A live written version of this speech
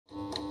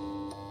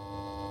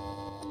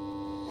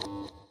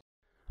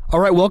All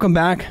right, welcome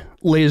back,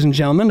 ladies and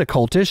gentlemen, to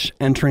Cultish,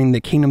 entering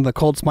the kingdom of the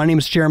cults. My name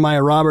is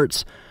Jeremiah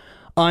Roberts.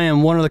 I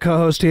am one of the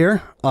co-hosts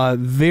here.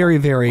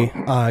 Very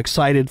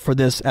excited for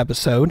this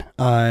episode.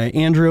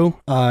 Andrew,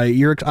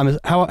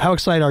 how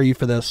excited are you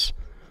for this?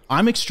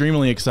 I'm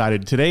extremely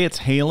excited. Today it's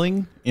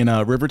hailing in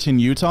Riverton,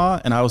 Utah,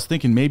 and I was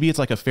thinking maybe it's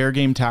like a fair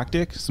game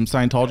tactic, some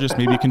Scientologists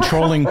maybe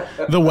controlling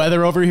the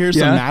weather over here,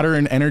 some matter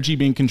and energy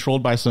being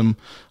controlled by some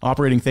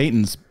operating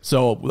thetans.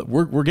 So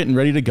we're getting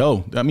ready to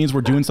go. That means we're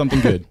doing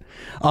something good.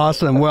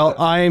 Awesome. Well,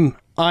 I'm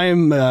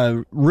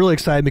really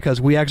excited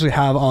because we actually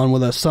have on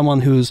with us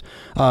someone who's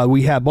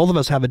both of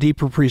us have a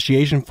deep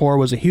appreciation for,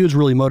 was a huge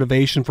really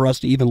motivation for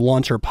us to even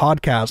launch our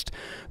podcast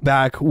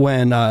back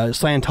when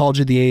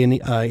Scientology,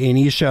 the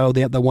A&E show,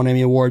 the won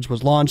Emmy Awards,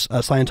 was launched,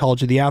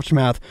 Scientology, the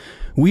Aftermath.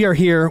 We are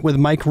here with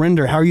Mike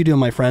Rinder. How are you doing,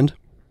 my friend?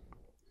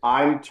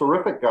 I'm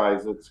terrific,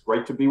 guys. It's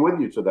great to be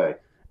with you today.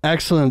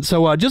 Excellent.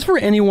 So just for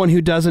anyone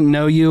who doesn't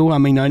know you, I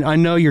mean, I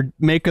know you're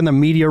making the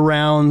media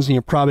rounds and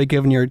you're probably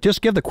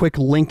just give the quick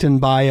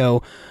LinkedIn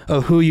bio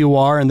of who you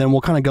are, and then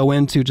we'll kind of go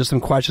into just some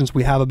questions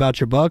we have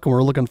about your book, and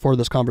we're looking forward to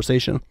this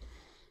conversation.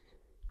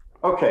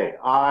 Okay.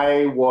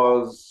 I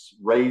was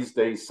raised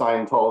a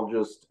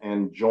Scientologist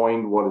and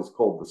joined what is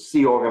called the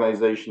C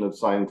organization of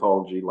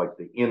Scientology, like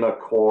the inner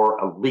core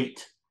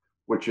elite,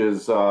 which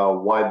is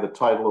why the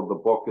title of the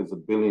book is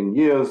 1 billion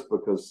years,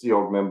 because Sea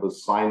Org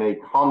members sign a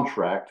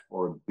contract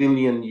for 1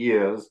 billion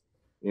years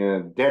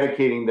in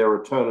dedicating their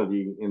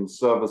eternity in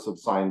service of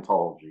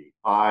Scientology.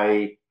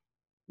 I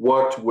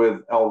worked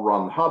with L.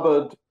 Ron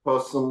Hubbard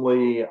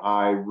personally.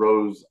 I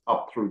rose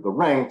up through the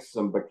ranks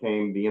and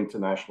became the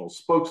international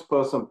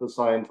spokesperson for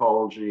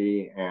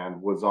Scientology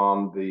and was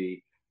on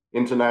the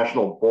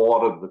international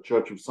board of the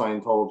Church of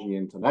Scientology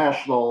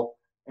International.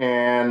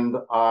 And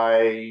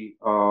I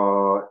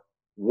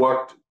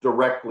worked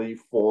directly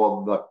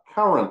for the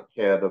current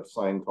head of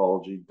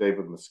Scientology,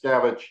 David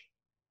Miscavige,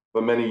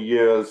 for many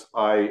years.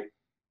 I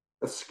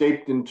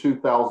escaped in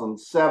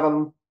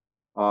 2007,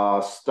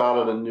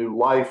 started a new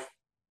life.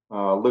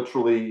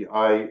 Literally,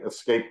 I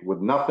escaped with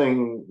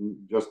nothing,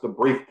 just a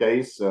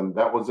briefcase, and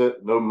that was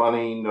it. No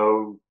money,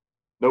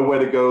 nowhere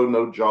to go,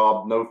 no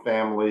job, no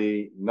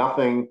family,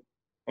 nothing.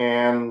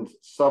 And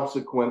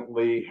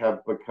subsequently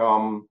have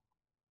become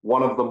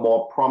one of the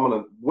more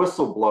prominent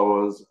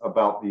whistleblowers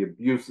about the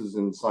abuses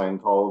in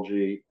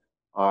Scientology.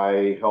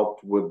 I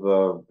helped with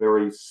a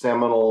very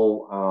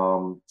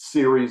seminal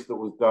series that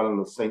was done in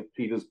the St.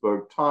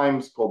 Petersburg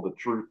Times called The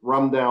Truth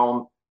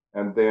Rundown,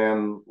 and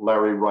then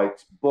Larry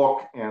Wright's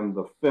book and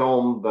the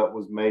film that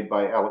was made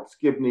by Alex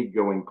Gibney,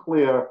 Going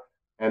Clear,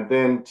 and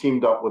then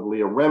teamed up with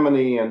Leah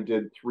Remini and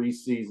did 3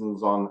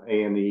 seasons on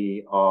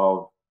A&E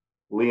of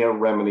Leah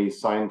Remini's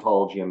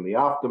Scientology and the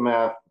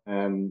Aftermath.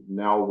 And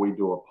now we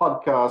do a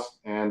podcast,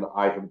 and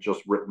I have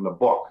just written a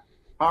book.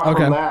 Apart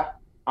from that,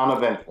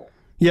 uneventful.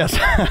 Yes,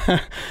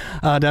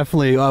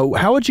 definitely.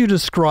 How would you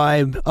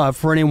describe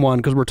for anyone,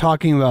 because we're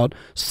talking about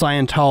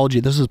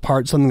Scientology, this is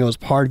something that was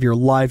part of your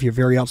life, you're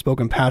very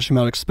outspoken, passionate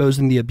about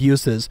exposing the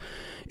abuses.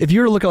 If you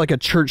were to look at like a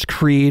church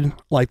creed,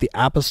 like the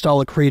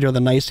Apostolic Creed or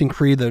the Nicene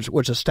Creed,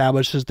 which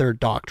establishes their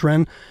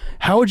doctrine,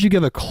 how would you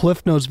give a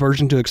Cliff Notes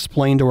version to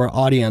explain to our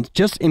audience,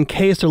 just in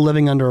case they're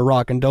living under a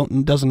rock and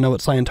doesn't know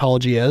what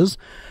Scientology is?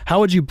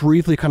 How would you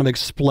briefly kind of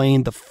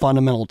explain the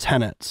fundamental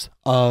tenets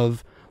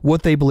of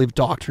what they believe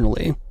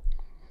doctrinally?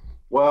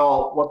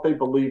 Well, what they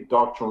believe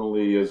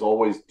doctrinally is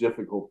always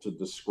difficult to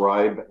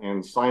describe,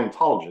 and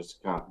Scientologists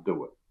can't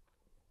do it.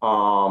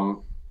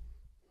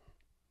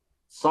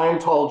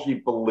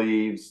 Scientology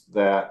believes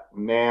that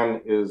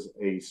man is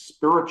a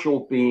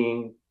spiritual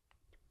being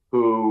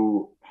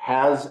who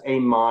has a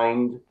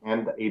mind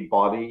and a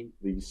body.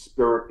 The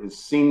spirit is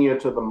senior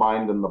to the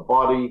mind and the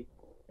body,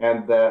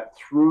 and that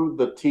through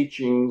the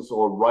teachings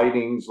or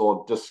writings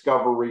or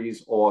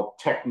discoveries or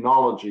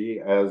technology,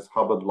 as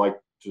Hubbard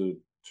liked to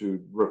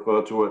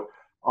refer to it,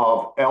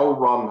 of L.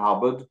 Ron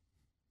Hubbard,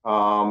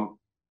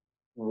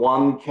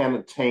 one can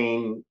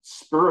attain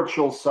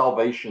spiritual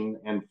salvation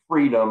and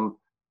freedom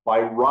by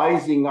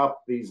rising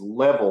up these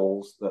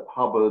levels that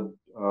Hubbard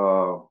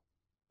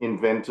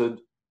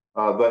invented,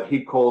 that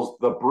he calls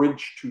the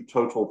bridge to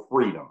total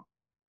freedom.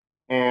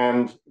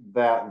 And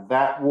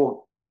that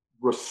will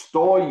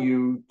restore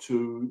you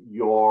to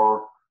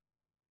your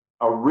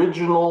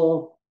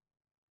original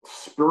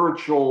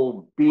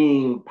spiritual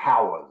being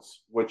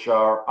powers, which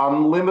are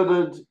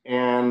unlimited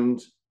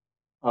and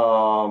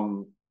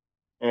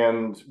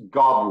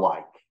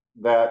godlike,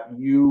 that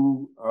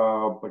you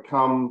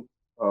become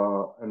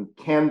and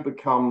can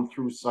become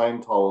through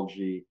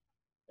Scientology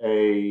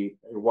a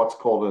what's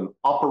called an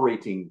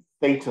operating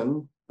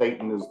thetan.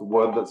 Thetan is the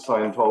word that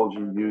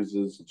Scientology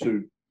uses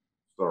to.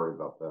 Sorry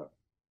about that.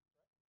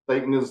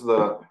 Thetan is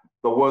the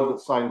word that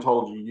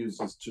Scientology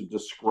uses to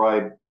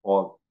describe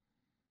or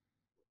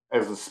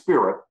as a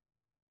spirit,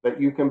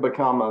 that you can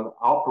become an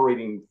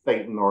operating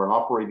thetan or an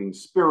operating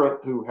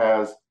spirit who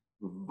has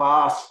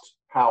vast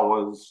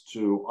powers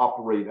to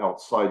operate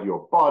outside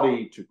your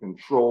body, to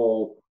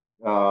control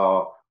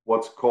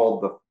what's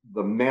called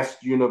the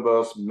meshed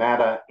universe,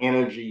 matter,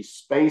 energy,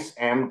 space,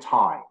 and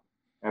time.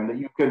 And that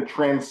you can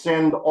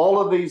transcend all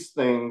of these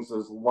things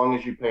as long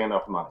as you pay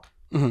enough money.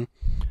 Mm-hmm.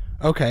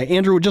 Okay,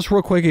 Andrew, just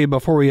real quickly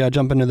before we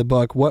jump into the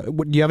book, what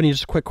do you have any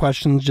just quick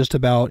questions just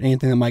about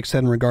anything that Mike said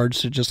in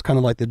regards to just kind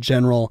of like the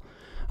general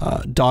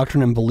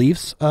doctrine and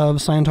beliefs of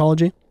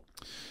Scientology?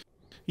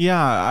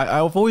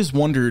 Yeah, I've always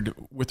wondered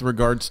with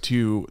regards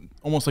to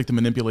almost like the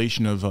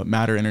manipulation of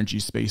matter, energy,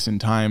 space, and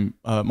time.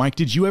 Mike,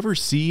 did you ever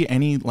see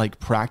any like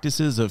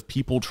practices of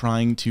people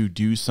trying to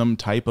do some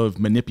type of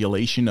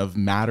manipulation of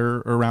matter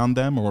around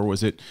them, or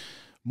was it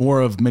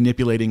more of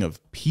manipulating of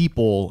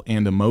people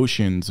and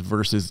emotions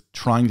versus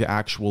trying to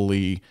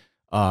actually,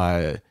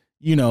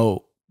 you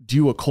know,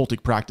 do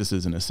occultic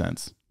practices in a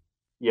sense?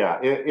 Yeah,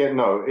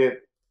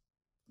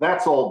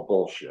 that's all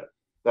bullshit.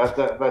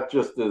 That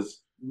just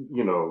is,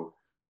 you know,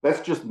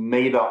 that's just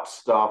made up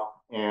stuff.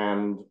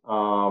 And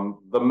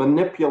the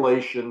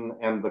manipulation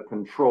and the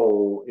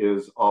control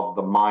is of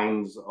the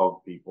minds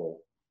of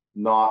people,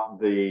 not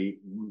you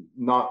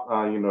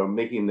know,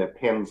 making their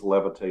pens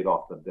levitate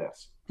off the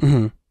desk.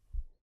 Mm-hmm.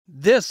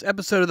 This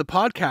episode of the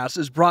podcast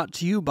is brought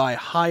to you by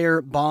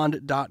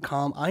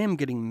higherbond.com. I am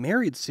getting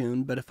married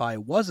soon, but if I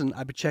wasn't,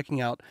 I'd be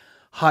checking out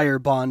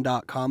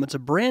higherbond.com. It's a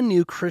brand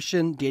new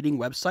Christian dating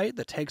website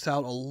that takes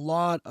out a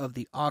lot of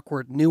the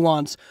awkward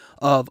nuance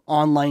of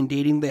online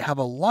dating. They have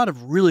a lot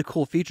of really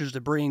cool features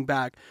to bring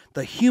back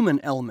the human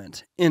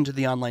element into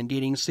the online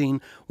dating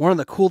scene. One of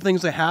the cool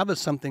things they have is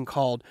something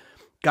called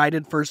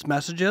guided first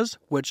messages,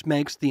 which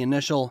makes the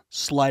initial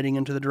sliding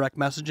into the direct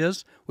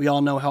messages. We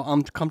all know how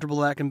uncomfortable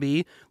that can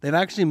be. They've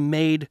actually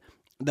made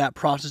that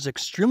process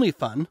extremely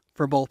fun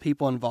for both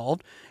people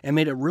involved and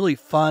made it really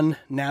fun,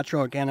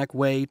 natural, organic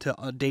way to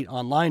date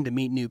online to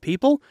meet new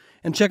people.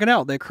 And check it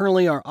out. They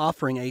currently are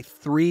offering a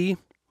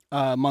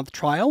 3-month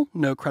trial,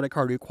 no credit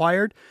card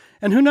required.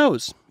 And who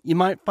knows, you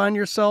might find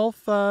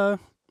yourself a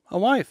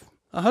wife,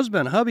 a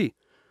husband, a hubby,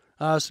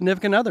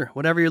 significant other,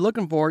 whatever you're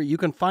looking for. You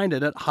can find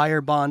it at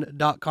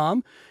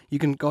higherbond.com. You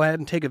can go ahead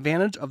and take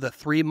advantage of the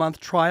 3-month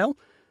trial.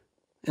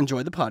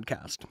 Enjoy the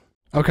podcast.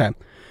 Okay.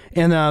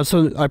 And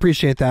so I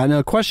appreciate that. Now,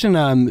 a question,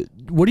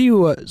 what do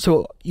you,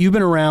 so you've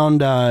been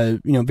around,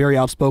 you know, very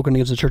outspoken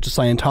against the Church of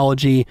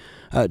Scientology.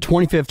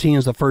 2015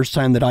 is the first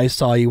time that I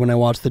saw you when I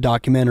watched the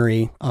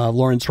documentary,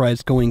 Lawrence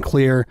Wright's Going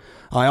Clear.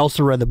 I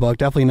also read the book,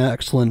 definitely an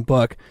excellent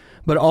book.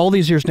 But all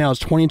these years now, it's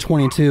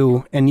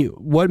 2022, and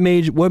what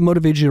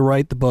motivated you to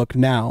write the book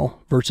now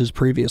versus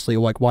previously?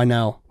 Like, why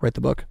now write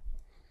the book?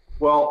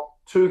 Well,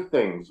 two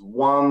things.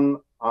 One,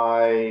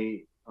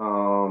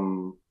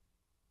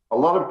 a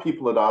lot of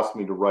people had asked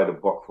me to write a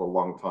book for a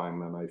long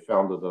time, and I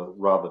found it a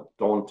rather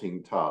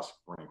daunting task,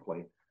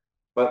 frankly.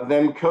 But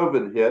then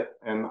COVID hit,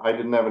 and I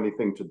didn't have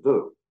anything to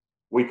do.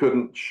 We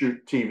couldn't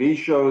shoot TV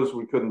shows,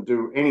 we couldn't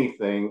do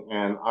anything,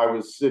 and I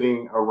was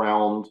sitting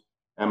around.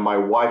 And my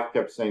wife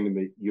kept saying to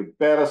me, you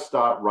better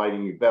start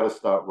writing, you better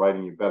start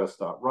writing, you better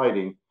start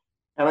writing.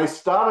 And I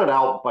started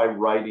out by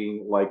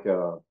writing like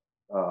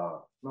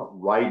not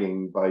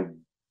writing, by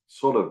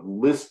sort of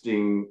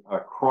listing a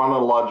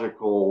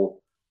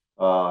chronological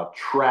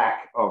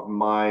track of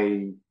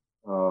my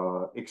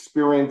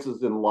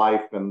experiences in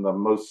life and the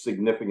most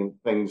significant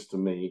things to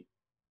me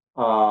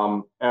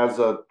as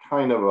a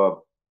kind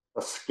of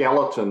a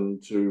skeleton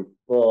to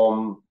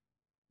form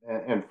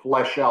and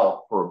flesh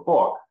out for a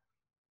book.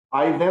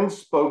 I then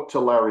spoke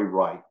to Larry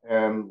Wright,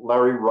 and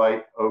Larry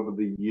Wright over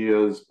the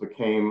years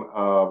became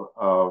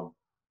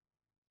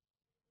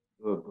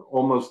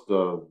almost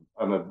a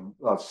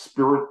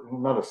spirit,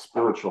 not a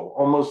spiritual,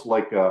 almost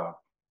like a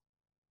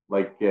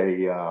I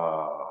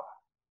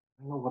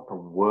don't know what the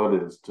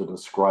word is to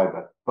describe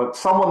it, but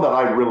someone that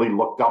I really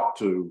looked up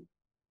to.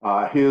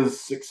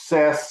 His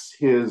success,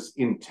 his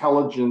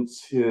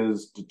intelligence,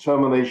 his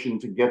determination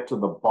to get to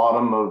the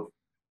bottom of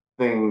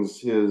things,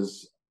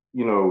 his,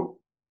 you know,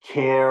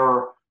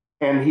 care,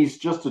 and he's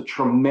just a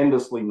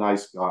tremendously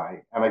nice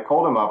guy. And I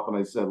called him up and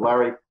I said,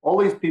 Larry, all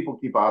these people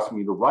keep asking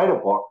me to write a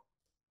book.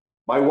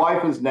 My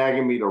wife is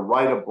nagging me to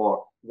write a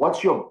book.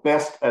 What's your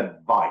best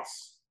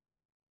advice?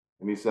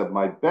 And he said,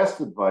 my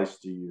best advice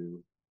to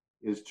you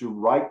is to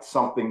write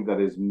something that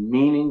is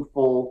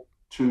meaningful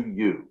to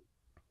you.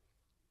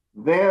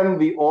 Then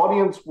the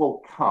audience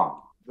will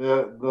come.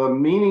 The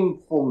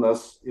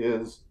meaningfulness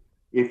is,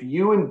 if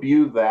you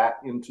imbue that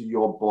into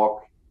your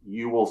book,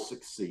 you will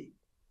succeed.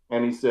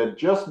 And he said,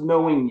 just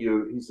knowing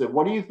you, he said,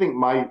 what do you think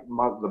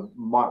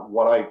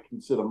what I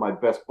consider my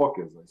best book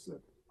is? I said,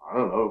 I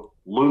don't know,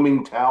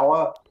 Looming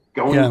Tower,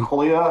 Going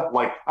Clear.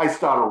 Like, I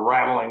started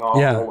rattling off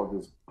all of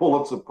his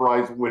Pulitzer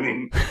Prize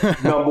winning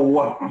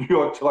 #1 New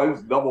York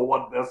Times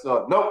 #1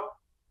 bestseller. Nope.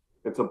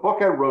 It's a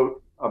book I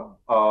wrote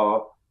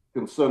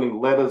concerning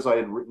letters I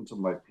had written to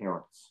my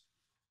parents,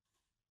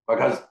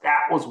 because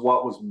that was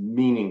what was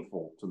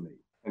meaningful to me.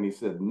 And he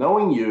said,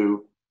 knowing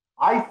you,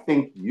 I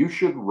think you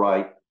should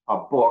write a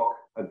book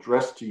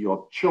addressed to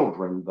your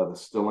children that are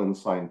still in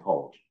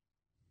Scientology.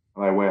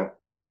 And I went,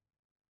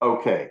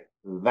 okay,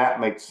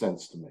 that makes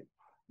sense to me.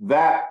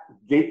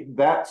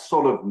 that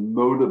sort of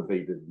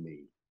motivated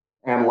me.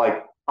 And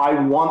like, I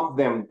want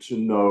them to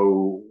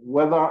know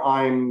whether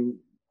I'm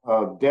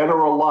dead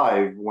or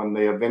alive when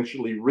they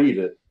eventually read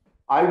it.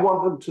 I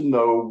want them to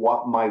know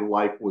what my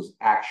life was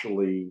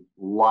actually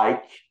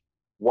like,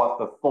 what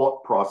the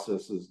thought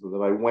processes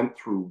that I went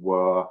through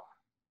were,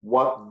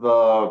 what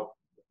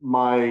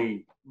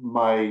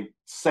my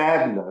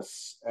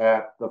sadness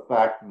at the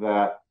fact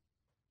that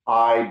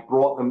I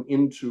brought them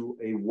into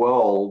a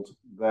world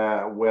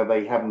where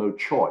they have no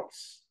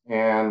choice.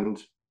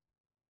 And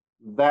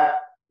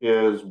that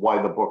is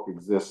why the book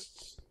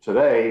exists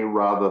today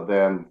rather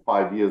than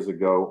 5 years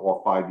ago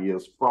or 5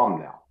 years from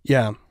now.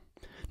 Yeah.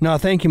 No,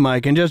 thank you,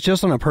 Mike. And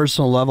just on a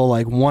personal level,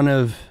 like one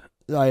of,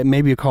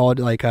 maybe you call it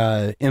like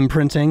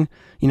imprinting,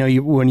 you know,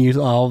 when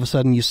you all of a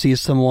sudden you see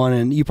someone,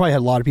 and you probably had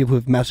a lot of people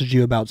who've messaged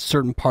you about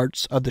certain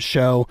parts of the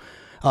show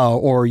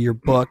or your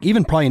book,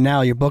 even probably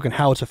now your book and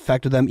how it's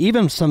affected them,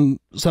 even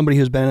somebody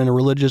who's been in a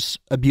religious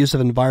abusive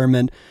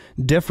environment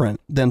different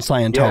than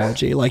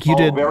Scientology. Yes. Like you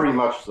did. Very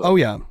much so. Oh,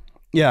 yeah.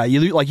 Yeah,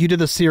 you did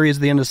the series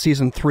at the end of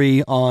season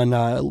 3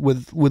 on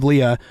with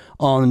Leah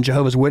on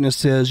Jehovah's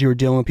Witnesses. You were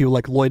dealing with people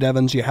like Lloyd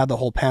Evans. You had the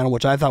whole panel,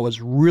 which I thought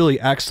was really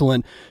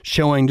excellent,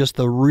 showing just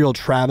the real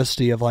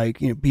travesty of,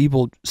 like, you know,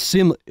 people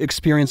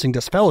experiencing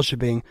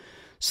disfellowshipping,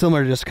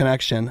 similar to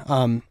disconnection.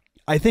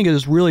 I think it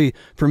was really,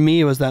 for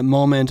me, it was that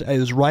moment. It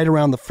was right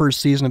around the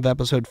first season of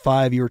episode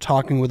 5. You were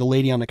talking with a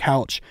lady on the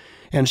couch,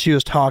 and she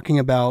was talking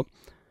about,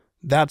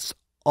 that's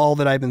all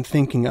that I've been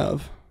thinking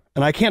of.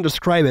 And I can't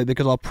describe it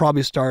because I'll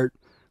probably start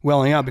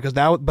welling up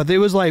but it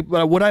was like,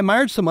 what I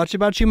admired so much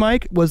about you,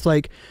 Mike, was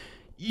like,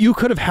 you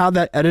could have had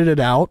that edited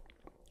out.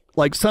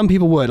 Like some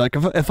people would, like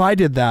if I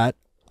did that,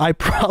 I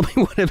probably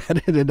would have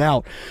edited it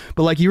out,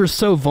 but like you were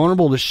so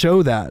vulnerable to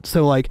show that.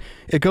 So like,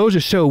 it goes to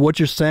show what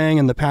you're saying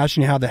and the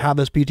passion you have to have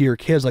this be to your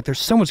kids. Like there's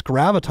so much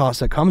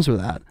gravitas that comes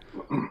with that.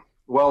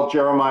 Well,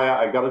 Jeremiah,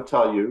 I got to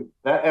tell you,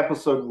 that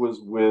episode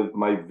was with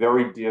my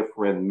very dear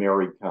friend,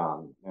 Mary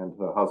Kahn, and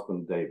her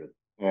husband, David.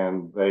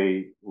 And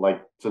they,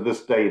 like, to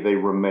this day, they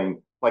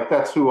remain, like,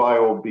 that's who I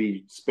will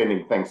be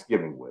spending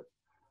Thanksgiving with.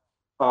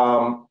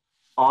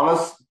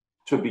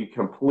 To be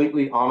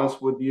completely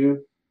honest with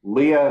you,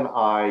 Leah and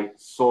I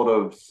sort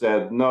of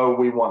said, no,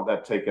 we want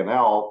that taken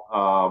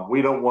out.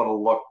 We don't want to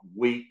look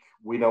weak.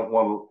 We don't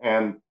want to,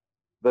 and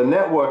the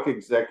network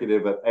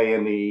executive at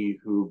A&E,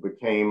 who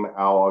became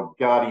our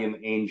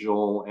guardian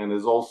angel and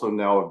is also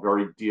now a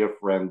very dear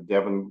friend,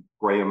 Devin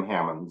Graham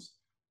Hammonds,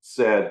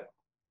 said,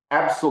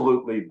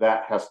 absolutely,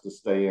 that has to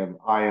stay in.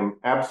 I am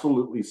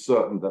absolutely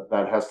certain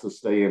that has to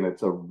stay in.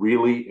 It's a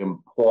really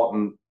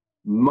important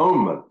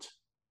moment.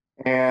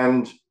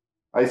 And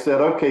I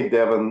said, okay,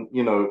 Devin,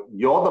 you know,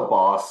 you're the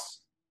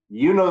boss.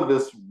 You know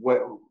this,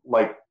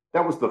 like,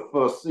 that was the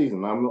first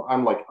season.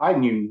 I'm like, I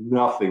knew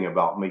nothing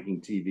about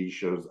making TV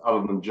shows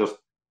other than just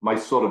my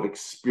sort of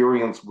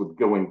experience with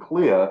Going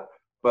Clear.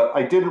 But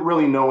I didn't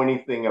really know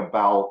anything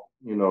about,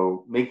 you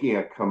know, making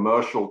a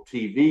commercial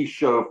TV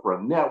show for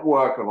a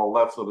network and all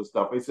that sort of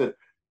stuff. I said,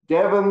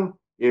 Devin,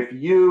 if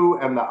you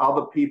and the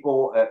other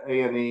people at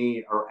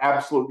A&E are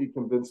absolutely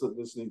convinced that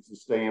this needs to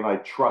stay in, I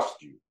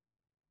trust you.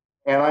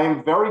 And I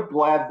am very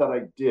glad that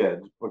I did,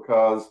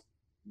 because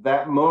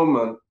that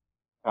moment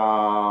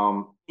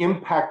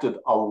impacted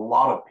a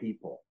lot of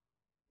people.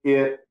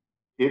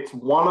 It's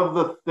one of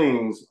the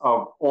things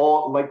of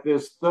all, like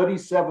there's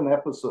 37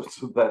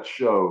 episodes of that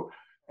show,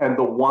 and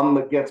the one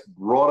that gets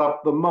brought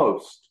up the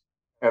most,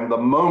 and the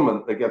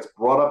moment that gets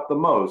brought up the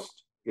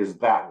most is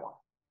that one.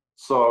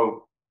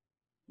 So,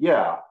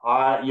 yeah,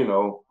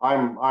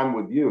 I'm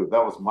with you.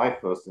 That was my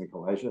first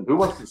inclination. Who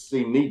wants to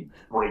see me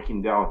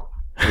breaking down,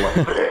 like,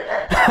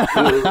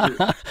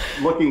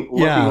 looking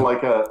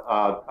like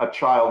a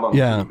child on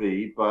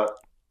TV? But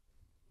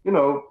you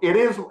know,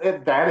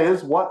 that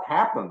is what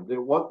happened.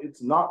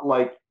 It's not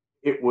like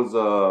it was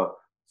a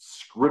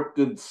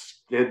scripted,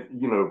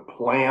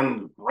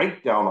 planned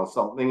breakdown or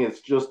something. It's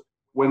just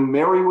when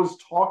Mary was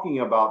talking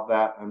about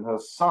that and her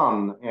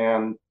son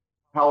and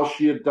how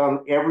she had done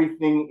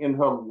everything in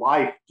her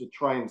life to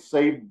try and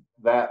save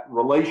that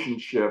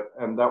relationship,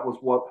 and that was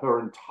what her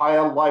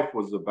entire life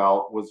was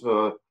about, was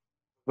her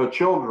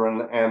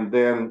children, and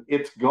then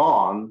it's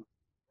gone.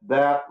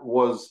 That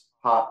was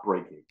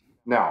heartbreaking.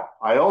 Now,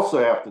 I also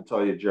have to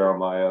tell you,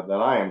 Jeremiah,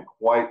 that I am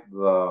quite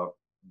the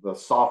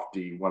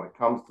softie when it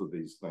comes to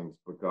these things,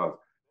 because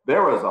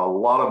there is a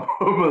lot of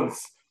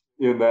moments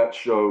in that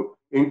show,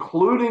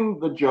 including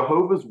the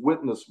Jehovah's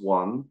Witness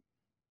one,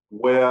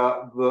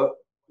 where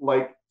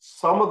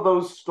some of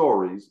those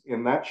stories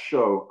in that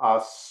show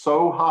are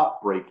so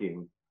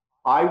heartbreaking.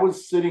 I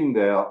was sitting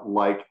there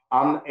like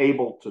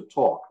unable to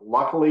talk.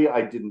 Luckily,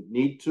 I didn't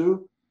need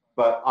to,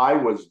 but I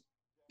was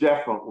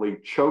definitely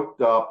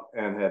choked up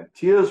and had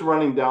tears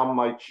running down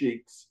my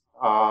cheeks,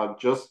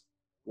 just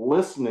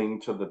listening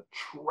to the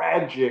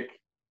tragic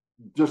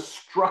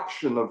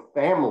destruction of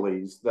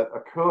families that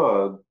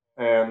occurred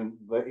and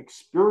the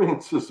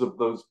experiences of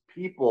those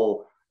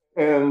people.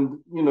 And,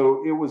 you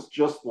know, it was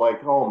just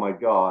like, oh my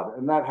God.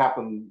 And that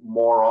happened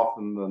more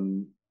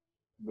often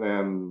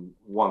than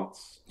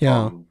once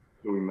Yeah.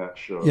 doing that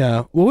show.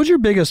 Yeah. What was your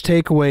biggest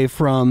takeaway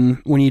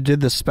from when you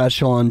did the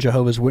special on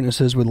Jehovah's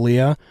Witnesses with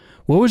Leah?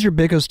 What was your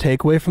biggest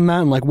takeaway from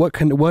that? And like, what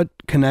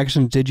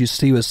connections did you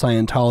see with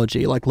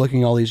Scientology, like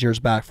looking all these years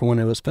back from when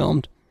it was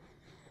filmed?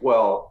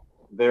 Well,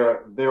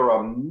 there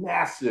are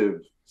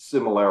massive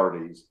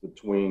similarities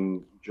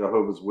between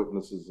Jehovah's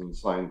Witnesses and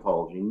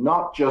Scientology,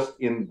 not just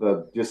in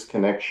the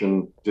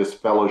disconnection,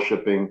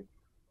 disfellowshipping,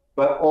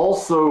 but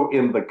also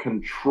in the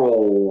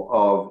control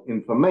of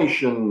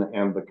information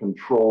and the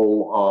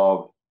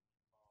control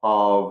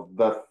of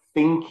the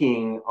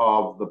thinking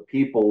of the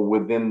people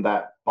within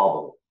that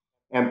bubble.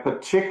 And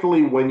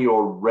particularly when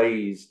you're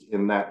raised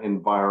in that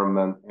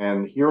environment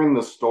and hearing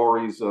the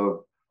stories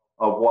of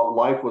what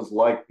life was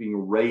like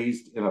being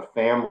raised in a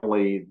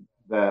family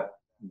that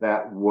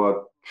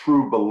were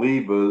true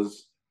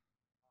believers,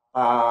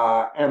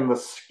 and the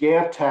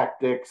scare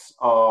tactics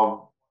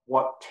of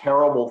what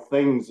terrible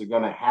things are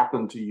going to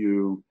happen to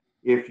you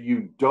if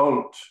you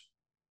don't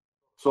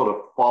sort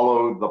of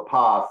follow the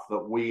path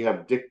that we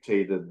have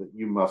dictated that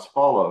you must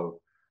follow.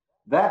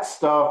 That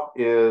stuff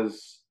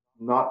is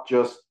not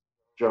just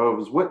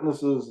Jehovah's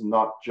Witnesses,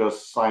 not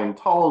just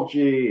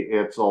Scientology,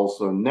 it's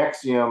also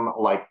NXIVM.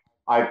 Like,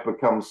 I've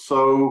become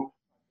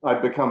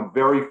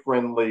very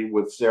friendly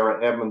with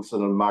Sarah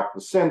Edmondson and Mark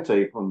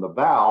Vicente from The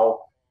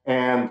Vow,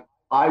 and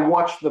I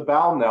watch The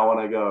Vow now and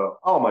I go,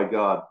 oh my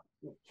God,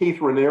 Keith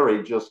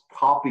Raniere just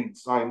copied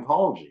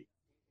Scientology.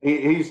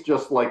 He's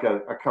just like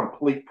a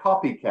complete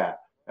copycat.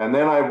 And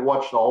then I've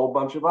watched a whole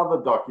bunch of other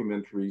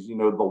documentaries, you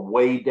know, the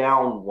Way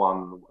Down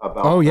one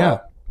about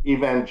that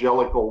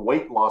evangelical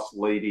weight loss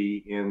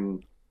lady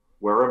in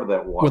wherever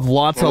that was. With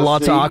lots of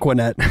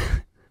Aquanet.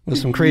 With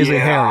some crazy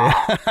hair.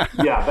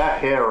 Yeah, that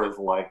hair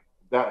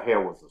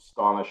was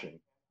astonishing.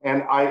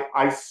 And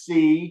I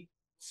see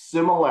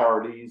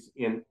similarities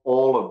in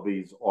all of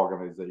these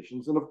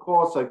organizations. And of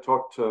course, I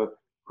talked to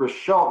Chris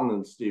Shelton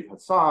and Steve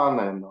Hassan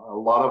and a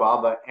lot of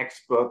other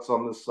experts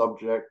on this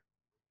subject,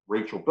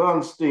 Rachel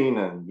Bernstein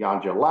and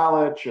Yanja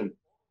Lalich and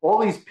all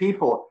these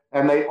people,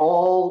 and they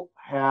all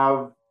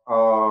have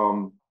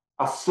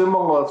a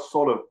similar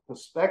sort of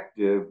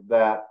perspective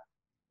that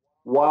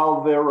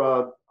while there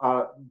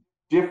are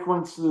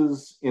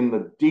differences in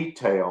the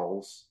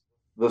details,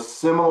 the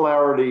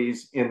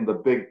similarities in the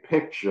big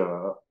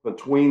picture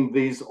between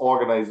these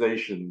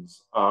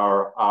organizations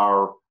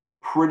are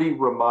pretty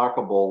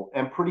remarkable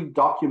and pretty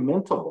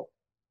documentable.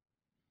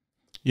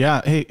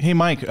 Yeah. Hey,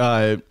 Mike,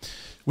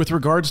 with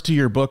regards to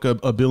your book,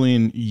 A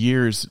Billion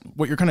Years,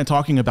 what you're kind of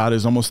talking about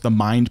is almost the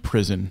mind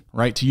prison,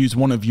 right? To use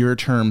one of your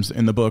terms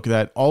in the book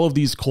that all of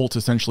these cults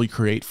essentially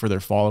create for their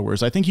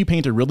followers. I think you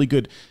paint a really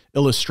good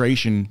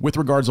illustration with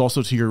regards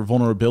also to your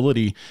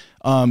vulnerability.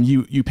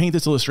 You paint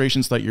this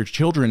illustration so that your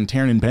children,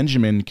 Taryn and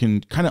Benjamin,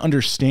 can kind of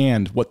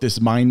understand what this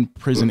mind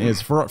prison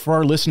is. For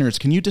our listeners,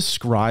 can you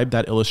describe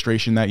that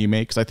illustration that you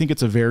make? Because I think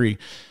it's a very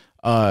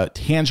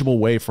tangible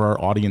way for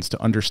our audience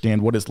to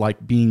understand what it's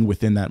like being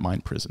within that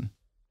mind prison.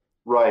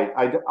 Right.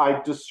 I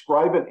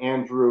describe it,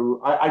 Andrew.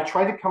 I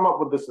tried to come up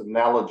with this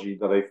analogy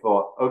that I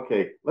thought,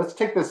 okay, let's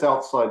take this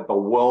outside the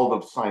world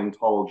of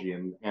Scientology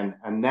and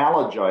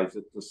analogize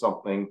it to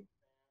something.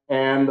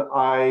 And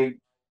I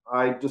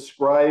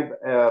describe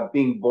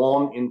being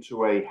born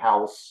into a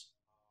house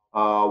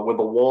with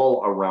a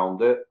wall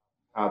around it,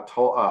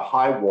 a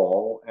high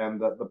wall, and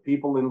that the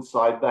people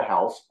inside the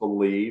house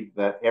believe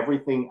that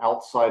everything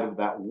outside of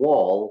that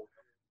wall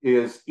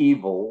is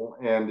evil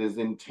and is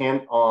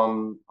intent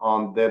on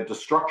their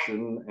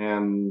destruction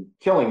and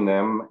killing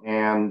them,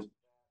 and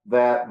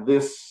that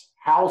this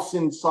house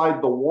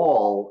inside the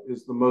wall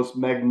is the most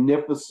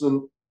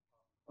magnificent,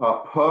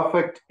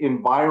 perfect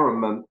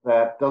environment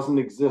that doesn't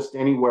exist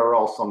anywhere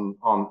else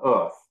on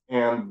Earth,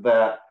 and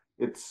that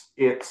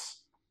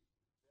it's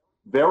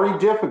very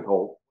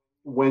difficult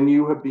when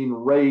you have been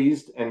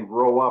raised and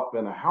grow up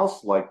in a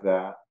house like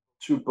that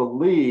to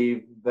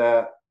believe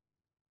that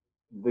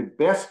the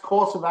best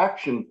course of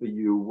action for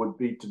you would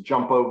be to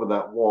jump over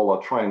that wall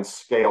or try and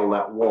scale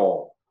that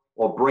wall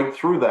or break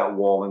through that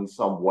wall in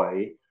some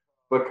way,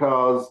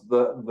 because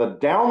the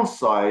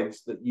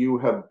downsides that you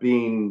have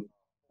been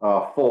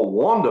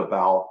forewarned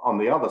about on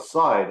the other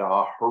side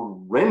are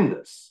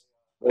horrendous.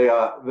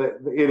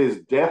 It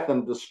is death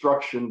and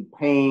destruction,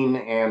 pain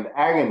and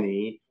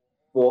agony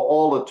for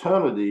all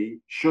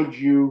eternity should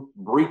you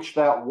breach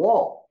that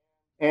wall.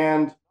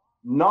 And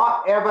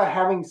not ever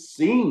having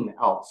seen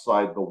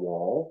outside the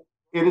wall,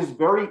 it is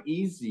very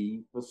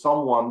easy for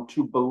someone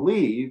to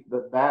believe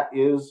that that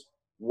is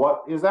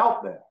what is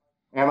out there.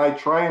 And I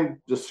try and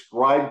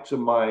describe to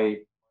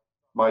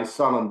my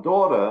son and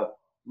daughter,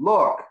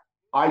 look,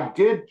 I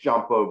did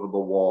jump over the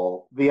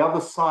wall. The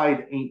other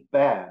side ain't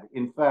bad.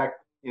 In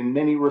fact, in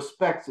many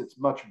respects, it's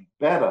much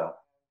better.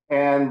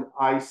 And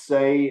I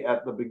say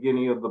at the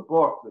beginning of the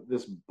book that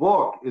this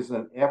book is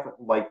an effort,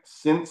 like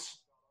since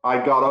I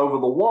got over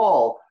the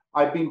wall,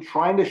 I've been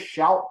trying to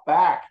shout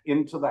back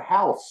into the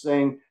house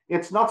saying,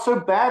 it's not so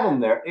bad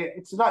in there.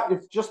 It's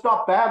just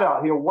not bad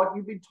out here. What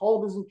you've been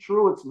told isn't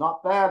true. It's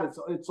not bad.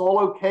 It's all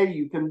okay.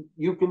 You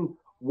can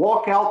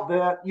walk out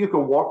there. You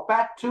can walk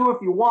back too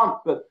if you want,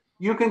 but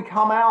you can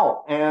come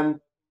out. And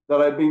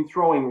that I've been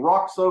throwing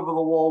rocks over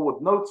the wall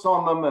with notes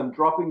on them and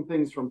dropping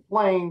things from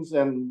planes,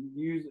 and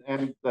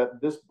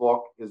that this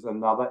book is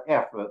another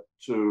effort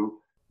to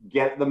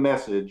get the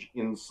message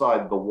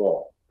inside the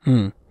wall.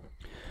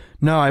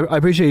 No, I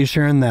appreciate you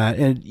sharing that.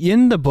 And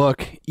in the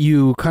book,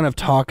 you kind of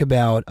talk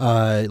about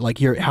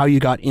how you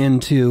got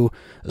into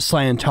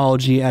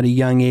Scientology at a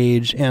young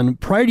age. And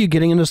prior to you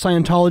getting into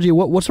Scientology,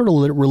 what sort of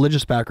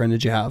religious background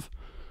did you have?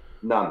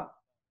 None.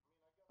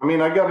 I mean,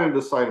 I got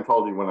into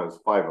Scientology when I was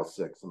 5 or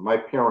 6, and my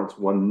parents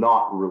were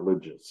not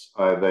religious.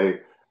 I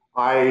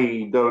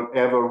don't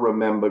ever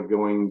remember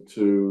going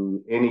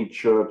to any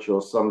church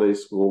or Sunday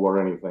school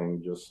or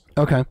anything. Just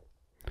okay,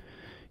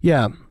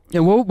 yeah.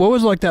 And what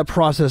was like that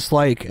process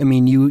like? I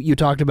mean, you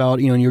talked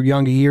about, in your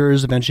younger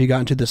years, eventually you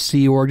got into the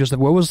Sea Org. Just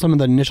like, what was some of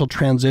the initial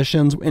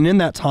transitions? And in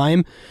that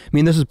time, I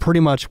mean, this is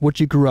pretty much what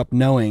you grew up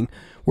knowing.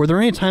 Were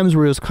there any times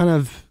where it was kind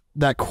of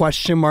that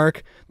question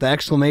mark, the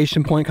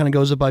exclamation point kind of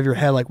goes above your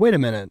head, like, wait a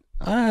minute,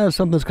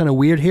 something's kind of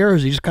weird here? Or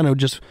is you just kind of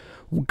just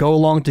go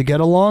along to get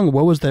along?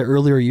 What was the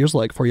earlier years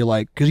like for you?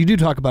 Like, because you do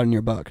talk about it in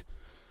your book.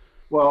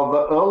 Well,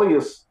 the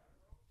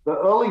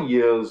early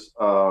years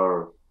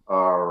are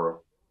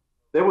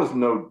there was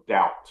no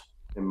doubt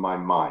in my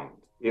mind.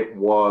 It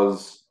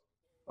was,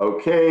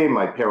 okay,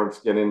 my parents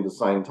get into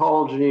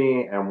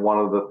Scientology, and one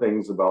of the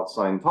things about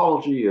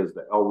Scientology is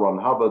that L. Ron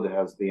Hubbard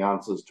has the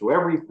answers to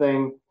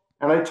everything.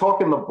 And I talk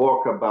in the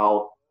book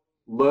about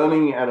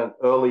learning at an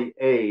early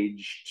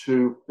age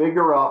to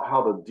figure out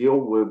how to deal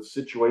with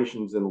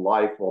situations in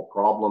life or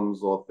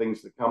problems or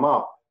things that come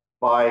up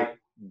by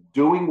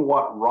doing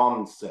what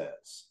Ron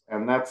says.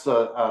 And that's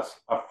a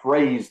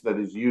phrase that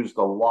is used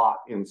a lot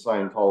in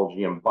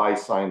Scientology and by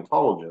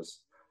Scientologists,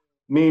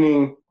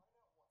 meaning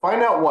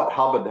find out what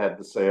Hubbard had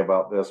to say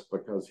about this,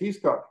 because he's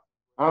got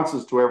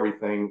answers to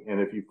everything. And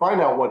if you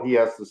find out what he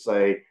has to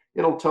say,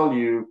 it'll tell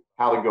you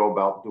how to go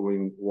about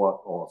doing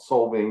what, or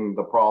solving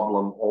the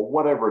problem, or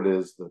whatever it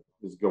is that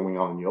is going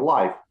on in your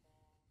life.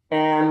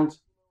 And,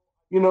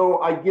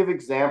 I give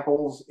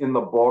examples in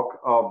the book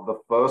of the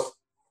first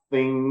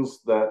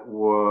things that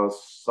were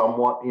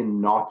somewhat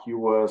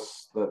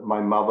innocuous that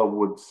my mother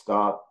would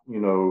start,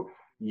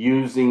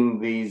 using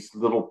these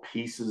little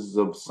pieces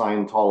of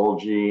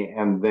Scientology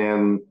and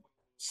then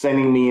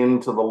sending me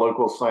into the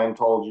local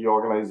Scientology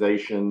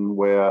organization,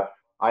 where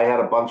I had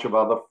a bunch of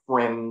other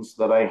friends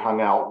that I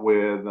hung out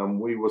with, and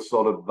we were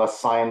sort of the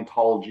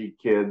Scientology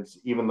kids,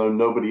 even though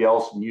nobody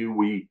else knew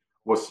we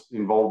was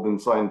involved in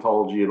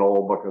Scientology at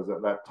all, because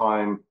at that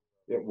time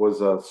it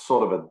was a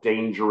sort of a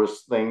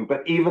dangerous thing.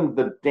 But even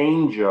the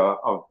danger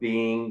of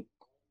being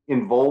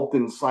involved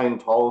in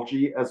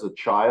Scientology as a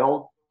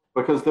child,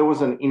 because there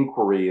was an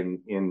inquiry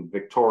in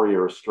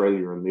Victoria,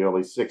 Australia in the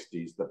early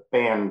 60s that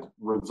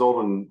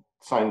resulted in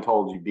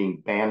Scientology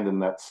being banned in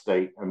that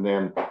state, and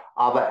then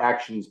other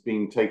actions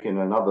being taken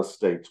in other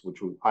states,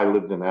 I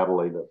lived in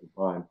Adelaide at the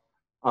time.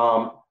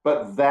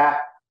 But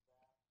that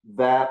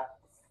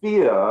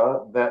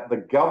fear that the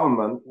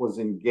government was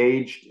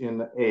engaged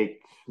in a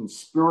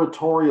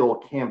conspiratorial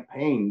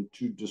campaign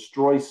to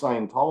destroy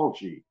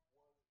Scientology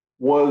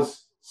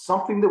was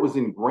something that was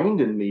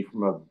ingrained in me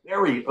from a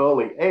very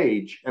early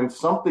age, and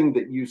something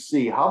that you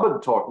see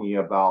Hubbard talking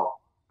about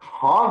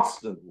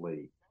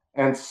constantly.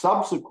 And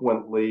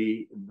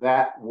subsequently,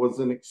 that was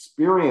an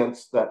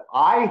experience that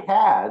I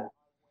had,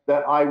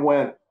 that I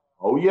went,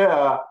 oh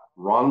yeah,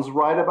 Ron's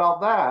right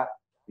about that.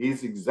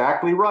 He's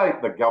exactly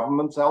right. The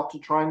government's out to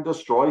try and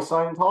destroy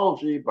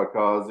Scientology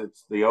because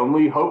it's the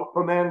only hope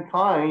for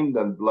mankind,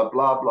 and blah,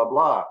 blah, blah,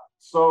 blah.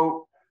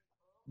 So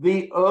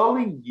the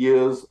early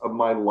years of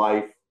my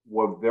life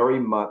were very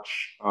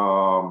much,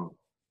 I'm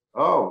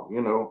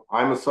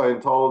a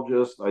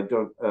Scientologist. I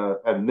don't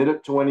admit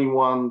it to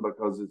anyone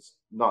because it's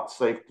not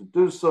safe to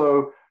do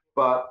so,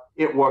 but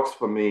it works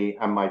for me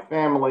and my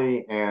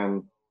family.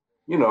 And,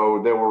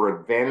 there were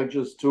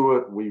advantages to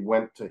it. We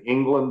went to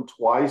England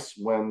twice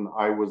when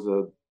I was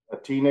a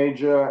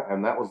teenager,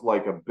 and that was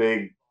like a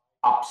big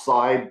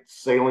upside,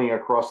 sailing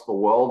across the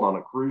world on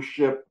a cruise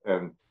ship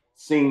and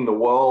seeing the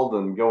world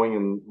and going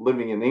and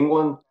living in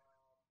England.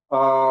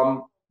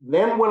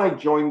 Then when I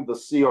joined the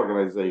Sea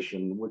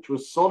organization, which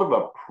was sort of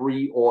a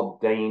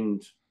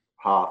preordained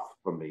path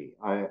for me,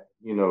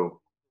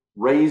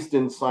 raised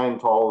in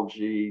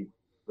Scientology,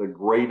 the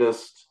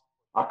greatest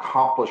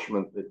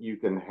accomplishment that you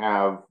can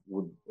have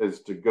is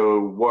to go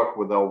work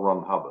with L.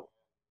 Ron Hubbard.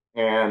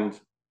 And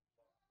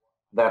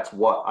that's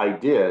what I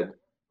did.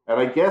 And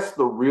I guess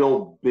the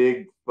real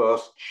big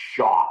first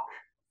shock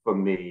for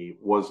me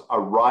was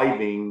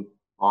arriving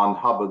on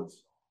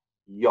Hubbard's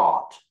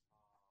yacht,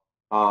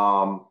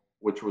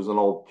 which was an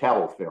old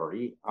cattle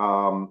ferry,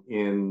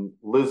 in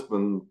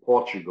Lisbon,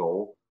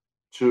 Portugal,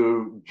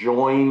 to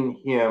join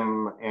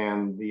him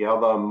and the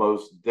other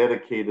most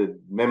dedicated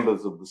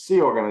members of the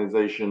Sea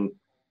organization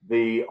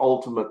the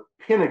ultimate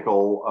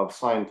pinnacle of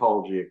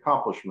Scientology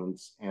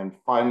accomplishments and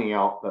finding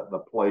out that the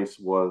place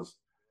was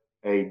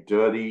a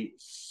dirty,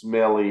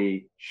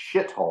 smelly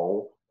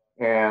shithole,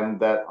 and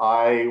that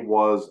I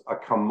was a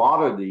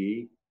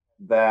commodity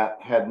that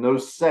had no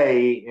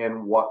say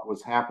in what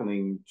was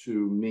happening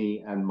to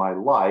me and my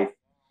life,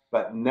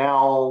 but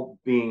now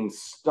being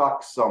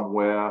stuck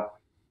somewhere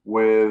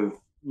with,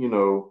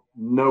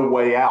 no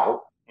way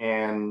out,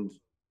 and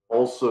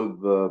also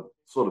the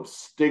sort of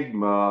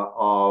stigma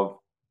of,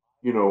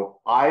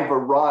 I've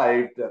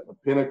arrived at the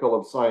pinnacle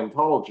of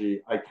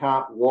Scientology. I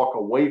can't walk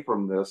away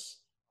from this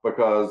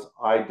because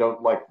I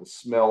don't like the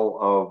smell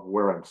of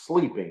where I'm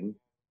sleeping.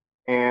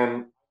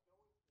 And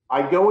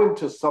I go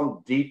into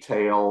some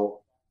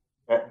detail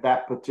at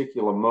that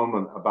particular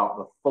moment about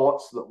the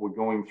thoughts that were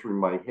going through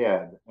my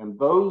head. And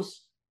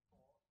those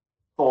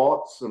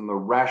thoughts and the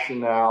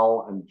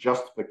rationale and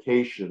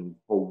justification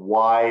for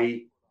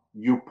why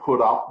you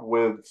put up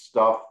with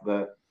stuff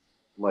that,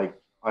 like,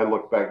 I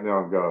look back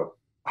now and go,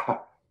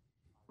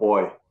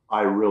 boy,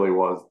 I really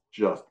was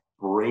just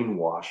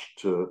brainwashed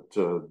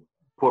to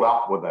put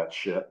up with that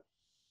shit.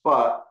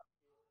 But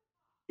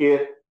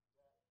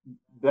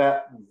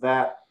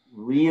that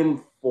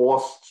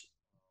reinforced,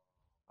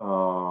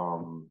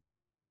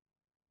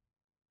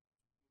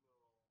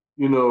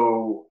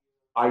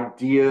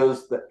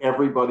 ideas that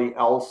everybody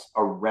else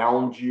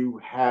around you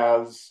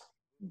has,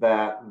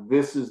 that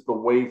this is the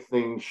way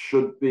things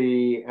should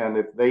be, and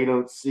if they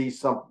don't see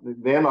something,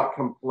 they're not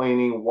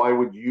complaining, why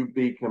would you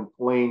be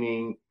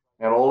complaining?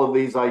 And all of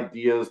these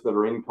ideas that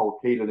are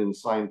inculcated in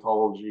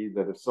Scientology,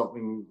 that if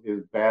something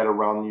is bad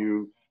around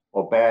you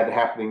or bad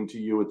happening to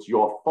you, it's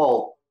your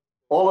fault.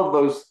 All of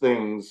those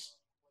things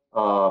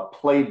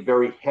played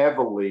very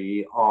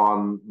heavily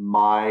on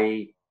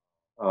my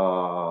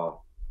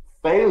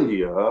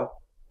failure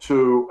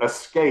to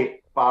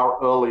escape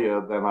far earlier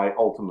than I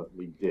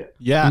ultimately did.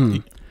 Yeah.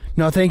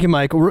 No, thank you,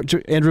 Mike.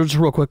 Andrew, just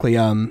real quickly,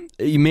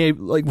 you may,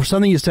 like,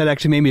 something you said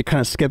actually made me kind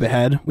of skip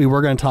ahead. We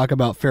were going to talk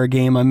about fair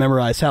game. I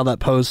remember I saw that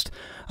post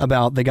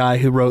about the guy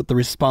who wrote The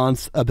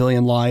Response, A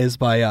Billion Lies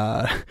by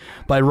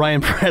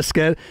Ryan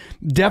Prescott.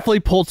 Definitely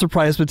Pulitzer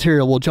Prize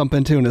material we'll jump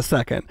into in a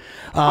second.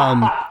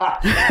 But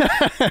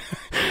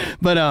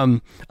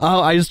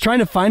I was trying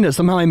to find it.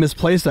 Somehow I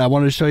misplaced it. I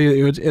wanted to show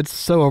you. It's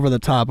so over the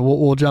top.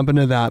 We'll jump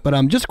into that.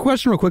 But just a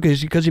question real quick,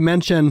 is because you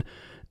mentioned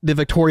the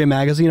Victoria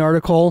Magazine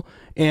article,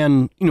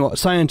 and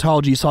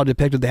Scientology you saw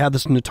depicted, they had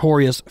this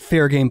notorious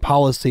fair game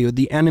policy with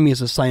the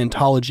enemies of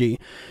Scientology.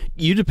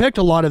 You depict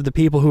a lot of the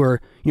people who are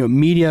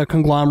media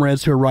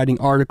conglomerates who are writing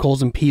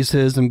articles and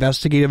pieces,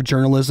 investigative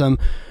journalism.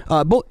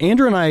 Both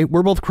Andrew and I,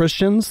 we're both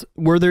Christians.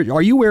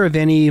 Are you aware of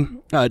any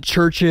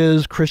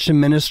churches, Christian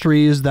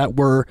ministries that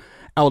were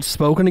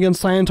outspoken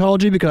against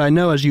Scientology? Because I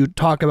know, as you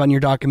talk about in your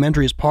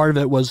documentaries, part of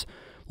it was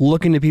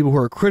looking to people who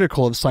are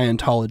critical of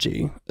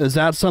Scientology. Is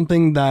that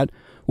something that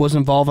was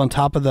involved on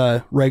top of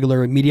the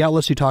regular media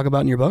outlets you talk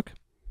about in your book?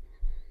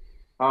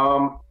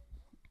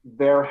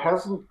 There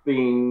hasn't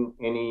been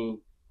any.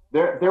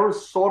 There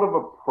is sort of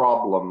a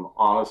problem,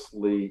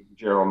 honestly,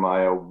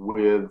 Jeremiah,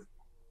 with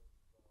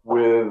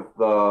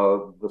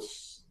the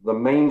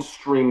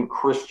mainstream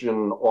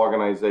Christian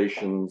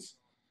organizations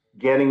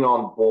getting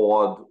on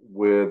board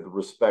with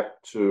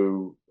respect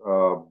to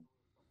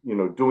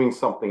doing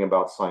something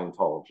about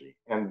Scientology,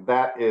 and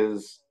that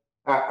is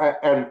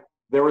and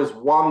there is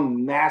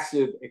one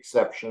massive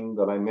exception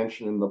that I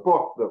mentioned in the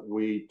book that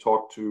we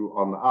talked to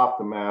on the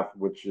aftermath,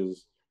 which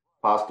is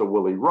Pastor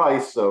Willie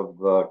Rice of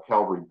the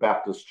Calvary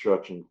Baptist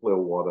Church in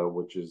Clearwater,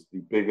 which is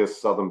the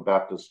biggest Southern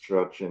Baptist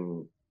church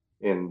in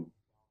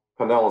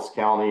Pinellas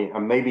County,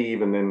 and maybe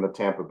even in the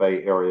Tampa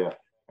Bay area.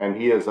 And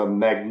he is a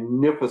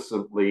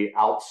magnificently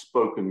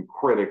outspoken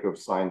critic of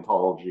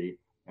Scientology,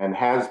 and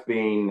has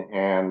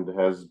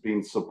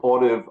been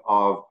supportive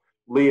of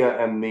Leah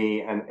and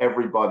me and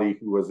everybody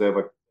who has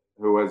ever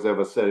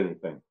said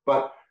anything.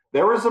 But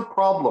there is a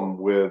problem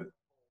with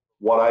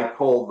what I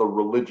call the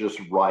religious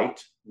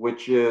right,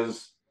 which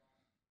is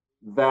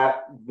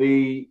that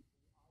the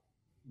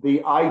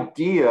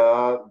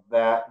idea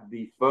that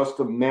the First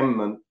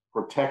Amendment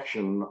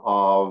protection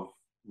of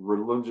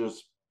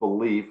religious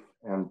belief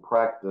and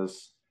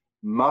practice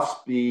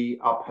must be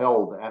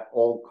upheld at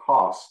all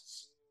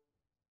costs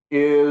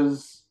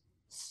is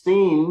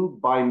seen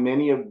by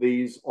many of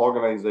these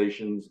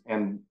organizations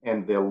and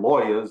their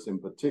lawyers in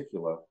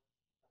particular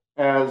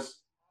as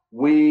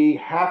we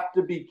have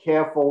to be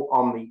careful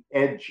on the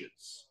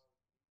edges,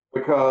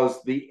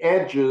 because the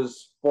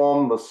edges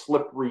form the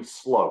slippery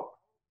slope.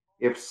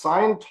 If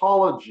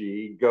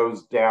Scientology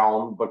goes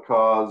down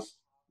because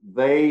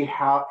they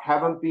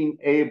haven't been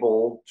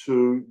able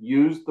to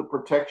use the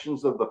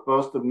protections of the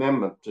First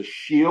Amendment to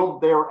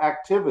shield their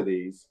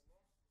activities,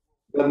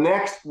 the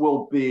next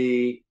will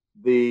be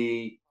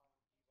the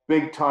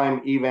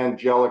big-time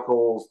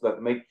evangelicals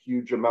that make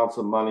huge amounts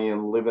of money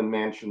and live in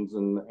mansions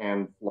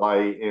and fly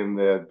in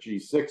their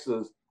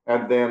G6s,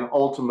 and then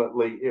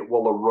ultimately it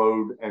will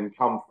erode and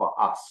come for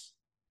us.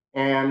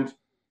 And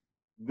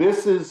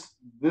this is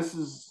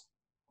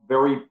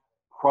very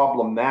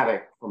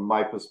problematic from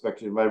my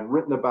perspective. I've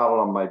written about it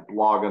on my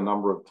blog a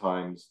number of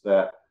times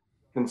that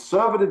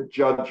conservative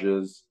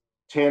judges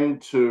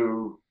tend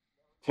to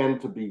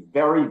be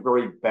very,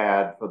 very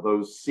bad for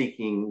those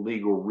seeking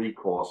legal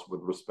recourse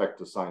with respect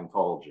to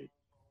Scientology.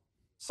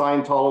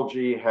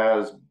 Scientology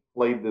has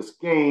played this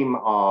game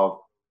of,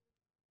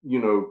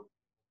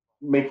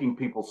 making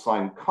people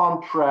sign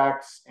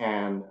contracts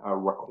and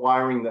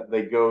requiring that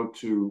they go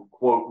to,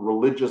 quote,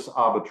 religious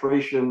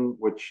arbitration,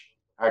 which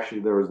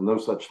actually there is no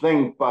such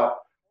thing,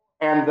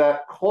 and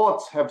that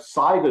courts have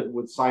sided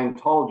with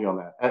Scientology on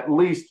that. At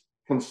least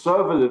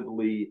conservative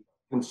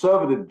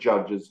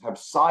judges have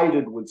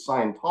sided with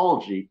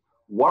Scientology,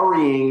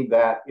 worrying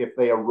that if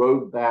they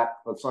erode that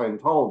for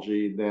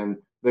Scientology, then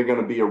they're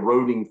going to be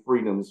eroding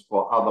freedoms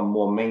for other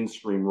more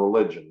mainstream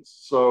religions.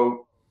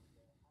 So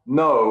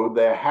no,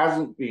 there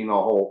hasn't been a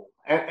whole,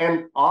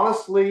 and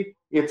honestly,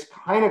 it's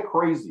kind of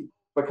crazy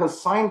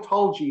because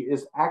Scientology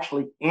is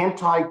actually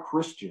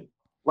anti-Christian,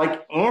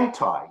 like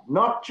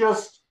not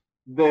just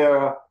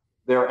they're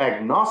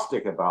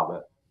agnostic about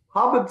it.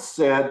 Hubbard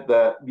said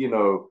that,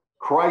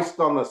 Christ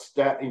on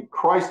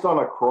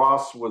a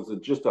cross was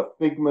just a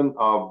figment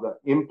of the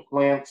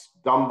implants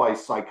done by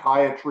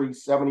psychiatry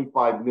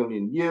 75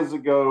 million years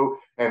ago,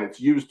 and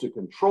it's used to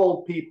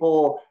control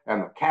people,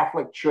 and the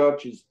Catholic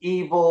Church is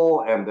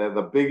evil, and they're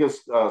the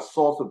biggest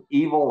source of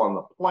evil on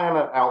the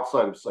planet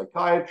outside of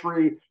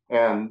psychiatry,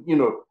 and,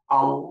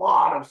 a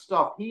lot of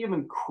stuff. He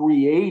even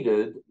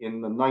created in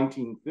the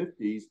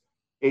 1950s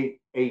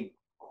a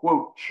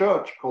quote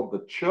church called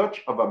the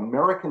Church of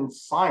American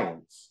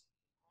Science,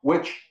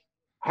 which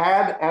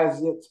had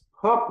as its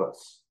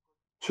purpose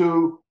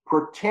to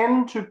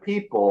pretend to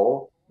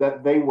people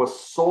that they were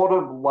sort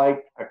of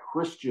like a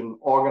Christian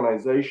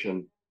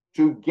organization,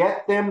 to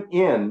get them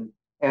in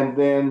and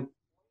then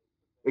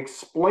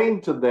explain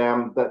to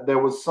them that there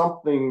was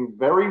something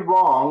very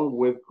wrong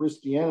with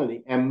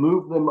Christianity and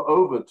move them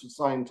over to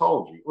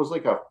Scientology. It was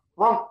like a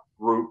front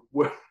group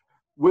with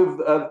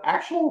an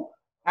actual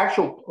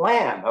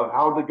plan of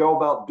how to go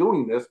about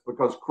doing this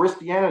because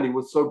Christianity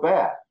was so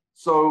bad.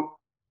 So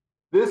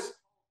this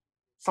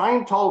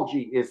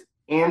Scientology is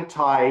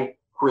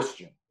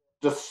anti-Christian,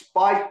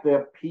 despite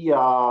their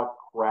PR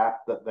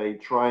crap that they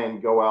try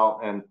and go out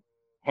and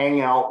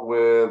hang out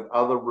with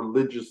other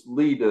religious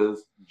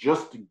leaders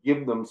just to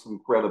give them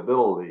some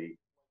credibility.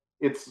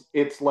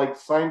 It's like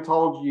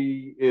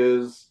Scientology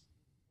is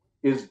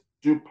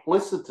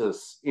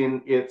duplicitous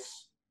in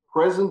its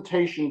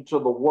presentation to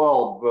the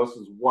world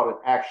versus what it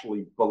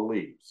actually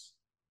believes.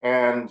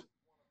 And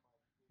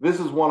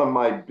this is one of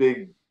my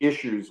big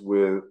issues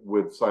with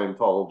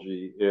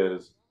Scientology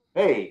is,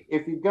 hey,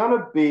 if you're going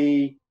to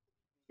be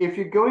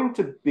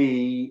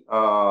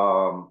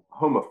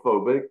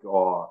homophobic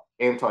or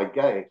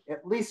anti-gay,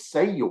 at least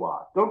say you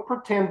are. Don't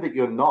pretend that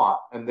you're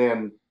not and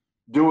then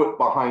do it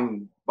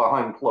behind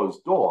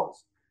closed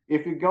doors.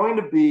 If you're going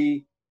to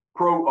be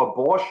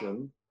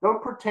pro-abortion,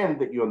 don't pretend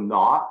that you're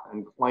not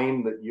and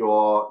claim that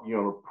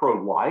you're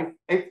pro-life.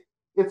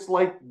 It's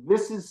like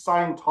this is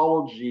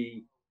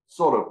Scientology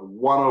sort of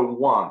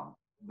 101,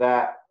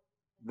 that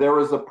there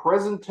is a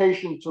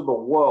presentation to the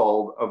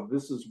world of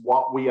this is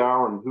what we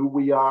are and who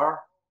we are,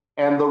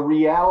 and the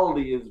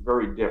reality is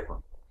very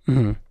different.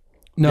 Mm-hmm.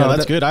 No, yeah,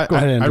 that's good. Go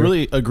ahead, I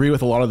really agree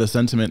with a lot of the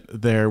sentiment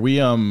there. I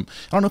don't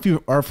know if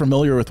you are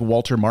familiar with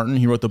Walter Martin.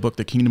 He wrote the book,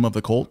 The Kingdom of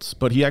the Cults,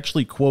 but he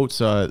actually quotes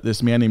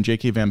this man named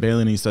J.K. Van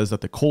Balen. He says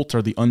that the cults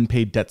are the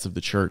unpaid debts of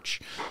the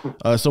church.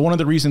 So one of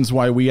the reasons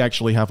why we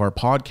actually have our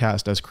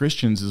podcast as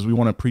Christians is we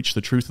want to preach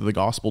the truth of the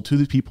gospel to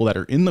the people that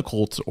are in the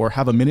cults or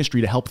have a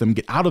ministry to help them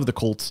get out of the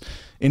cults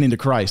and into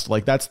Christ.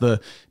 Like that's the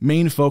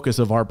main focus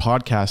of our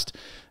podcast,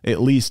 at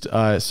least.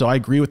 So I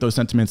agree with those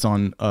sentiments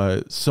on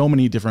so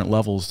many different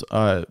levels.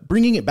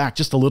 Bringing it back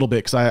just a little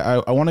bit, because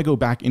I want to go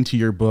back into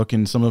your book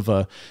and some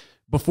of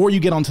before you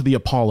get onto the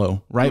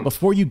Apollo, right? Mm-hmm.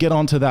 Before you get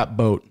onto that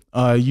boat,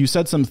 you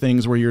said some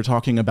things where you're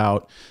talking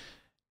about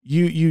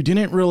you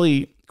didn't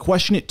really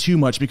question it too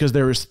much because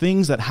there was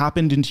things that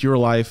happened into your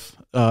life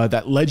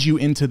that led you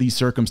into these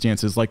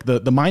circumstances. Like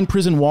the mind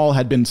prison wall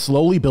had been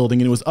slowly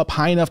building and it was up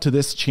high enough to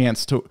this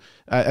chance to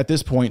at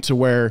this point to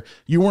where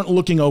you weren't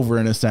looking over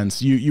in a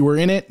sense. You were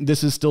in it.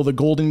 This is still the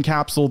golden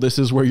capsule. This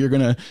is where you're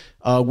going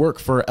to work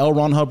for L.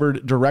 Ron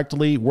Hubbard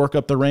directly, work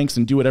up the ranks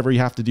and do whatever you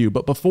have to do.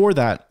 But before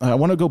that, I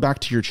want to go back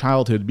to your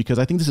childhood because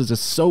I think this is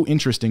just so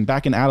interesting.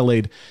 Back in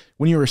Adelaide,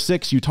 when you were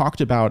 6, you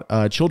talked about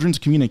children's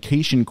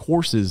communication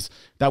courses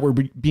that were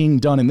being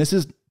done. And this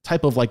is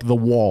type of like the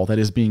wall that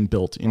is being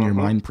built in your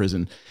mind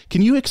prison.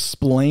 Can you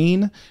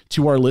explain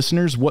to our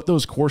listeners what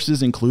those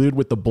courses included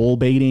with the bull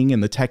baiting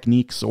and the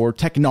techniques or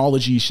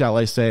technology, shall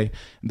I say,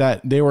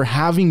 that they were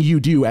having you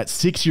do at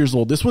 6 years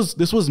old? This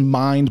was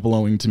mind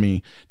blowing to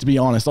me, to be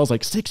honest. I was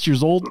like, 6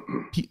 years old,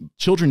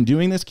 children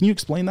doing this. Can you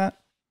explain that?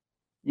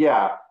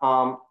 Yeah.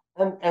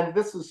 And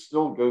this is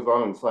still goes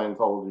on in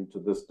Scientology to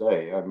this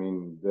day. I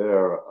mean,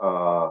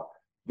 the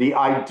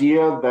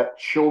idea that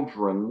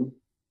children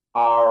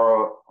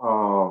are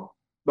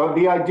But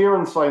the idea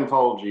in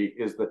Scientology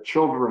is that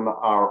children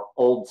are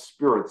old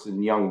spirits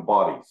in young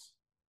bodies,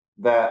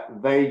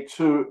 that they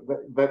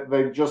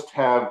just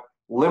have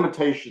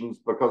limitations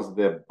because of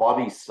their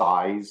body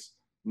size,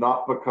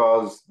 not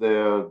because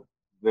they're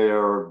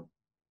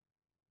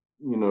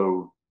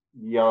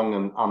young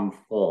and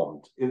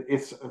unformed.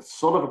 It's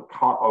sort of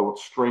a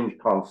strange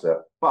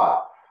concept.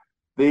 But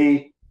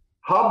the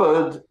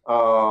Hubbard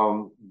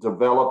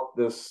developed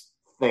this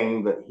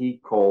thing that he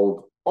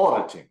called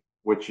auditing,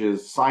 which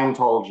is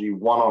Scientology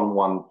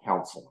one-on-one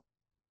counseling.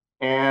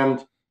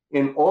 And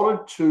in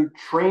order to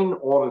train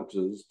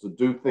auditors to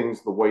do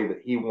things the way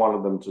that he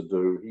wanted them to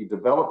do, he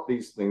developed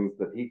these things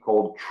that he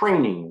called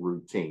training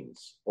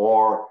routines,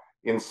 or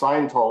in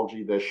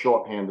Scientology, they're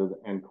shorthanded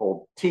and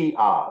called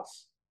TRs,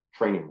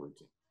 training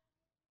routine.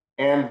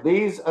 And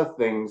these are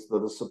things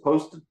that are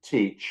supposed to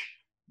teach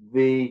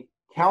the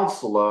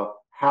counselor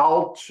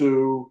how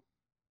to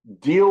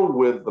deal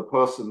with the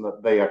person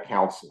that they are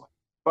counseling.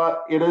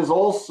 But it is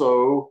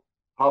also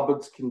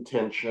Hubbard's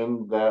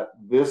contention that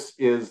this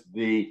is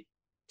the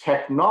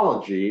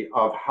technology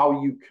of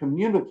how you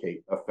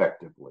communicate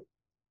effectively.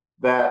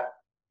 That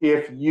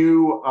if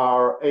you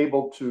are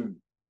able to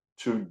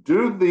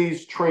do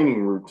these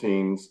training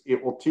routines,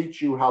 it will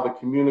teach you how to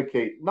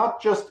communicate, not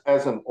just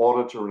as an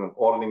auditor in an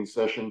auditing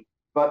session,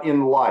 but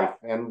in life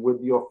and with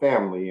your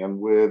family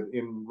and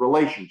in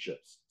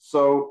relationships.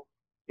 So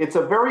it's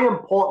a very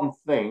important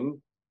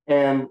thing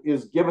and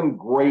is given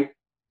great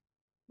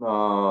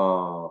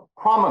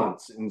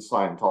prominence in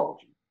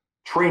Scientology,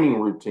 training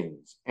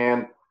routines.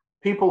 And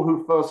people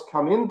who first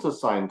come into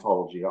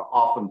Scientology are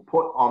often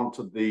put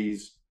onto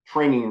these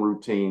training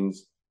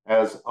routines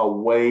as a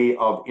way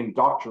of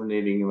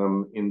indoctrinating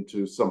them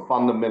into some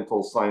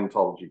fundamental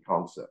Scientology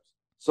concepts.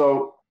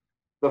 So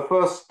the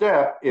first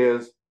step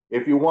is,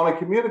 if you want to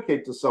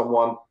communicate to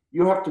someone,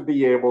 you have to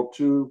be able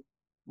to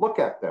look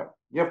at them.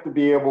 You have to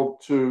be able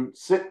to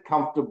sit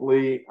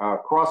comfortably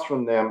across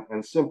from them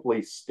and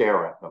simply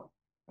stare at them.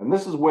 And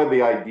this is where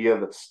the idea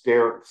that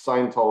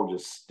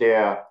Scientologists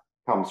stare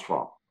comes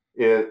from.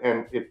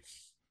 And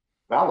it's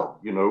valid.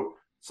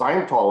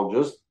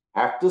 Scientologists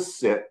have to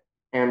sit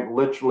and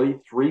literally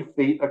 3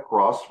 feet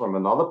across from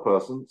another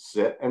person,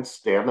 sit and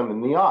stare them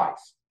in the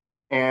eyes.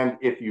 And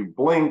if you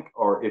blink,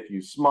 or if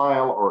you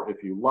smile, or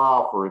if you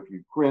laugh, or if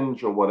you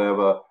cringe, or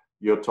whatever,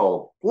 you're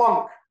told,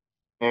 plunk,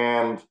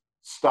 and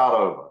start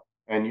over.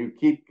 And you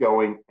keep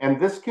going. And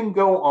this can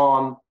go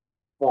on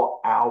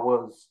for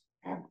hours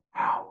and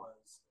hours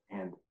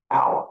and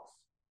hours.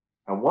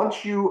 And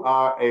once you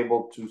are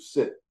able to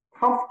sit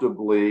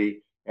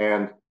comfortably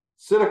and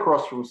sit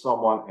across from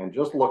someone and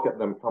just look at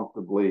them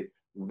comfortably,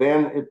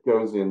 then it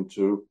goes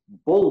into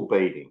bull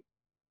baiting,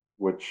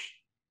 which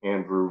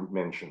Andrew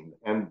mentioned.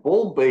 And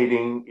bull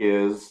baiting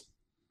is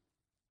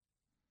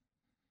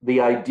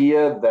the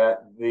idea that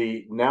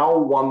now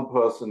one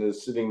person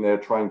is sitting there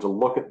trying to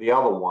look at the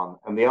other one,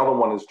 and the other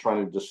one is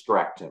trying to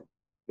distract him.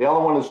 The other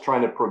one is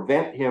trying to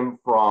prevent him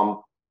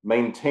from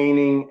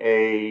maintaining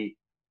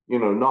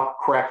not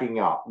cracking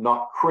up,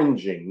 not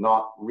cringing,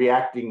 not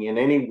reacting in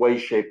any way,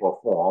 shape, or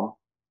form.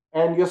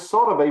 And you're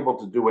sort of able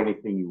to do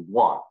anything you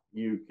want.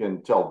 You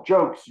can tell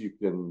jokes, you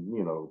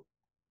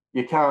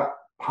can't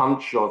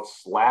punch or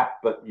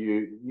slap, but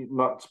you're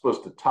not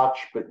supposed to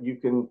touch, but you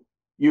can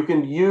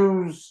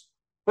use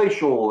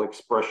facial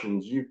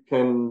expressions, you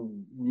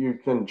can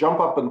jump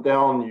up and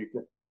down, you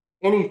can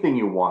anything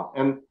you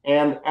want.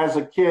 And as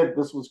a kid,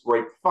 this was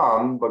great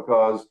fun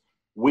because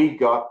we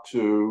got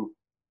to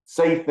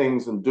say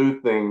things and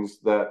do things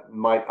that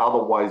might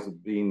otherwise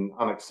have been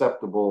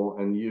unacceptable,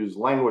 and use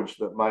language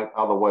that might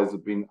otherwise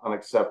have been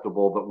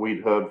unacceptable that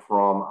we'd heard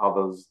from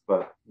others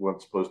but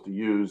weren't supposed to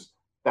use,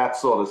 that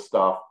sort of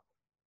stuff.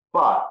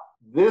 But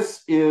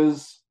this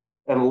is,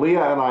 and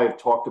Leah and I have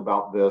talked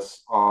about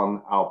this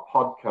on our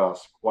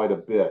podcast quite a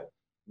bit,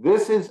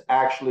 this is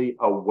actually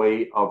a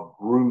way of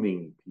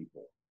grooming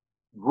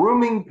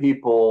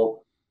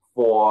people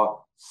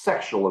for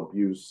sexual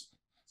abuse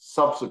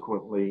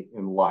subsequently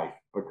in life.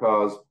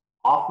 Because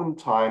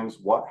oftentimes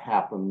what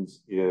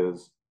happens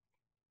is,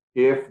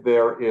 if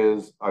there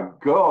is a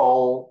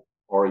girl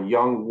or a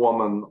young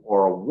woman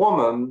or a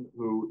woman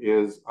who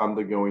is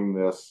undergoing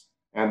this,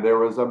 and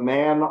there is a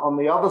man on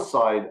the other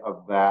side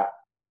of that,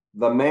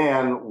 the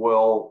man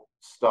will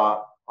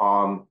start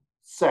on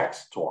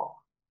sex talk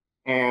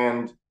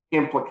and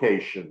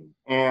implication.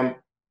 And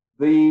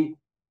the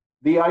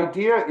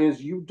idea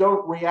is you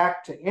don't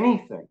react to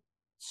anything.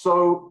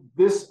 So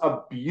this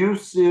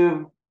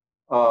abusive,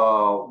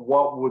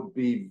 what would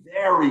be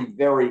very,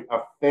 very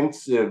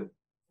offensive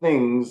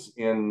things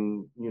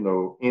in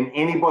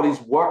anybody's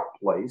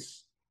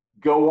workplace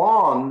go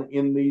on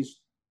in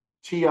these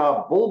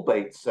TR bull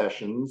bait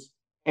sessions,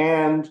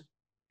 and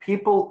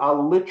people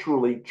are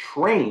literally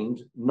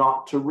trained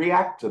not to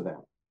react to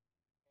them.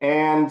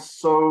 And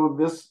so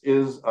this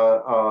is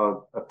a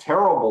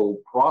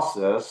terrible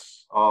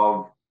process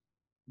of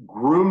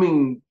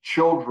grooming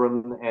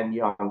children and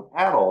young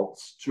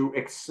adults to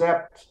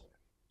accept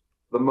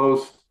the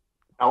most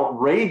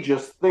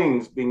outrageous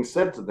things being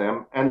said to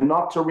them and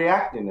not to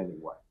react in any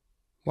way.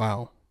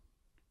 Wow.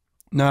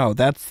 No,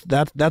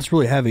 that's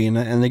really heavy,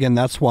 and again,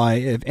 that's why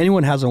if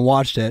anyone hasn't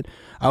watched it,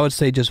 I would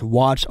say just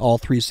watch all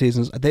 3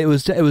 seasons. It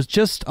was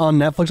just on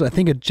Netflix. I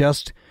think it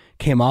just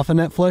came off of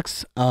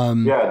Netflix.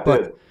 Yeah, it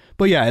did.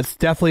 But yeah, it's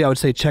definitely, I would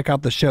say, check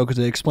out the show because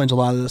it explains a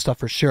lot of this stuff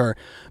for sure.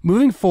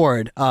 Moving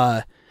forward,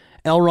 L.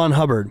 Ron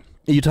Hubbard,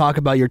 you talk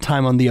about your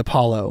time on the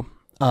Apollo.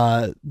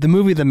 The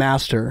movie The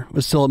Master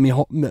was still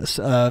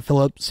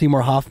Philip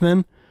Seymour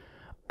Hoffman.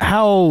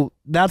 How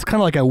that's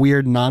kind of like a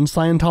weird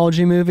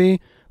non-Scientology movie.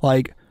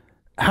 Like,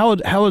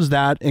 how is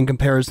that in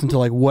comparison to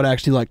like what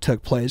actually like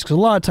took place? Because a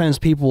lot of times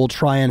people will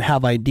try and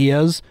have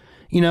ideas.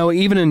 You know,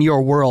 even in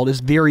your world, it's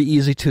very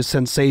easy to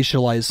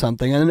sensationalize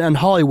something. And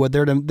Hollywood,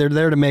 they're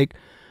there to make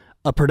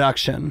a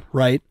production,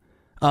 right?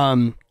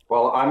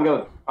 Well, I'm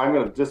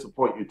gonna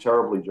disappoint you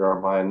terribly,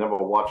 Jeremiah. I never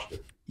watched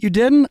it. You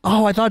didn't?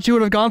 Oh, I thought you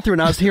would have gone through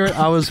it. And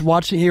I was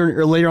watching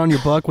here later on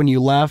your book when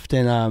you left,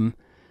 and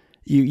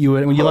you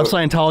when you left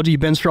Scientology, you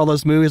binged through all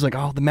those movies. Like,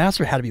 oh, The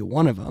Master had to be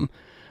one of them.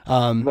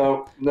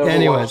 No.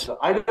 Anyways,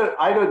 I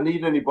don't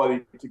need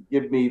anybody to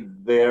give me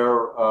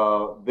their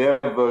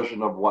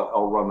version of what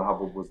L. Ron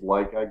Hubbard was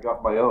like. I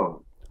got my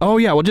own. Oh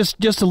yeah, well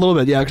just a little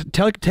bit. Yeah,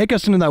 take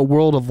us into that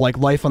world of like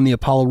life on the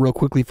Apollo real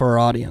quickly for our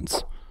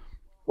audience.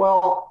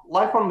 Well,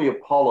 life on the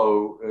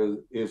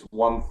Apollo is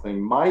one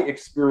thing. My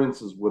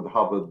experiences with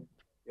Hubbard,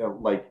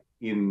 like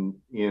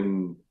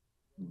in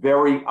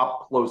very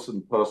up close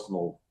and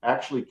personal,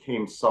 actually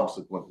came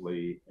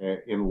subsequently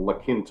in La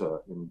Quinta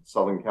in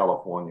Southern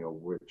California,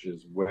 which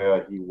is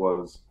where he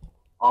was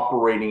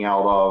operating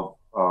out of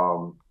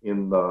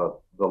in the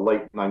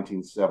late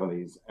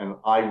 1970s. And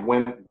I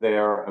went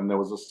there, and there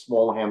was a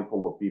small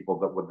handful of people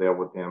that were there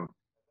with him.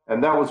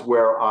 And that was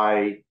where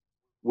I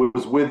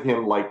was with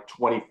him like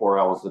 24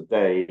 hours a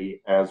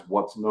day as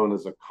what's known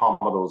as a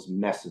Commodore's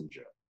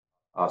messenger,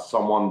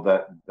 someone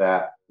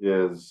that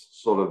is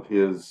sort of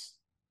his,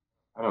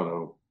 I don't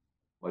know,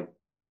 like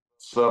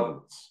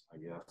servants, I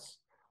guess.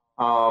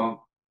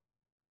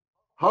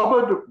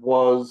 Hubbard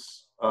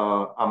was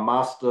a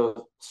master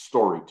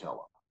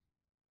storyteller.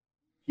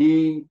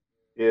 He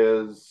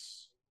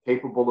is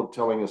capable of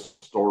telling a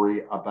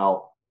story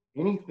about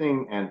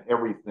anything and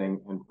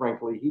everything, and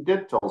frankly, he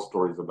did tell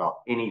stories about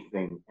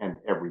anything and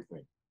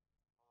everything.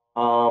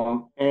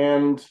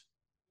 And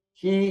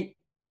he,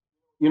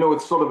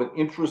 it's sort of an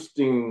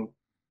interesting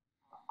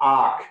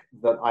arc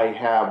that I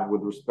have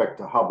with respect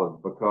to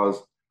Hubbard,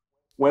 because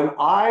when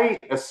I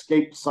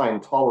escaped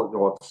Scientology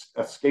or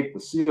escaped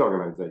the Sea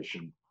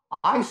Organization,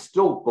 I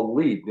still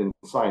believed in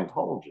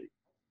Scientology.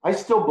 I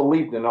still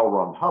believed in L.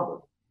 Ron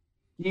Hubbard.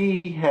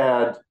 He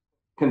had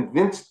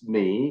convinced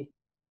me,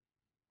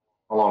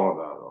 along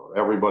with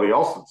everybody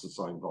else that's a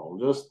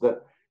Scientologist,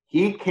 that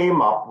he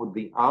came up with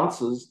the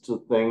answers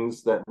to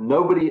things that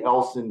nobody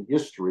else in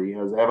history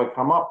has ever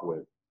come up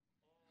with.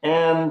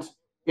 And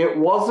it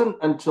wasn't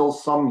until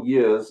some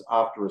years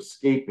after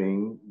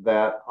escaping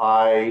that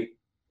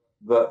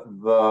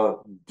the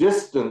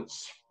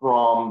distance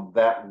from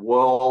that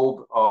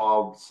world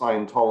of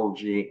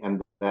Scientology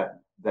and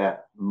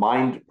that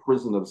mind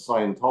prison of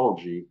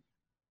Scientology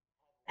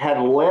had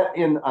let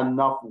in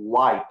enough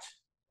light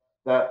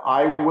that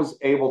I was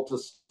able to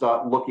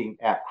start looking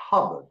at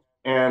Hubbard.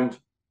 And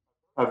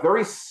a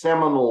very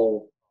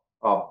seminal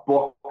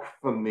book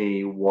for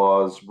me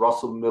was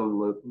Russell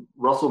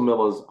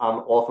Miller's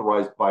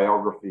unauthorized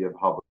biography of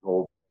Hubbard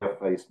called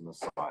Barefaced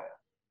Messiah.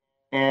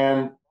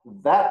 And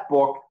that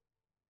book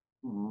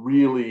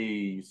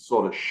really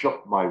sort of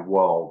shook my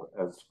world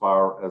as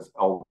far as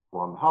L.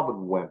 Ron Hubbard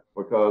went,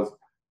 because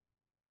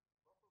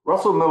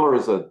Russell Miller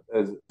is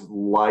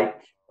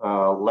like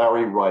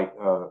Larry Wright,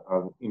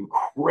 an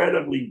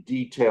incredibly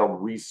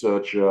detailed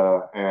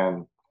researcher,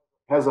 and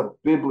has a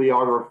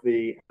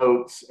bibliography,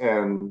 notes,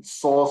 and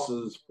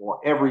sources for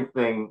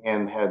everything,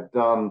 and had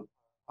done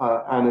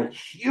a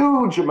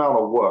huge amount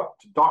of work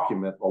to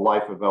document the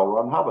life of L.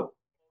 Ron Hubbard.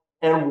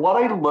 And what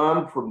I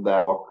learned from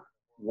that book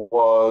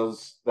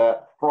was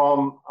that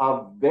from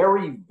a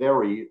very,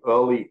 very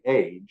early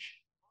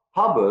age,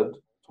 Hubbard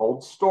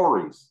told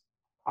stories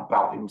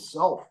about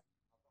himself,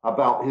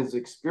 about his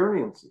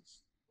experiences.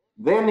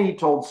 Then he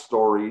told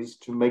stories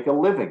to make a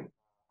living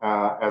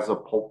as a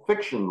pulp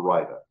fiction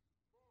writer.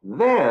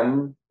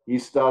 Then he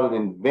started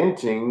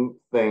inventing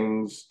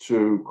things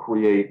to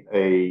create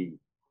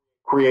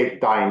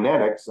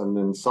Dianetics, and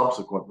then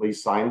subsequently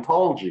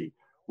Scientology,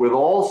 with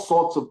all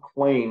sorts of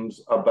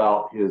claims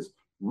about his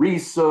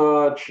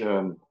research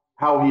and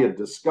how he had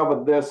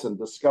discovered this and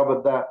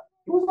discovered that.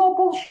 It was all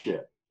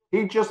bullshit.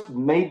 He just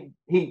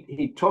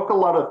he took a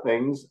lot of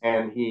things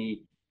and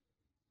he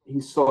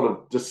sort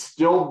of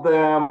distilled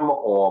them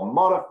or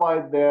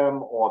modified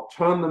them or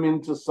turned them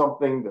into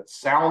something that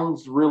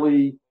sounds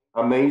really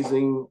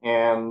amazing,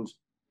 and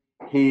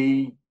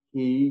he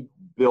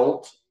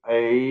built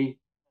an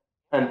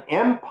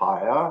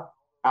empire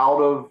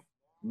out of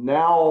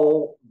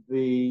now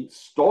the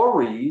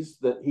stories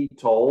that he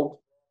told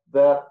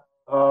that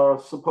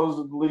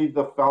supposedly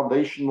the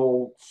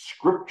foundational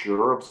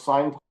scripture of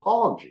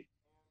Scientology.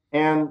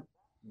 And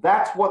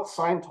that's what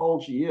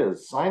Scientology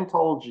is.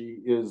 Scientology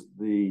is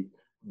the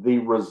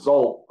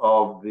result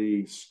of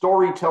the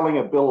storytelling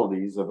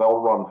abilities of L.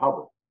 Ron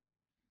Hubbard.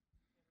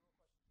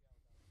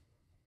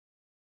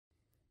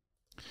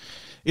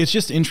 It's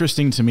just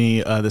interesting to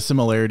me, the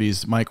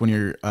similarities, Mike, when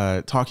you're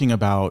talking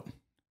about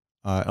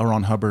L.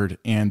 Ron Hubbard.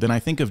 And then I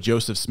think of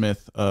Joseph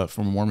Smith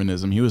from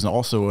Mormonism. He was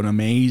also an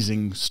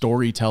amazing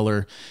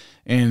storyteller.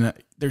 And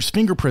there's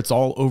fingerprints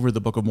all over the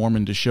Book of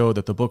Mormon to show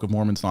that the Book of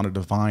Mormon's not a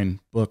divine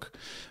book.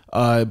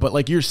 But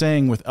like you're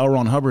saying with L.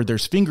 Ron Hubbard,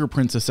 there's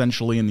fingerprints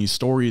essentially in these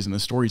stories and the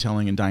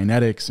storytelling and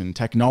Dianetics and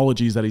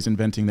technologies that he's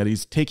inventing, that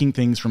he's taking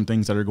things from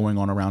things that are going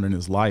on around in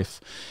his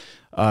life,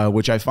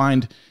 which I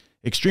find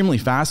extremely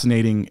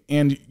fascinating.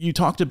 And you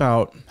talked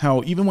about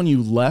how even when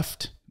you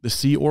left the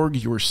Sea Org,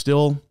 you were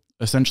still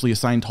essentially a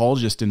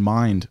Scientologist in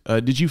mind.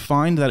 Did you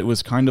find that it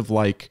was kind of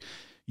like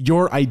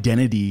your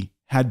identity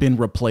had been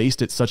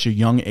replaced at such a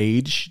young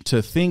age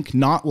to think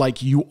not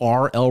like you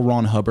are L.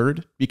 Ron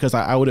Hubbard? Because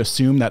I would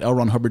assume that L.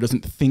 Ron Hubbard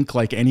doesn't think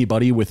like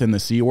anybody within the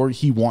Sea Org.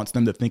 He wants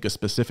them to think a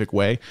specific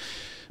way,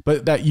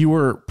 but that you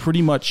were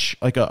pretty much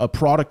like a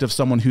product of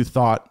someone who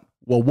thought,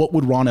 well, what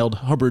would Ron L.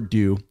 Hubbard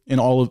do in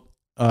all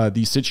of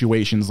these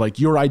situations? Like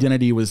your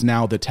identity was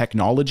now the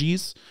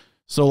technologies.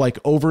 So like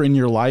over in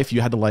your life, you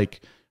had to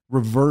like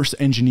reverse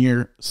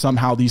engineer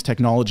somehow these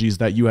technologies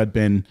that you had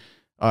been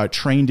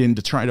trained in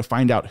to try to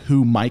find out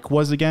who Mike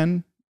was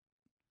again.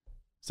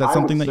 Is that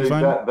something that you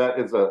find? That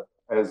is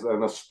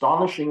an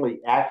astonishingly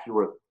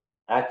accurate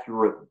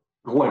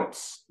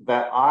glimpse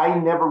that I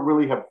never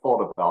really have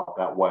thought about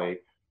that way,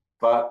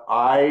 but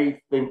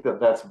I think that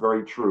that's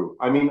very true.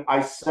 I mean,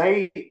 I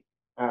say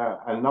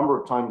a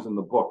number of times in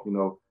the book, you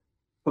know,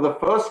 for the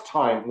first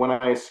time, when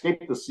I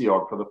escaped the Sea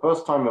Org, for the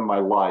first time in my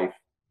life,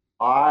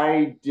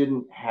 I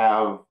didn't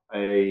have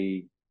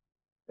a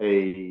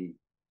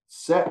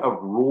set of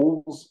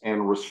rules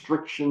and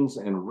restrictions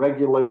and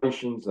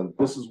regulations, and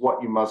this is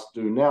what you must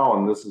do now,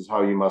 and this is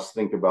how you must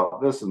think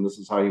about this, and this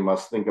is how you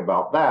must think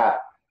about that.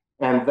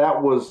 And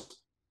that was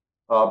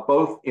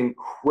both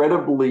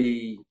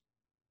incredibly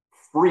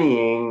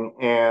freeing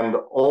and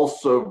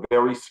also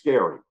very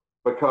scary,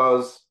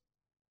 because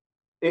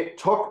it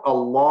took a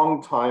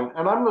long time,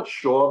 and I'm not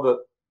sure that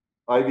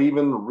I've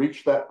even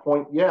reached that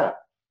point yet,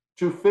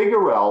 to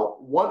figure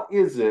out what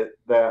is it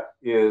that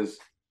is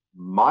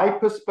my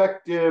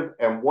perspective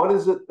and what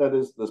is it that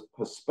is the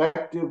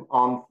perspective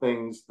on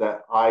things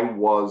that I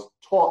was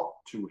taught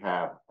to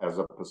have as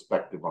a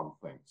perspective on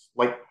things.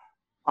 Like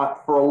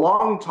for a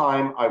long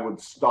time, I would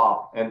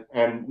stop,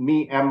 and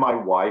me and my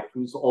wife,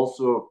 who's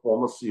also a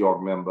former Sea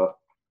Org member,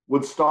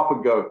 would stop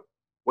and go,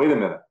 wait a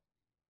minute.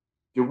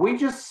 Did we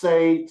just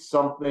say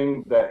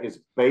something that is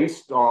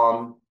based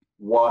on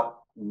what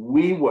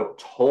we were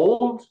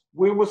told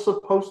we were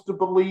supposed to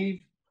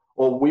believe,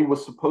 or we were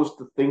supposed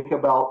to think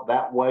about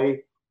that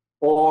way?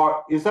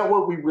 Or is that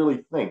what we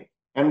really think?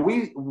 And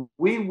we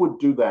would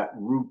do that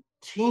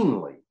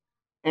routinely.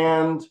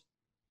 And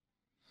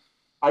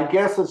I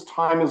guess as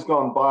time has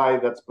gone by,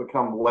 that's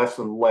become less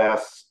and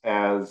less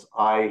as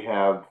I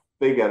have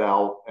figured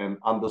out and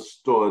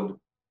understood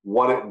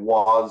what it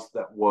was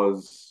that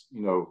was,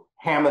 you know,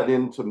 hammered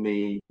into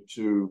me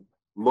to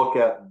look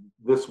at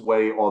this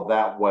way or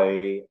that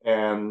way.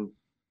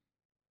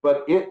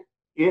 But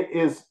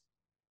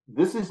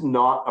this is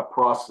not a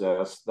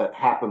process that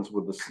happens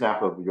with the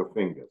snap of your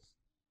fingers.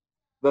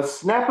 The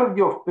snap of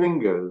your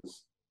fingers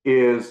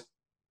is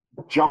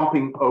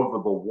jumping over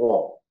the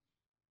wall.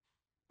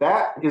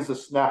 That is a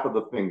snap of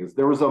the fingers.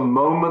 There is a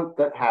moment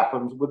that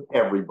happens with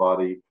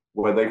everybody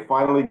where they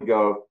finally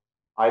go,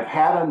 I've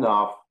had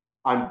enough,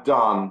 I'm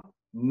done,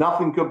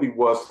 nothing could be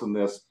worse than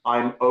this,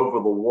 I'm over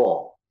the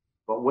wall.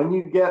 But when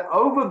you get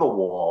over the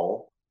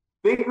wall,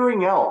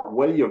 figuring out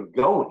where you're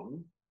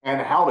going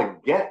and how to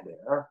get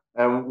there,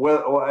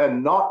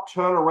 and not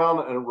turn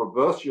around and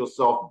reverse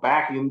yourself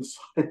back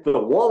inside the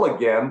wall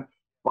again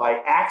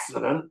by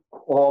accident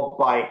or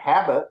by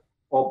habit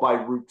or by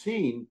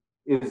routine,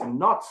 is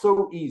not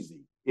so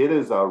easy. It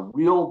is a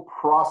real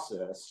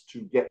process to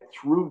get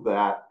through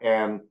that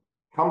and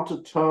come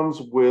to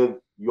terms with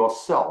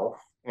yourself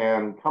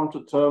and come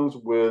to terms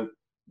with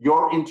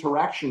your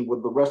interaction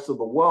with the rest of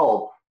the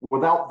world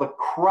without the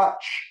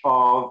crutch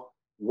of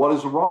what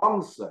does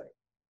Ron say.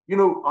 You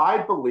know, I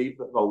believe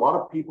that a lot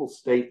of people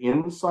stay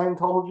in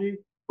Scientology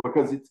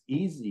because it's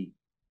easy.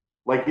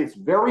 Like, it's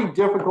very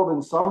difficult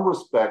in some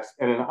respects,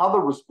 and in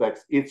other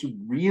respects, it's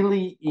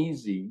really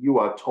easy. You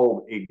are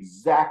told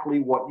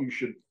exactly what you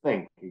should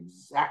think,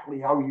 exactly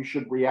how you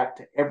should react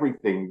to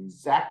everything,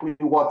 exactly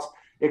what's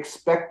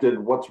expected,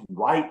 what's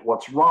right,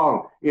 what's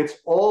wrong. It's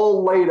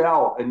all laid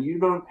out, and you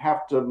don't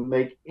have to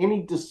make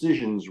any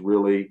decisions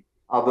really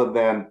other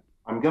than,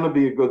 I'm going to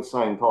be a good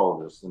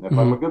Scientologist. And if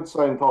I'm a good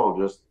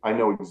Scientologist, I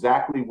know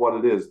exactly what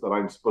it is that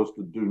I'm supposed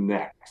to do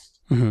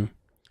next.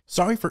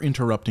 Sorry for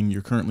interrupting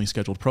your currently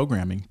scheduled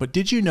programming, but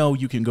did you know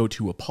you can go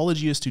to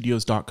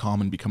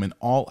apologiastudios.com and become an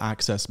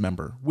all-access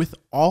member? With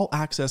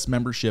all-access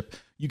membership,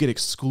 you get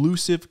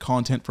exclusive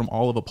content from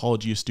all of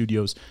Apologia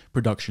Studios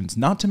productions.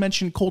 Not to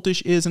mention,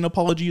 Cultish is an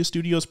Apologia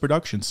Studios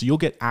production, so you'll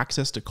get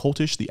access to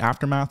Cultish, The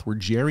Aftermath, where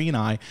Jerry and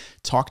I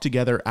talk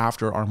together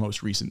after our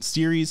most recent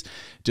series,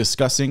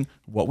 discussing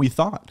what we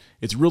thought.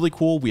 It's really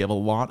cool. We have a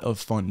lot of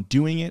fun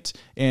doing it,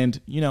 and,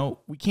 you know,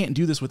 we can't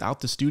do this without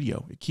the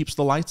studio. It keeps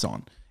the lights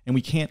on. And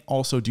we can't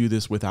also do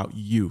this without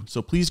you.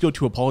 So please go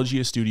to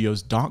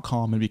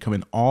apologiastudios.com and become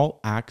an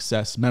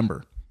all-access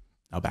member.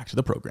 Now back to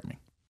the programming.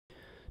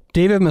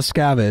 David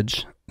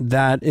Miscavige,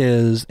 that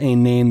is a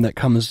name that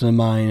comes to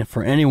mind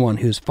for anyone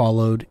who's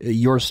followed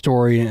your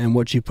story and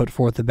what you put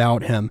forth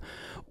about him.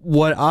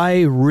 What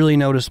I really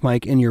noticed,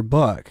 Mike, in your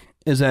book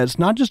is that it's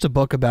not just a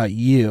book about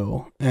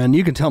you, and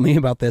you can tell me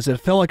about this.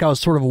 It felt like I was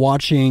sort of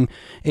watching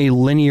a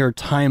linear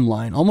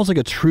timeline, almost like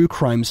a true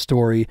crime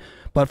story,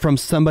 but from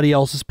somebody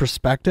else's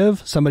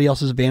perspective, somebody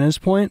else's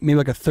vantage point, maybe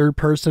like a third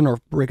person or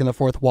breaking the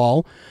fourth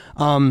wall.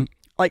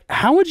 Like,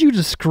 how would you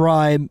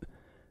describe,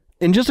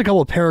 in just a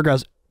couple of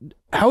paragraphs,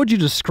 how would you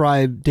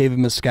describe David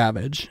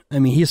Miscavige? I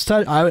mean, he's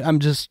such, I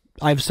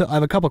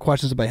have a couple of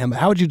questions about him, but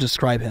how would you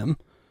describe him?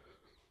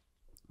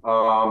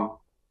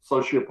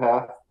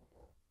 Sociopath,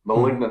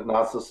 malignant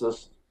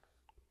narcissist,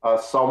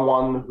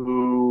 someone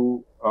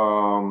who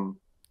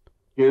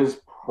his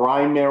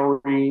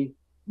primary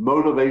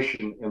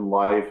motivation in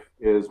life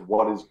is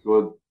what is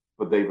good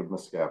for David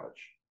Miscavige.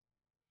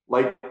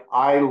 Like,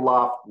 I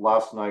laughed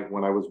last night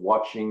when I was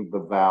watching The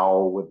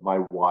Vow with my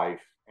wife,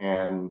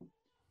 and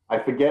I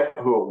forget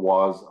who it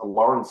was,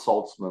 Lauren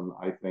Saltzman,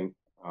 I think.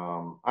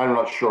 I'm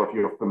not sure if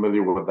you're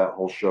familiar with that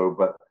whole show,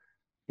 but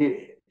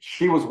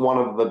she was one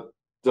of the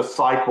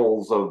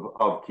disciples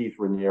of Keith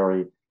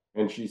Raniere.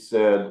 And she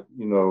said,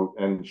 you know,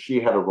 and she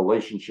had a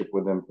relationship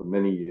with him for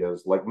many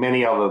years, like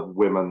many other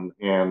women.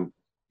 And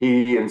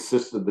he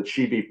insisted that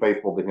she be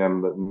faithful to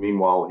him. But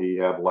meanwhile, he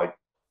had like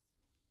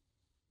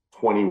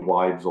 20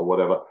 wives or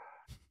whatever.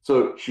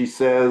 So she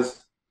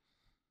says,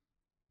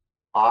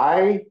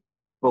 I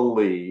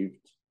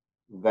believed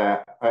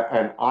that,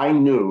 and I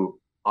knew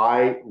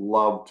I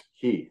loved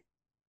Keith.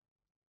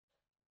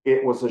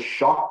 It was a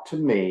shock to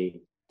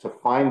me to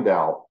find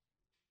out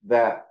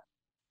that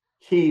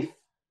Keith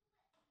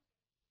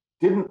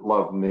didn't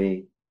love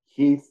me.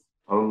 Keith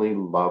only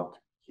loved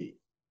Keith.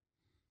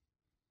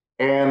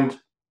 And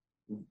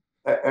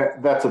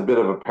that's a bit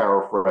of a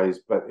paraphrase,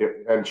 but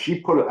and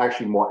she put it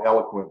actually more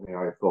eloquently.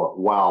 I thought,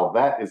 wow,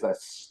 that's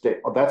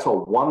a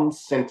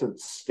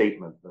one-sentence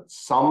statement that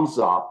sums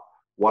up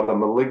what a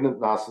malignant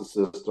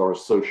narcissist or a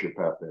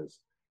sociopath is.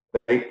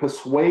 They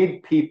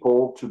persuade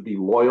people to be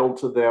loyal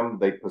to them.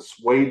 They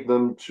persuade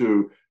them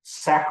to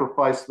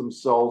sacrifice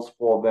themselves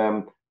for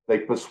them. They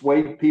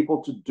persuade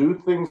people to do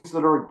things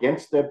that are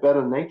against their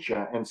better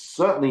nature and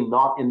certainly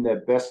not in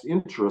their best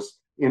interest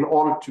in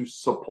order to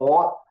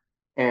support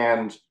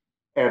and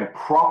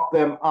prop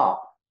them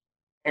up.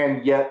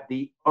 And yet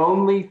the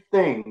only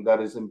thing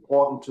that is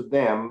important to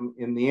them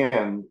in the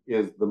end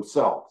is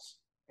themselves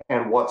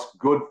and what's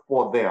good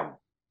for them.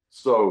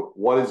 So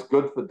what is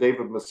good for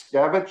David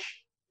Miscavige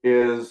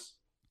is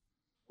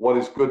what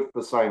is good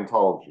for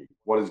Scientology.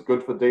 What is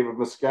good for David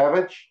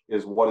Miscavige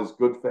is what is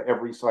good for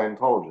every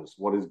Scientologist.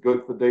 What is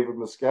good for David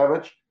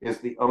Miscavige is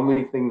the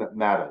only thing that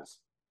matters.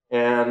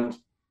 And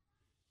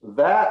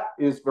that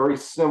is very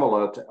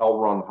similar to L.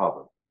 Ron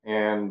Hubbard,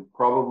 and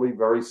probably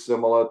very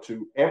similar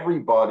to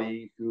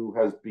everybody who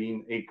has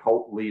been a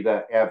cult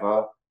leader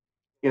ever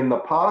in the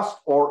past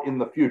or in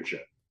the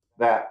future.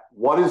 That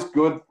what is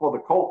good for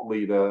the cult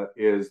leader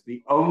is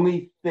the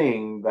only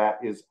thing that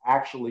is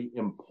actually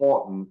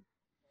important.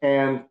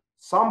 And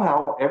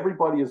somehow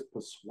everybody is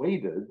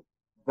persuaded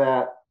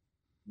that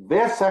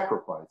their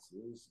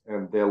sacrifices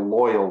and their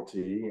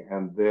loyalty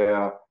and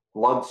their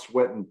blood,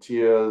 sweat, and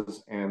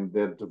tears and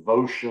their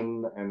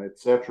devotion and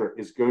etc.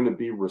 is going to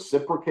be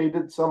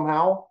reciprocated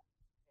somehow.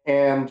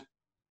 And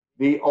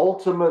the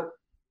ultimate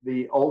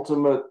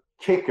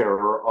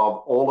kicker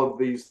of all of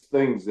these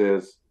things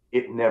is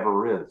it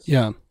never is.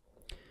 Yeah.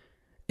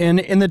 And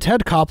in the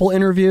Ted Koppel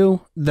interview,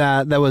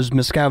 that was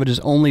Miscavige's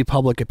only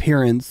public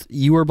appearance,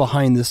 you were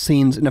behind the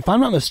scenes. And if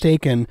I'm not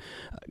mistaken,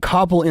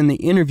 Koppel in the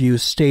interview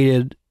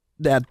stated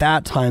at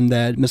that time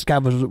that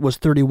Miscavige was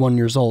 31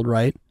 years old,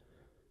 right?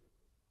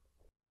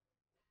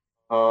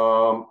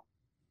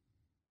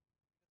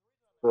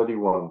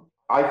 31.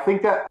 I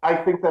think that's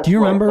Do you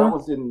remember? That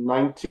was in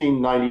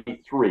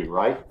 1993,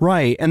 right?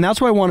 Right, and that's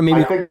why I want to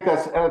maybe. I think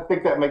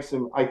that makes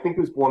him. I think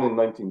he was born in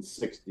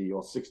 1960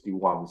 or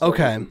 61. So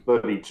okay.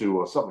 32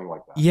 or something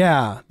like that.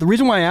 Yeah, the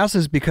reason why I asked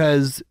is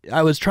because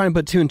I was trying to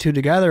put two and two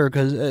together.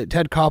 Because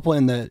Ted Koppel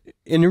in the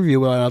interview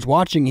when I was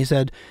watching, he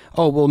said,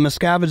 "Oh well,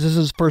 Miscavige, this is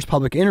his first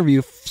public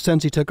interview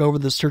since he took over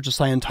the Church of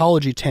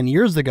Scientology 10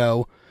 years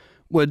ago,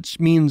 which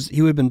means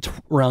he would have been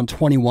around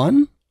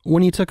 21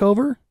 when he took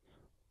over."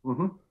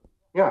 Mm-hmm.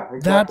 Yeah,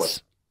 exactly.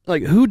 That's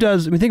like, who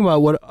does, I mean, think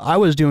about what I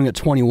was doing at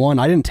 21.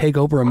 I didn't take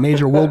over a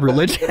major world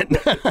religion.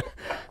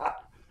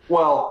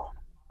 Well,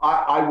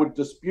 I would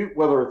dispute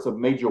whether it's a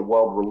major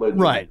world religion,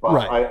 Right, but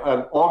right.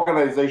 An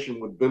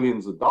organization with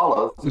billions of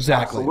dollars,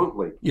 Exactly.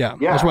 absolutely. Yeah,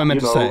 that's what I meant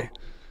to say.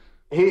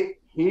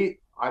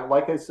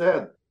 Like I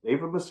said,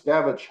 David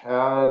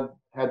Miscavige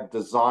had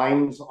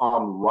designs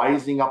on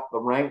rising up the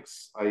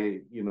ranks.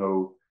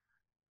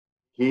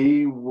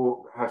 He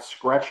has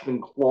scratched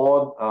and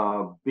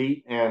clawed,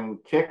 beat and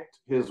kicked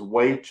his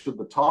way to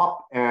the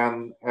top,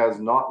 and has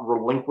not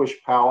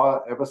relinquished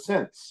power ever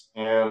since.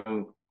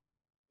 And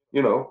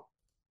you know,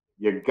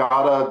 you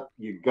gotta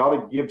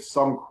give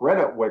some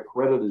credit where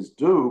credit is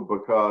due,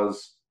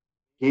 because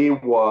he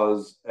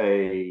was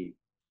a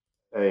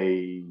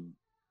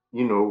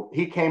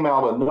he came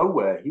out of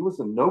nowhere. He was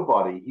a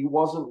nobody. He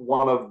wasn't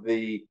one of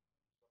the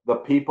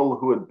people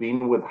who had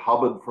been with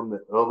Hubbard from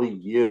the early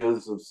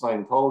years of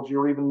Scientology,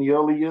 or even the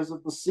early years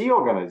of the Sea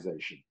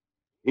organization.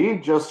 He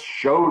just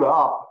showed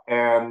up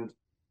and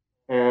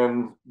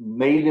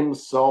made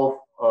himself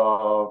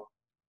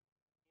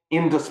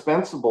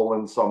indispensable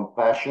in some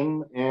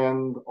fashion,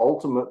 and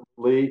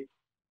ultimately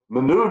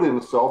maneuvered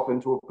himself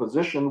into a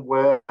position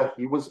where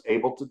he was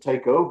able to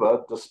take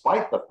over,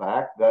 despite the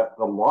fact that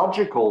the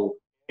logical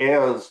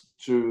heirs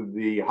to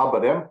the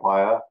Hubbard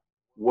empire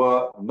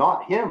were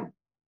not him.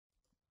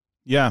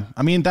 Yeah,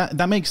 I mean,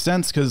 that makes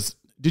sense, because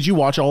did you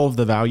watch all of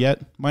The Vow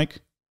yet,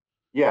 Mike?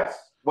 Yes.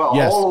 Well,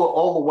 yes.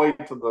 all the way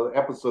to the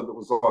episode that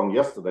was on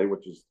yesterday,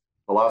 which is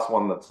the last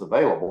one that's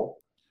available.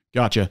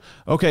 Gotcha.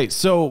 Okay,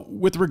 so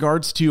with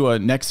regards to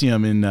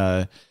NXIVM and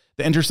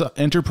the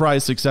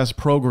Enterprise Success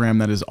Program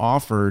that is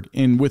offered,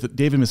 and with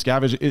David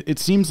Miscavige, it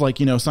seems like,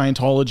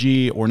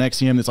 Scientology or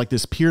NXIVM is like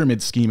this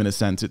pyramid scheme in a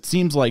sense. It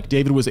seems like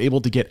David was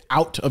able to get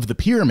out of the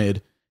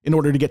pyramid in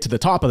order to get to the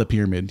top of the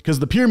pyramid, because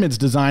the pyramid's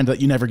designed that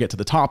you never get to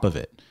the top of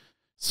it.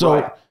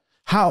 So right.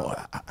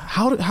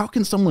 How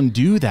can someone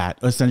do that,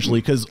 essentially?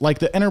 Because like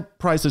the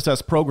Enterprise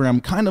Success Program,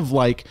 kind of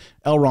like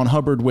L. Ron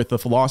Hubbard with the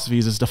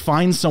philosophies, is to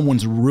find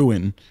someone's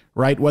ruin,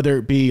 right? Whether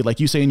it be, like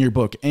you say in your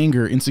book,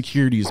 anger,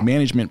 insecurities,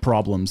 management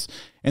problems,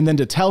 and then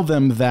to tell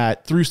them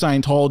that through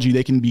Scientology,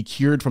 they can be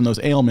cured from those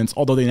ailments,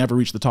 although they never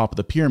reach the top of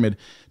the pyramid.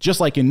 Just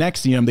like in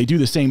NXIVM, they do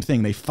the same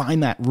thing. They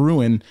find that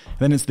ruin, and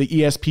then it's the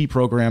ESP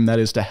program that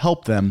is to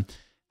help them.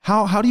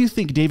 How do you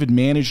think David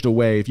managed a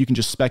way, if you can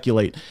just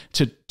speculate,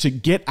 to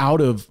get out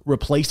of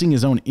replacing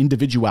his own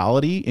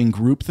individuality in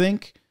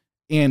groupthink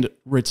and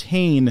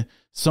retain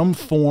some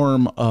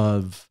form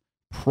of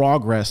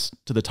progress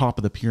to the top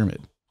of the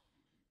pyramid?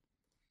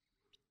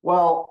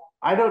 Well,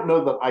 I don't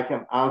know that I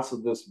can answer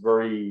this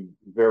very,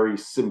 very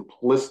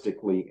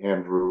simplistically,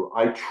 Andrew.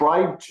 I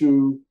tried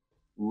to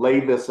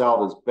lay this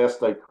out as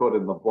best I could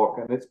in the book,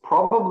 and it's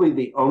probably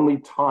the only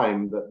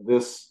time that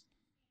this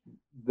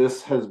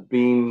has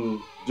been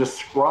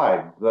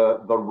described,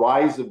 the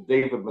rise of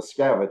David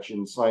Miscavige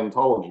in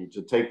Scientology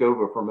to take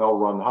over from L.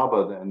 Ron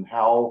Hubbard, and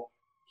how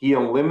he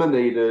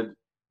eliminated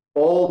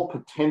all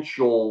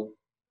potential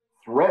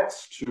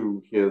threats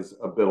to his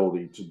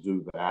ability to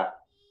do that.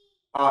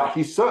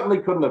 He certainly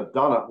couldn't have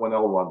done it when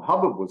L. Ron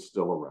Hubbard was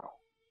still around.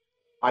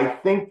 I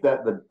think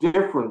that the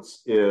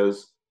difference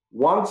is,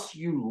 once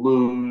you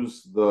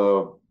lose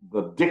the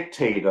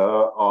dictator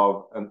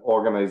of an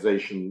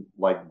organization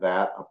like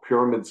that, a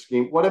pyramid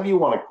scheme, whatever you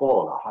want to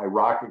call it, a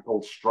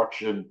hierarchical,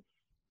 structured,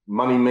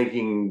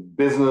 money-making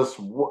business,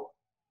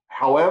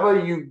 whatever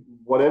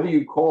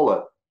you call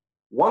it,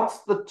 once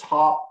the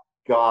top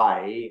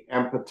guy,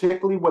 and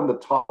particularly when the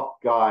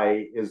top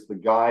guy is the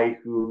guy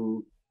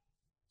who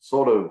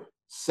sort of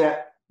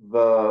set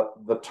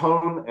the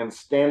tone and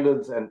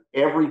standards and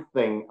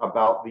everything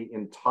about the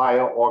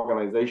entire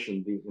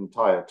organization the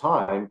entire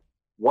time,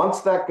 once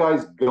that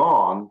guy's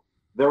gone,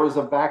 there is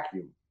a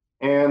vacuum.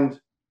 And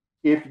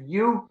if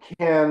you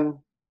can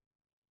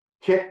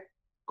kick,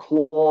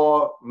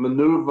 claw,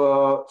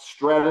 maneuver,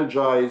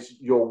 strategize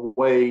your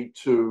way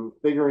to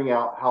figuring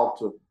out how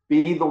to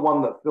be the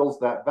one that fills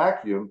that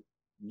vacuum,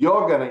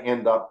 you're going to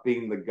end up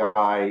being the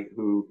guy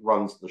who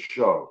runs the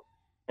show.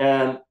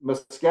 And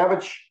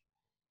Miscavige,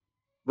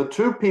 the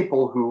two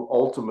people who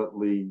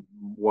ultimately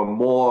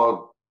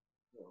were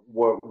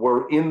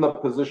in the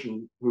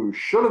position who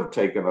should have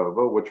taken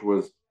over, which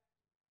was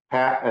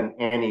Pat and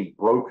Annie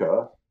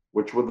Broker,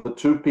 which were the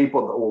two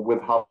people that were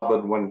with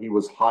Hubbard when he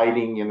was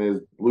hiding in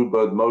his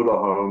Bluebird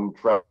motorhome,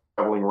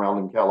 traveling around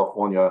in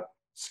California,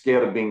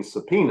 scared of being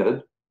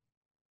subpoenaed.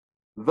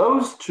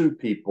 Those two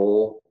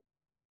people,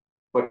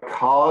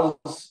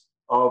 because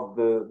of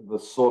the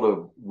sort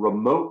of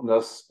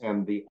remoteness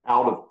and the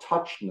out of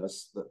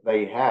touchness that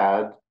they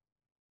had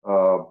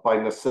by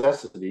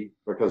necessity,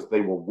 because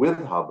they were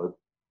with Hubbard,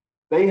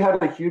 they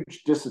had a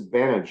huge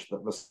disadvantage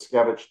that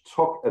Miscavige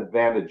took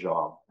advantage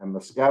of. And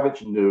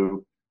Miscavige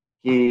knew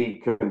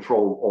he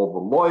controlled all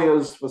the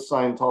lawyers for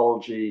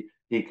Scientology.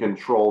 He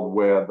controlled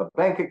where the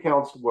bank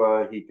accounts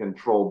were. He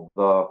controlled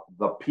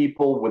the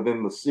people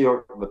within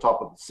the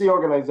top of the Sea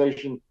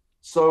organization.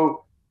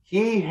 So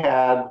he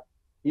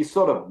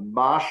sort of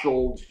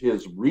marshaled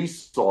his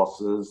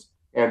resources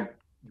and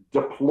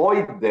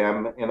deployed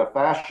them in a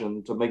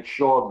fashion to make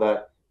sure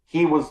that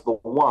he was the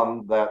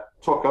one that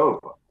took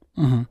over.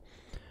 Mm-hmm.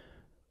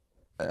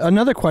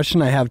 Another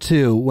question I have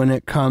too, when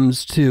it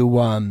comes to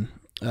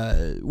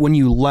when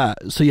you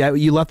left, so yeah,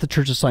 you left the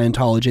Church of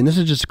Scientology, and this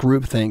is just a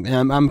group thing.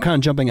 And I'm kind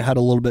of jumping ahead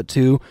a little bit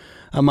too,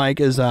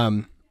 Mike.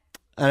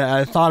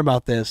 I thought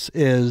about this.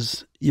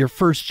 Is your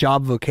first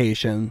job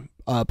vocation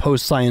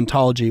post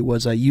Scientology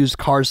was a used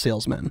car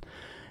salesman?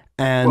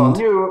 And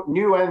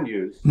new and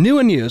used. New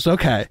and used.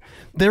 Okay.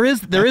 There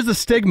is a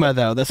stigma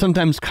though that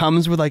sometimes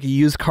comes with like a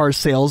used car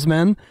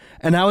salesman,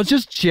 and I was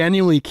just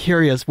genuinely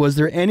curious. Was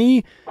there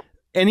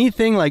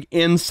anything like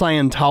in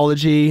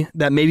Scientology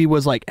that maybe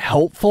was like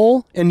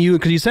helpful in you?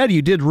 Because you said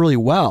you did really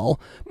well,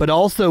 but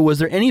also was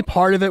there any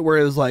part of it where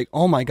it was like,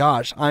 oh my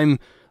gosh, I'm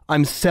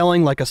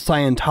selling like a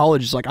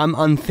Scientologist, like I'm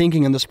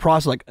unthinking in this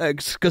process, like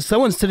because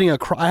someone's sitting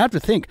across. I have to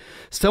think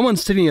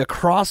someone's sitting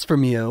across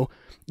from you.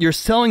 You're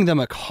selling them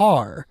a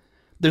car.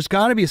 There's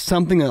got to be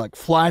something that like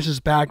flashes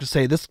back to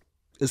say this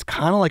is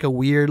kind of like a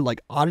weird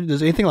like audit.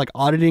 Does anything like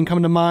auditing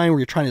come to mind where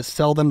you're trying to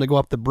sell them to go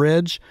up the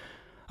bridge?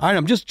 I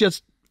don't know.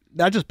 Just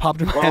that just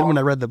popped in my head when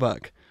I read the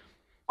book.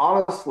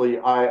 Honestly,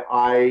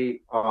 I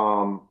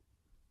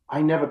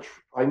never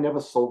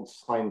sold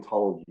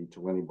Scientology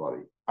to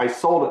anybody. I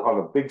sold it on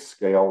a big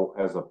scale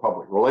as a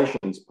public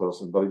relations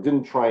person, but I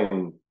didn't try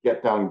and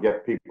get down and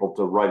get people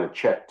to write a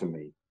check to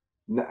me.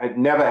 It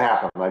never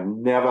happened. I've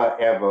never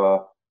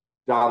ever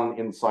done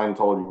in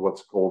Scientology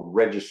what's called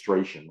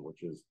registration,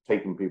 which is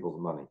taking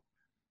people's money.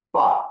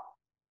 But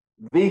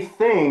the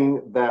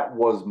thing that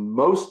was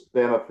most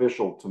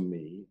beneficial to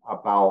me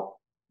about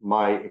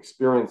my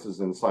experiences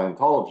in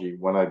Scientology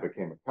when I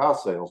became a car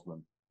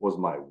salesman was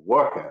my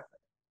work ethic.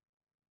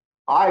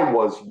 I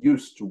was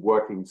used to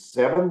working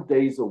 7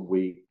 days a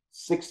week,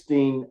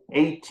 16,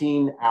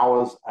 18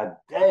 hours a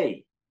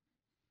day.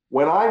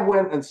 When I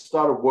went and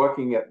started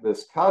working at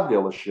this car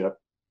dealership,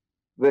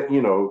 that,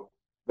 you know,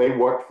 they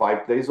worked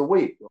 5 days a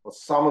week.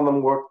 Some of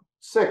them worked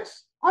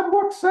 6. I'd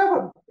work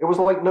 7. It was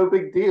like no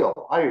big deal.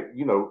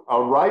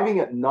 Arriving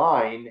at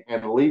 9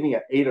 and leaving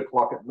at 8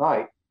 o'clock at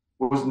night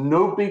was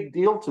no big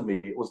deal to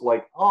me. It was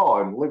like, oh,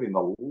 I'm living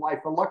the life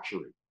of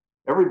luxury.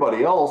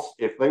 Everybody else,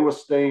 if they were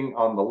staying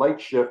on the late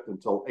shift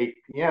until 8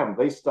 p.m.,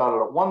 they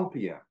started at 1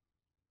 p.m.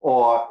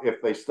 Or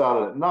if they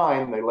started at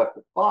 9, they left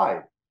at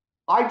 5.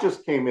 I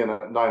just came in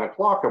at 9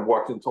 o'clock and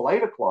worked until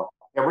 8 o'clock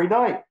every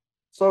night.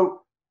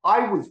 So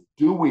I was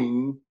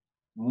doing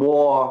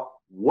more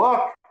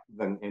work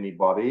than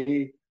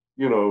anybody.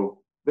 You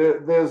know,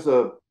 there's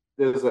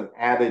an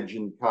adage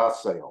in car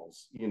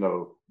sales. You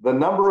know, the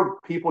number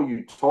of people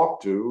you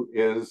talk to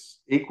is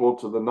equal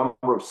to the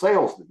number of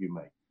sales that you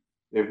make.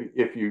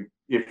 If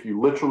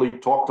you literally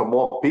talk to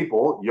more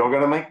people, you're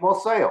going to make more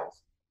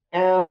sales.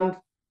 And,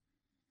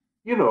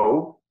 you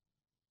know,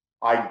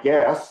 I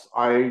guess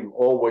I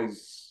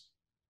always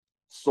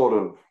sort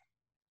of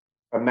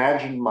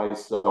imagined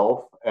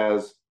myself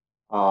as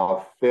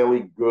a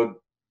fairly good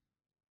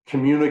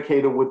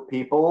communicator with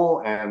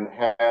people and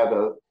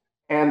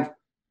and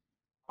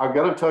I've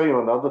got to tell you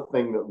another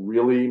thing that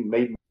really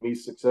made me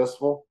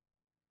successful,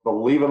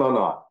 believe it or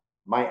not,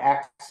 my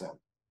accent.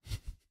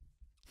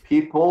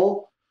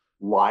 People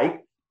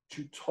like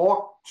to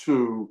talk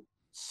to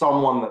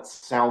someone that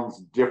sounds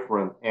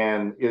different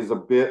and is a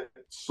bit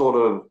sort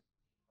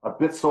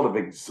of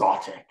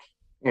exotic.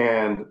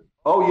 And,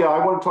 oh yeah,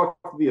 I want to talk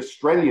to the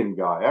Australian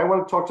guy. I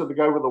want to talk to the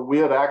guy with a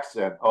weird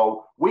accent.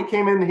 Oh, we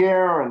came in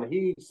here and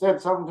he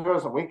said something to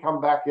us and we come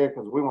back here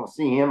because we want to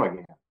see him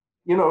again.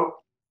 You know,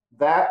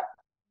 that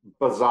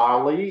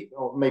bizarrely,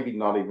 or maybe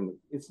not even,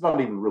 it's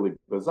not even really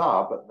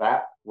bizarre, but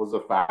that was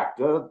a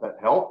factor that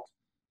helped.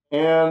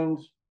 And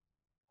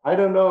I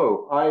don't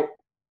know,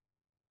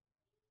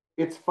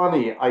 it's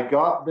funny, I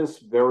got this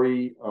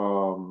very,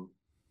 I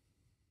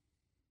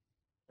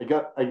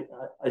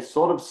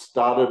sort of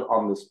started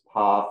on this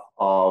path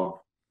of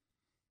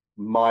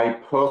my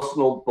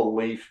personal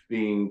belief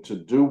being to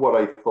do what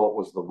I thought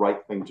was the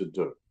right thing to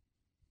do.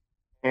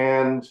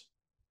 And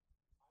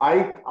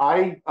I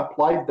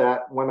applied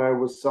that when I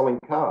was selling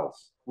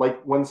cars.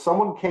 Like when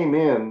someone came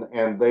in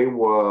and they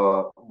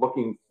were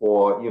looking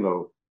for, you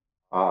know,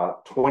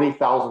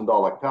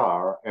 $20,000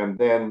 car, and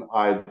then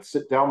I'd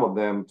sit down with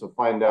them to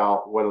find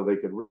out whether they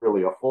could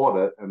really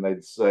afford it, and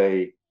they'd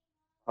say,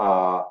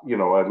 you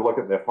know, I'd look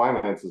at their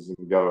finances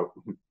and go,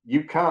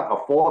 you can't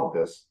afford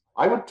this.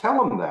 I would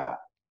tell them that.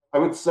 I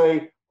would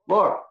say,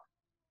 look,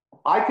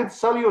 I could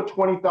sell you a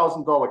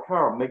 $20,000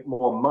 car and make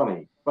more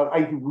money, but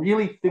I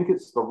really think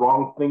it's the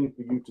wrong thing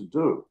for you to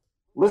do.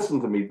 Listen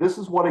to me. This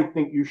is what I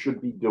think you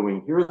should be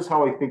doing. Here's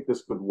how I think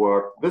this could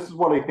work. This is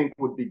what I think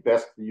would be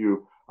best for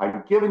you.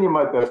 I've given you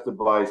my best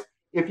advice.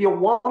 If you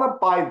want to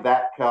buy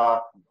that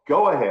car,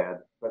 go ahead,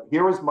 but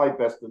here is my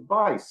best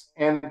advice.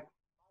 And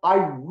I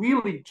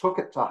really took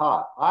it to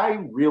heart.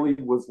 I really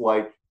was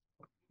like,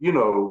 you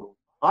know,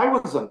 I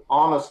was an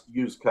honest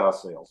used car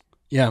salesman.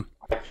 Yeah.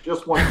 I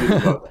just want you to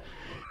know that.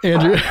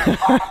 Andrew.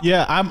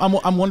 Yeah,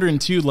 I'm wondering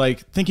too,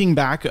 like thinking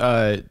back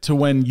to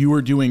when you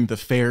were doing the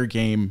fair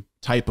game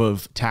type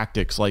of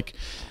tactics, like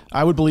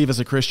I would believe as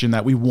a Christian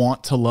that we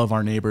want to love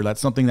our neighbor.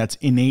 That's something that's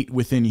innate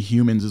within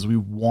humans, is we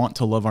want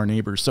to love our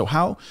neighbors. So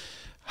how,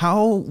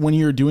 when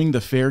you're doing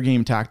the fair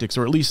game tactics,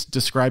 or at least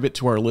describe it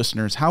to our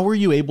listeners, how were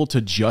you able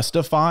to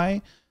justify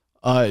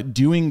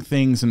doing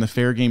things in the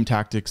fair game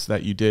tactics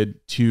that you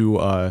did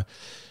to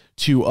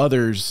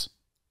others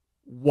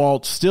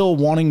while still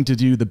wanting to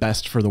do the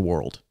best for the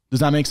world? Does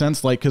that make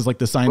sense? Like, because like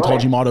the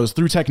Scientology motto is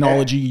through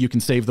technology, you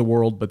can save the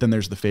world, but then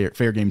there's the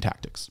fair game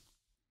tactics.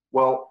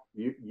 Well,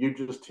 you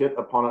just hit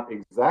upon it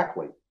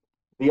exactly.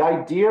 The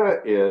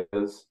idea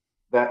is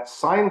that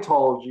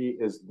Scientology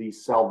is the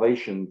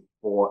salvation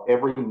for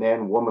every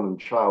man, woman, and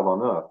child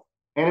on earth.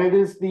 And it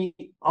is the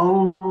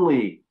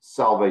only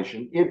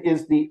salvation. It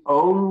is the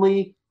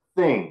only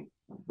thing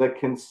that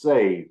can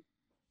save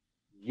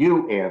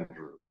you,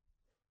 Andrew,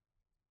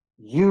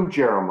 you,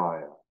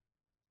 Jeremiah,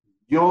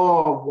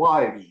 your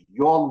wives,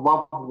 your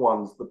loved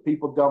ones, the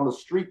people down the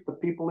street, the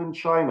people in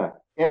China,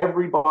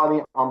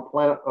 everybody on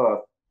planet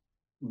Earth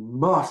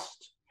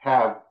must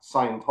have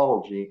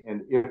Scientology.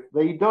 And if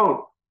they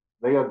don't,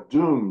 they are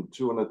doomed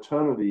to an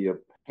eternity of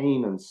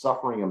pain and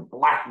suffering and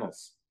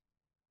blackness.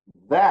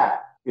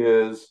 That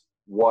is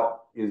what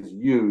is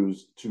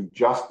used to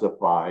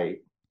justify.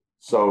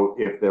 So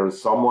if there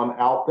is someone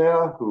out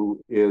there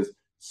who is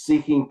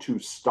seeking to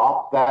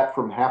stop that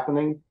from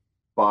happening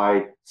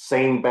by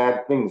saying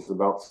bad things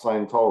about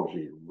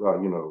Scientology,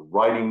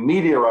 writing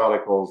media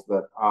articles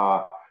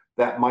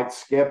that might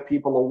scare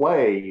people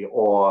away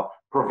or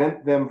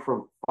prevent them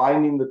from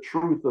finding the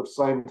truth of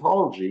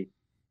Scientology,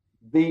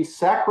 the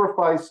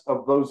sacrifice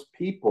of those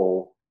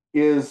people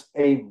is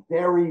a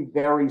very,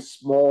 very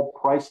small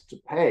price to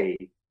pay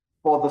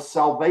for the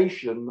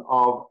salvation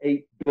of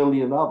 8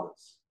 billion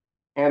others.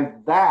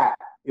 And that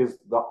is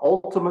the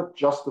ultimate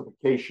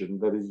justification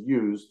that is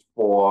used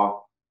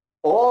for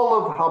all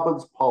of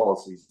Hubbard's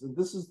policies. And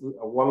this is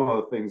one of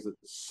the things that's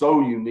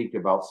so unique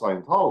about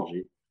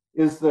Scientology,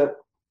 is that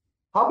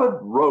Hubbard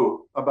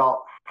wrote about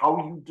how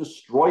you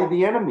destroy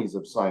the enemies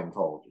of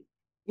Scientology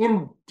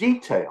in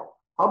detail.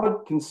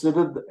 Hubbard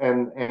considered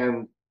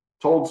and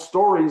told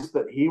stories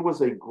that he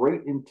was a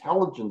great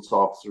intelligence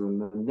officer in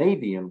the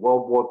Navy in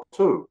World War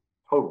II.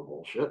 Total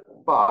bullshit.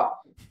 But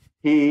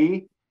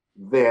he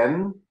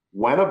then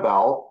went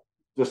about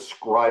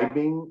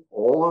describing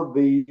all of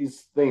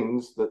these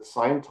things that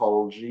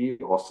Scientology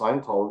or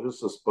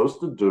Scientologists are supposed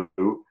to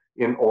do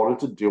in order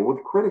to deal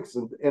with critics.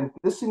 And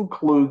this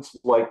includes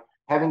like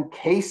having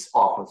case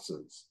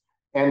officers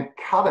and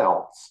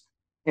cutouts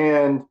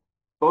and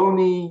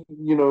phony,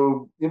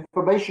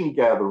 information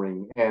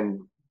gathering and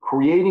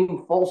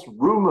creating false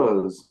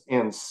rumors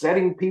and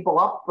setting people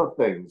up for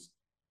things.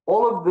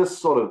 All of this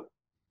sort of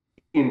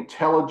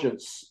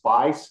intelligence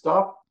spy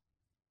stuff,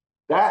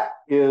 that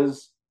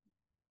is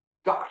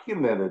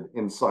documented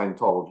in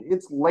Scientology.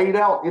 It's laid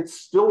out. It's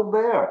still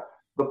there.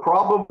 The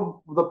problem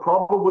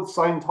with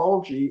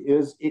Scientology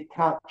is it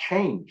can't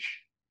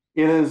change.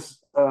 It is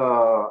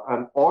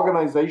an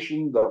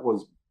organization that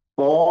was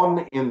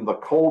born in the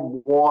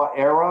Cold War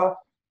era,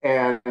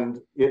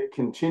 and it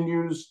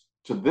continues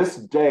to this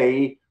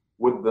day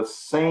with the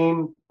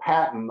same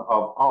pattern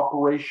of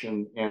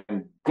operation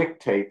and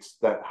dictates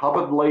that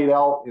Hubbard laid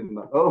out in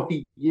the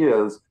early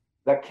years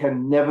that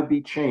can never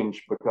be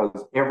changed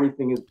because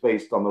everything is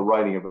based on the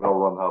writing of L.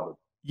 Ron Hubbard.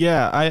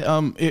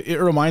 Yeah, it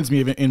reminds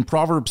me of, in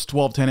Proverbs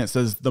 12:10, it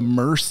says, "The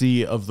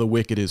mercy of the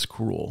wicked is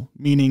cruel,"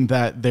 meaning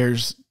that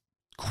there's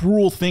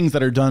cruel things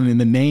that are done in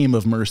the name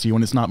of mercy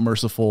when it's not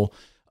merciful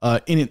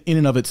in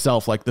and of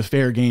itself, like the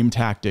fair game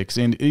tactics.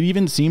 And it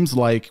even seems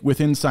like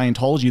within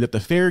Scientology that the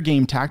fair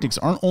game tactics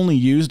aren't only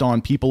used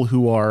on people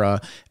who are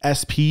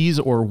SPs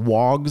or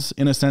WOGs,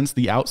 in a sense,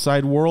 the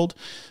outside world,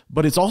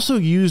 but it's also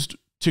used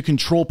to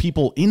control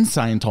people in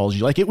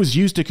Scientology. Like it was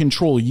used to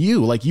control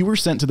you. Like you were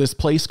sent to this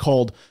place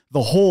called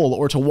the Hole,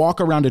 or to walk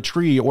around a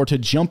tree, or to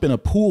jump in a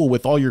pool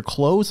with all your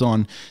clothes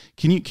on.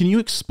 Can you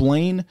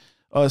explain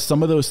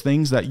some of those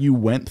things that you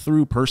went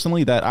through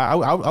personally? That I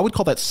would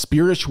call that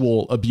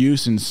spiritual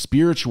abuse and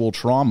spiritual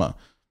trauma.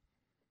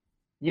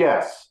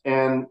 Yes,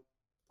 and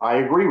I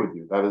agree with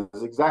you. That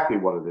is exactly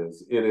what it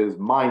is. It is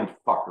mind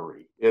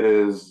fuckery.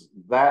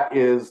 That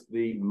is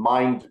the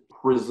mind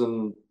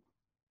prison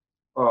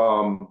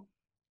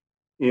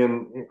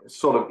in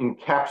sort of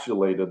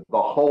encapsulated.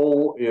 The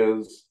Hole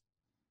is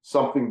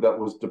something that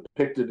was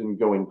depicted in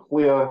Going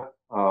Clear,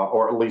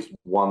 or at least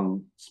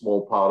one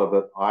small part of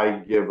it. I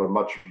give a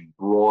much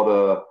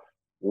broader,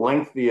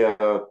 lengthier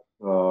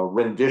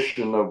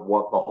rendition of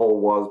what the Hole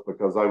was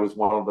because I was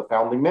one of the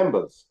founding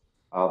members.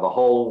 The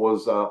Hole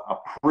was a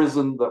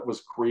prison that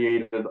was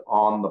created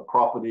on the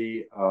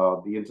property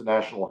of the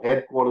international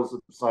headquarters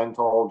of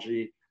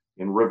Scientology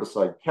in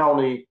Riverside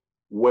County,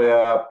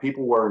 where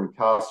people were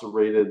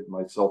incarcerated,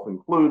 myself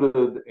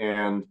included,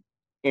 and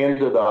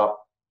ended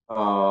up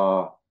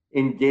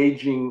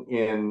engaging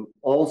in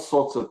all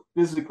sorts of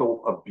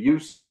physical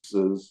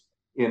abuses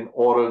in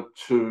order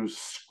to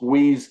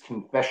squeeze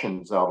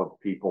confessions out of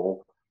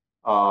people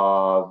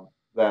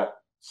that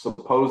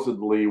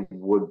supposedly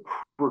would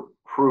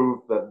prove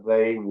that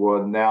they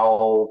were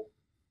now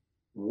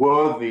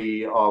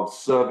worthy of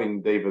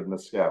serving David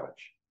Miscavige.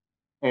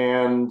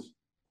 And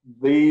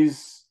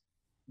these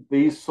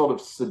sort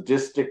of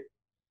sadistic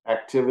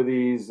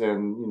activities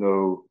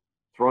and,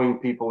 throwing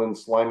people in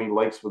slimy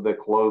lakes with their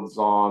clothes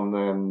on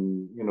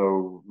and,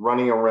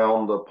 running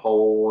around a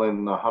pole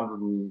in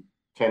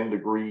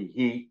 110-degree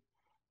heat,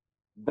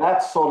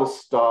 that sort of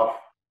stuff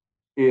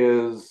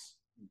is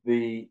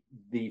the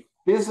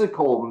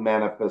physical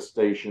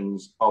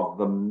manifestations of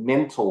the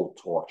mental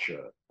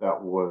torture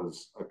that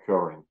was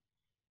occurring.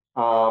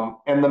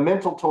 And the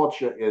mental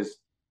torture is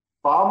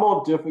far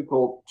more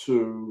difficult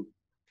to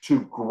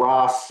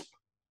grasp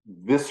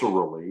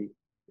viscerally.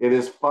 It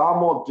is far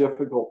more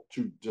difficult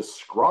to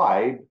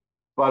describe,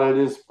 but it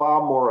is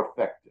far more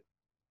effective.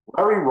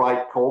 Larry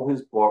Wright called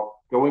his book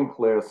Going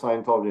Clear,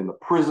 Scientology in the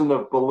Prison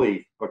of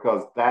Belief,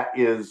 because that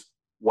is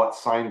what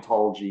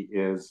Scientology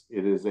is.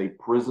 It is a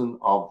prison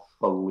of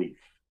belief.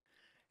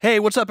 Hey,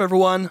 what's up,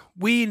 everyone?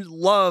 We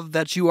love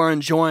that you are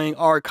enjoying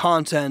our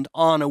content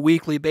on a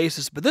weekly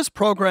basis, but this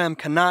program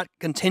cannot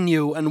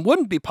continue and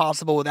wouldn't be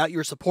possible without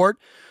your support.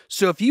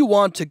 So if you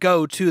want to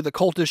go to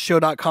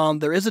thecultishtshow.com,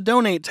 there is a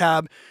donate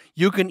tab.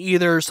 You can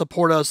either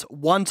support us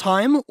one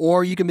time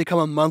or you can become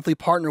a monthly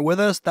partner with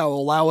us. That will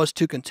allow us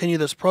to continue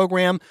this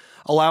program,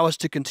 allow us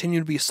to continue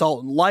to be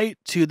salt and light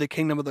to the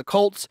kingdom of the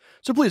cults.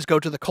 So please go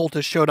to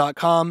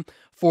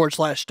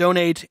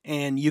thecultishtshow.com/donate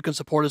and you can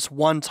support us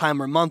one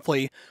time or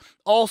monthly.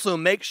 Also,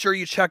 make sure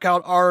you check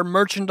out our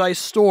merchandise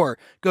store.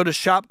 Go to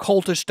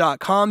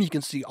shopcultish.com. You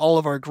can see all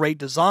of our great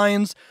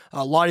designs.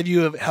 A lot of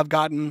you have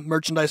gotten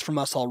merchandise from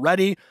us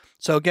already.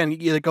 So again,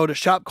 either go to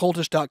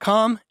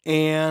shopcultish.com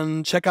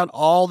and check out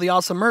all the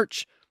awesome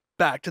merch.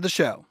 Back to the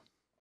show.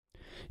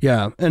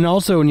 Yeah, and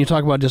also when you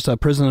talk about just a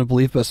prison of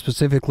belief, but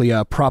specifically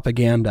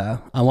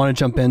propaganda, I want to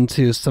jump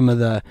into some of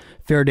the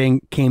fair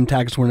game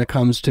tactics when it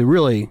comes to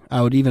really,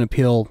 I would even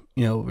appeal,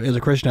 as a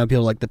Christian, I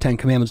appeal like the 10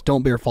 Commandments,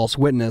 don't bear false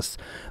witness.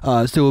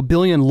 So 1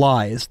 billion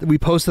lies that we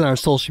posted on our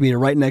social media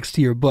right next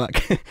to your book.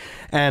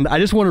 And I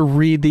just want to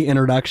read the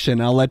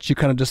introduction. I'll let you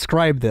kind of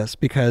describe this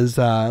because,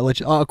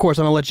 of course,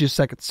 I'm going to let you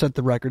set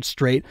the record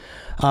straight.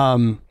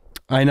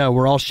 I know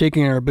we're all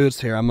shaking our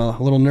boots here. I'm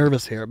a little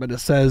nervous here, but it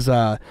says,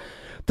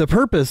 the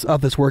purpose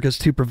of this work is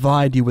to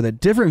provide you with a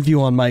different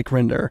view on Mike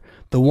Rinder,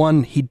 the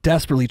one he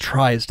desperately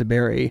tries to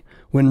bury.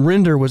 When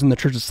Rinder was in the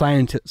Church of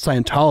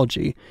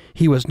Scientology,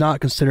 he was not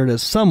considered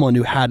as someone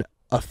who had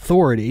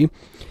authority.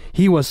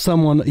 He was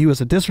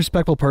a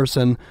disrespectful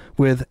person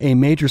with a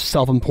major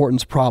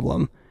self-importance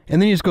problem. And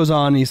then he just goes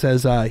on and he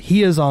says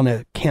he is on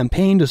a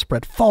campaign to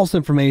spread false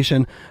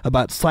information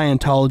about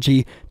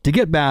Scientology to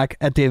get back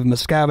at David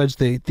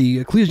Miscavige, the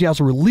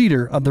ecclesiastical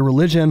leader of the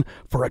religion,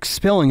 for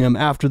expelling him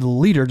after the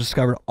leader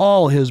discovered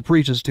all his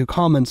breaches to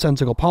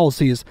commonsensical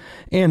policies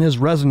and his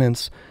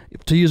resonance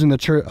to using the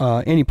church,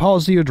 any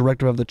policy or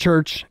directive of the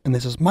church. And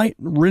this says Mike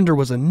Rinder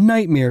was a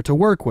nightmare to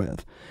work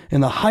with,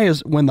 and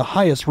when the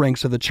highest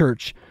ranks of the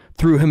church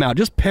threw him out.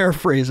 Just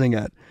paraphrasing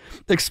it.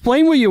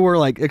 Explain what you were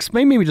like.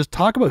 Explain, maybe just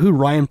talk about who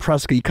Ryan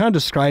Prescott. You kind of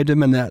described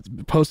him in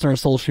that post on our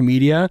social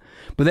media,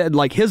 but that,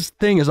 like, his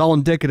thing is all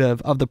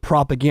indicative of the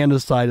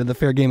propaganda side of the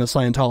fair game of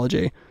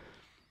Scientology.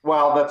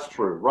 Well, that's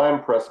true.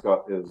 Ryan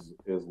Prescott is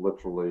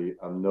literally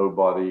a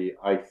nobody.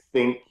 I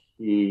think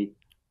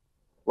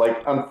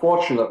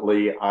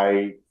unfortunately,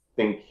 I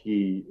think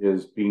he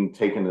is being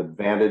taken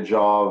advantage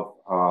of.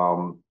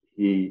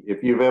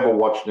 If you've ever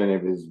watched any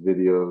of his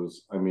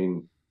videos, I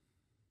mean,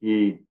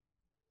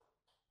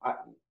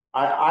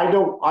 I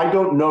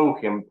don't know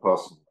him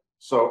personally,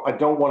 so I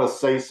don't want to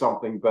say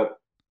something, but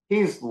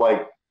he's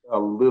like a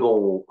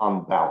little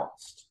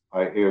unbalanced,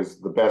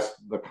 is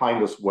the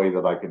kindest way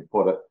that I could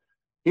put it.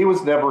 He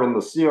was never in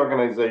the C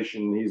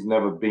organization. He's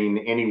never been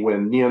anywhere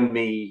near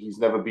me. He's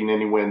never been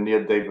anywhere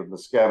near David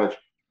Miscavige.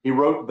 He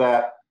wrote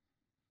that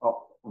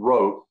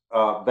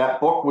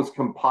book was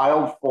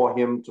compiled for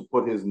him to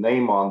put his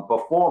name on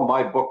before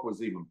my book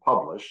was even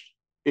published.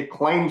 It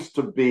claims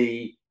to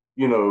be,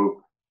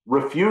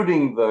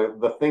 refuting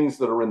the things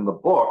that are in the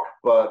book,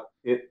 but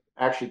it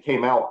actually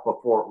came out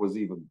before it was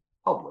even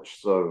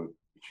published. So,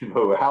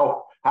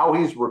 how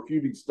he's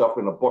refuting stuff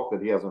in a book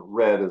that he hasn't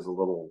read is a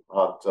little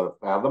hard to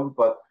fathom.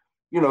 But,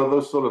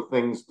 those sort of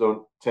things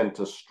don't tend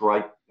to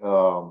strike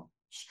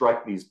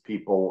these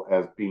people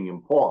as being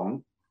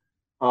important.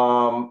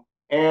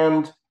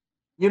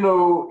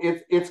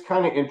 It's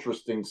kind of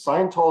interesting.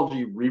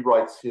 Scientology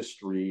rewrites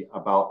history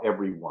about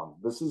everyone.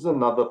 This is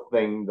another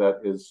thing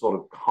that is sort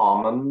of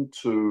common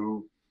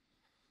to,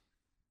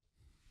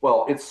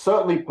 well, it's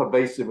certainly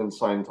pervasive in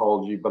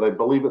Scientology, but I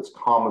believe it's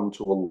common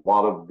to a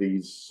lot of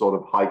these sort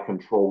of high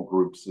control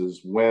groups,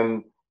 is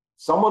when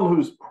someone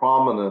who's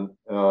prominent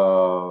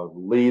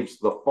leaves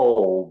the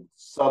fold,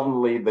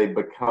 suddenly they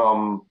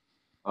become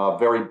a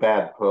very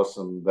bad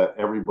person that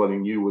everybody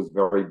knew was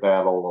very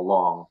bad all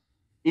along.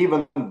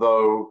 Even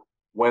though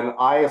when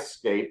I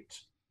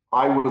escaped,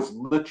 I was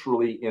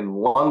literally in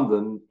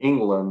London,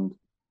 England,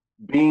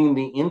 being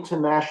the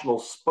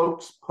international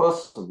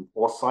spokesperson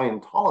for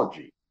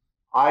Scientology.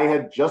 I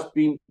had just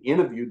been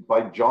interviewed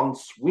by John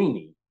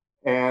Sweeney,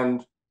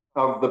 and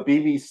of the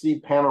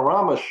BBC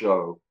Panorama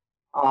show.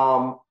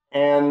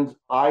 And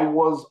I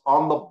was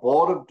on the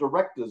board of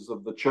directors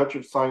of the Church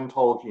of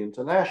Scientology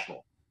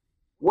International.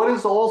 What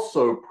is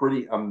also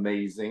pretty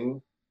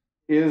amazing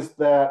is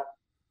that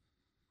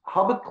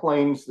Hubbard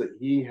claims that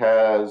he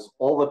has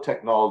all the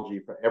technology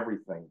for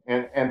everything,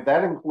 and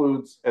that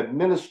includes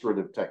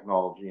administrative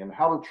technology and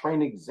how to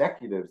train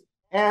executives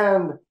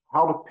and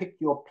how to pick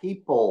your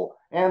people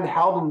and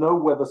how to know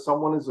whether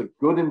someone is a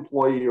good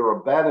employee or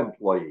a bad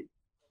employee.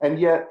 And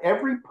yet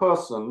every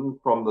person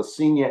from the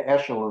senior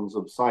echelons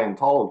of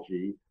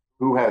Scientology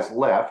who has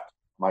left,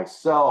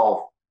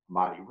 myself,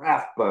 Marty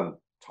Rathbun,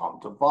 Tom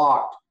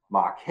DeVocht,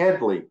 Mark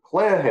Headley,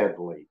 Claire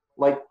Headley,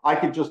 like I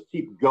could just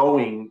keep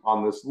going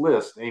on this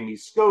list, Amy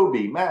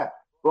Scobie, Matt,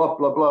 blah,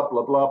 blah, blah,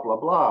 blah, blah, blah,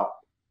 blah.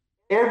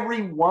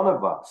 Every one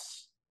of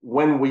us,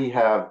 when we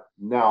have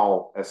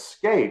now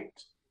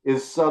escaped,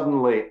 is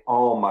suddenly,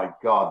 oh my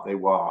God, they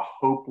were a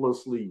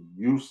hopelessly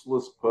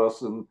useless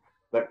person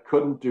that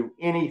couldn't do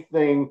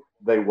anything.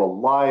 They were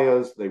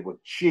liars, they were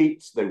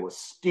cheats, they were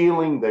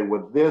stealing, they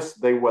were this,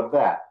 they were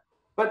that.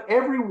 But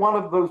every one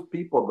of those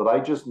people that I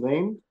just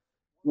named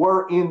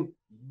were in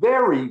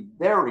very,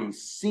 very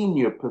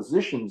senior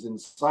positions in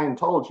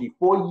Scientology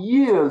for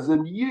years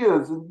and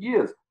years and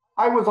years.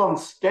 I was on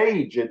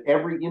stage at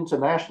every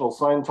international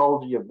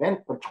Scientology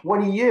event for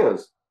 20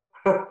 years,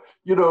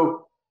 you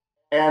know,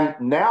 and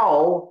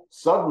now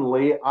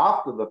suddenly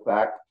after the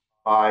fact,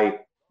 I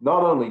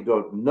not only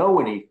don't know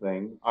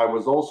anything, I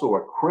was also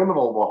a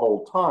criminal the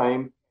whole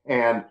time,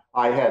 and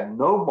I had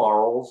no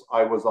morals.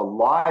 I was a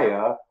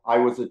liar. I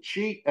was a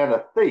cheat and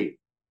a thief.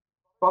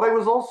 But I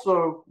was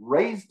also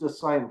raised a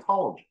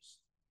Scientologist.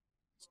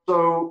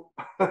 So,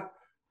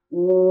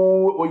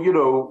 you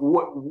know,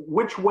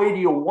 which way do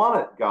you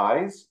want it,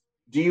 guys?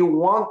 Do you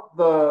want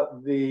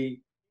the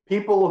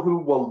people who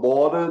were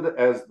lauded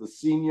as the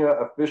senior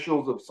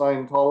officials of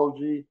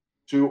Scientology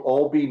to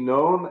all be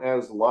known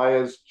as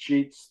liars,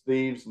 cheats,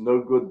 thieves, no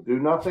good,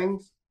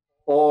 do-nothings?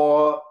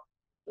 Or,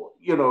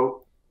 you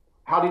know,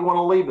 how do you want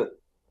to leave it?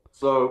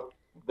 So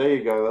there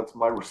you go. That's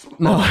my response.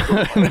 No,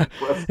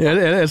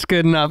 it's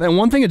good enough. And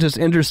one thing that's just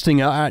interesting,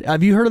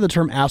 have you heard of the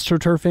term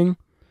astroturfing?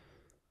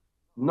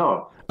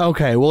 No.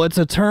 Okay, well, it's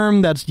a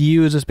term that's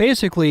used. It's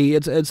basically,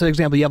 it's an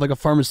example. You have like a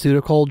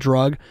pharmaceutical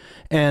drug,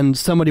 and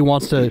somebody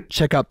wants to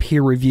check out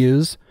peer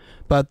reviews,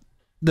 but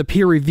the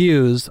peer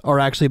reviews are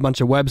actually a bunch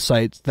of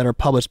websites that are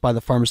published by the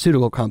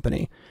pharmaceutical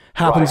company.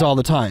 Happens all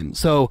the time.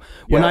 So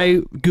when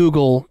I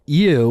Google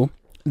you,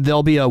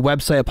 there'll be a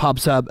website that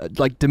pops up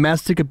like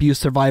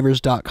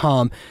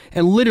domesticabusesurvivors.com,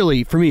 and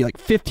literally for me, like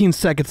 15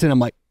 seconds in, I'm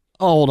like,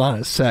 oh, hold on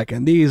a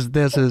second,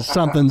 this is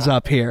something's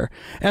up here.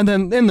 And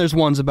then there's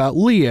ones about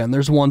Leah, and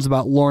there's ones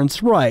about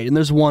Lawrence Wright, and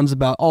there's ones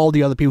about all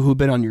the other people who've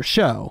been on your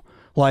show.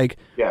 Like,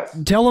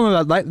 tell them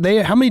about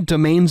like how many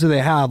domains do they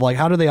have? Like,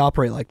 how do they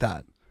operate like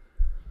that?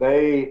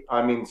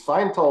 I mean,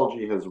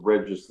 Scientology has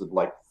registered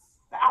like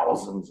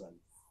thousands and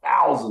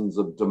thousands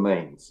of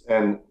domains,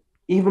 and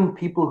even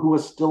people who are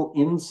still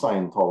in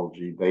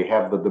Scientology, they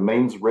have the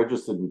domains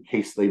registered in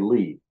case they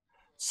leave.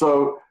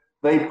 So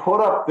they put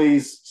up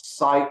these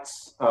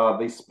sites.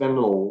 They spend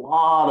a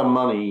lot of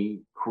money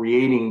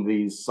creating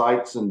these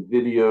sites and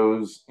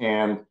videos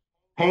and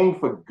paying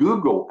for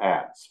Google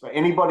ads. For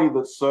anybody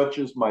that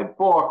searches my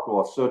book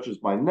or searches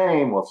my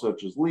name or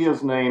searches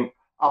Leah's name,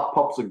 up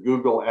pops a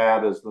Google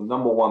ad as the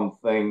number one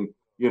thing,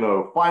 you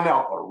know, find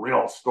out the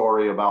real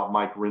story about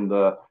Mike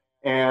Rinder.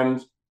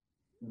 And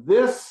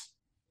this,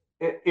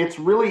 it's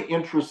really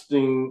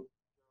interesting,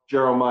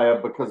 Jeremiah,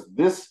 because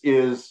this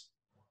is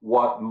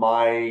what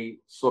my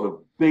sort of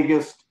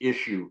biggest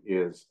issue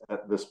is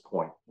at this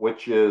point,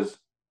 which is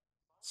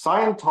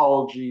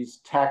Scientology's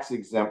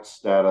tax-exempt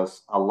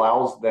status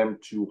allows them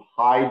to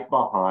hide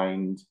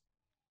behind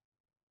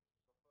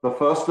the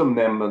First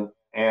Amendment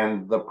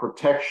and the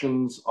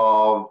protections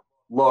of,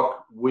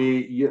 look,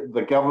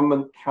 the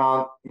government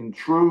can't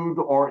intrude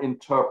or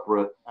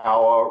interpret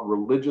our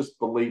religious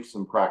beliefs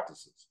and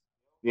practices.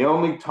 The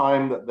only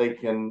time that they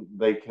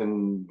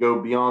can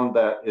go beyond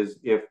that is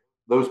if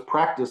those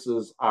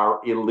practices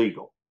are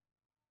illegal.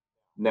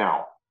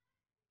 Now,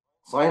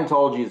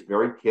 Scientology is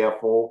very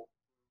careful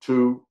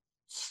to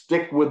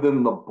stick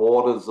within the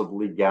borders of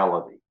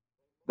legality.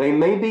 They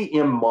may be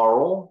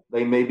immoral,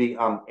 they may be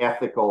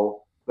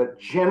unethical, but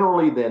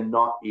generally they're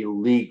not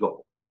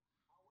illegal.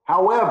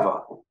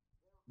 However,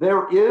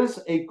 there is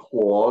a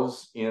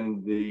clause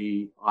in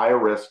the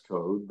IRS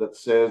code that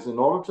says in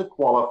order to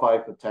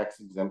qualify for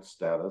tax-exempt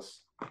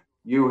status,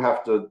 you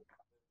have to,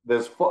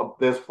 there's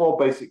four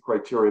basic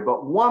criteria,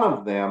 but one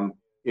of them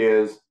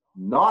is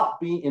not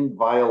be in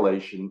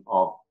violation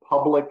of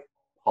public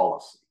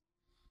policy.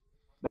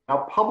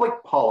 Now,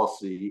 public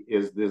policy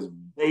is this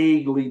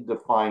vaguely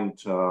defined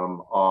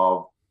term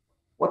of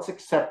what's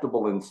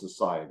acceptable in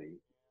society.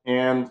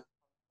 And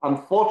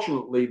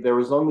unfortunately, there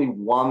is only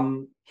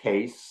one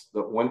case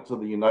that went to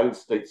the United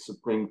States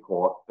Supreme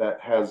Court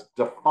that has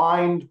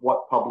defined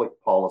what public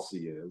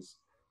policy is.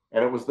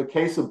 And it was the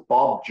case of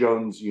Bob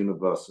Jones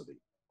University.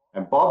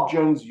 And Bob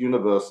Jones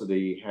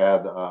University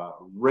had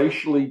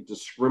racially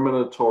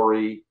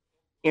discriminatory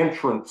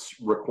entrance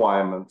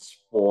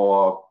requirements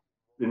for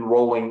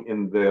enrolling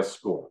in their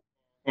school.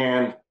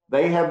 And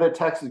they had their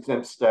tax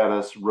exempt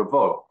status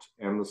revoked.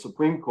 And the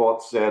Supreme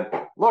Court said,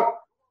 look,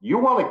 you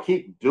want to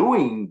keep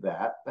doing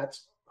that,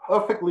 that's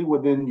perfectly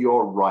within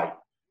your right.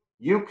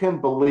 You can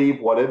believe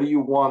whatever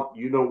you want.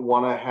 You don't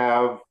want to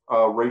have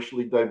a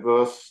racially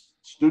diverse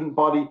student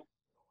body,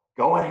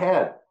 go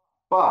ahead.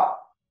 But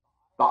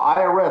the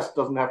IRS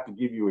doesn't have to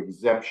give you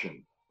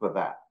exemption for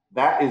that.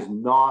 That is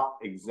not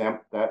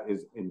exempt. That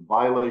is in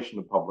violation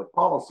of public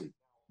policy.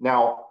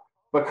 Now,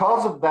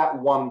 because of that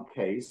one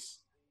case,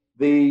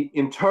 the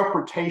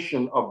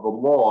interpretation of the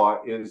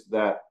law is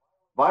that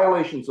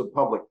violations of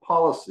public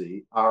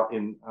policy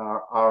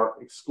are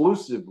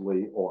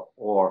exclusively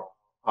or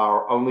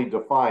are only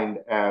defined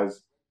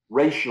as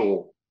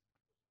racial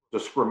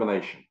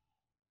discrimination.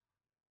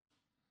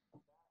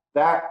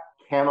 That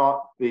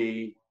cannot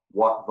be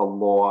what the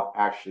law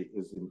actually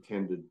is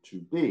intended to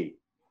be.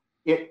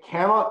 It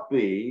cannot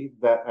be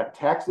that a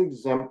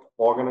tax-exempt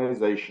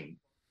organization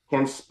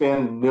can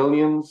spend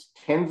millions,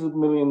 tens of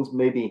millions,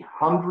 maybe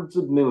hundreds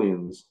of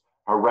millions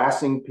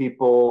harassing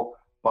people,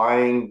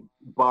 buying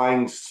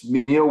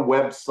smear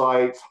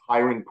websites,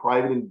 hiring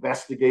private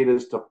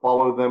investigators to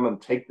follow them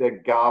and take their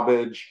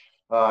garbage,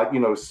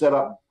 set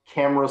up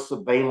camera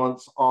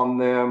surveillance on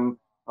them,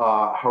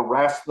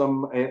 harass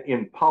them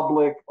in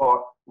public,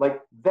 or like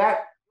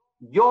that.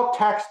 Your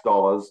tax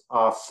dollars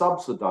are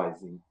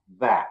subsidizing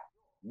that.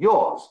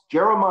 Yours,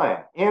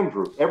 Jeremiah,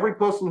 Andrew, every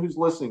person who's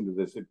listening to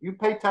this, if you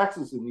pay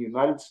taxes in the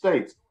United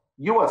States,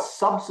 you are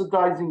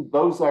subsidizing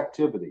those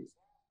activities.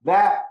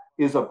 That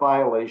is a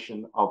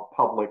violation of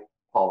public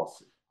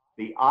policy.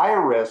 The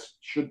IRS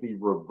should be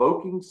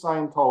revoking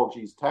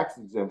Scientology's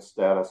tax-exempt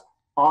status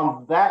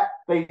on that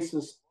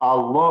basis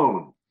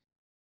alone.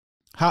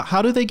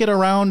 How do they get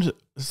around?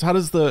 How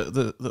does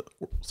the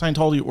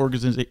Scientology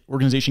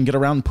organization get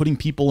around putting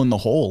people in the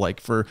hole?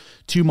 Like for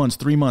 2 months,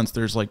 3 months,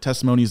 there's like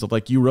testimonies of,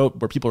 like you wrote,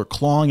 where people are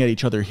clawing at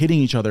each other, hitting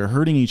each other,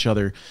 hurting each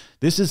other.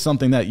 This is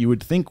something that you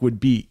would think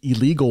would be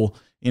illegal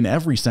in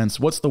every sense.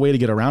 What's the way to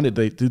get around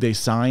it? Do they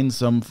sign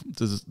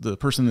does the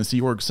person in the Sea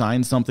Org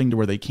sign something to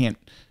where they can't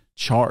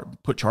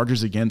put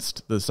charges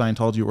against the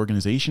Scientology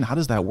organization? How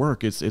does that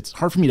work? It's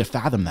hard for me to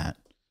fathom that.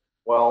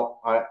 Well,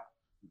 I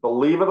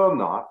believe it or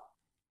not,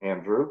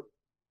 Andrew,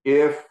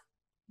 if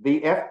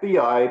the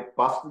FBI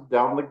busted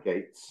down the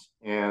gates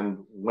and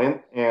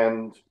went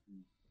and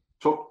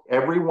took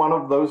every one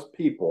of those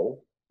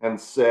people and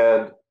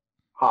said,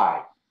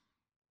 hi,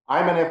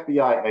 I'm an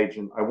FBI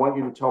agent. I want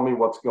you to tell me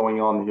what's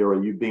going on here.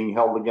 Are you being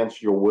held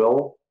against your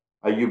will?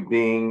 Are you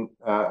being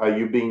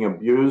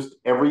abused?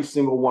 Every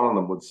single one of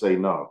them would say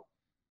no.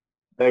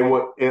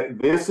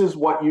 This is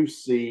what you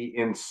see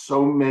in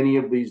so many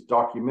of these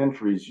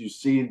documentaries. You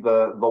see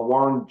the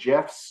Warren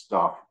Jeffs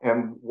stuff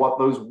and what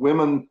those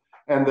women,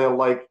 and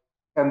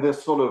they're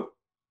sort of,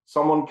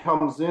 someone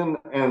comes in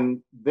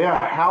and they're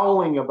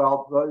howling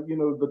about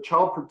the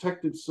Child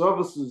Protective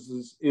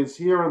Services is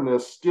here and they're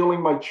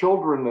stealing my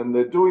children and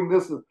they're doing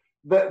this.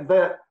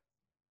 That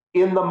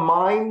in the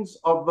minds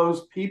of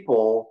those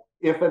people,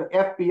 if an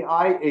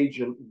FBI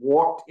agent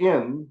walked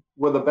in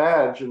with a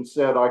badge and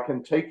said, I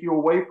can take you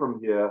away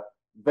from here,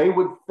 they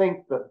would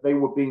think that they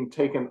were being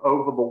taken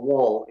over the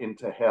wall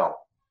into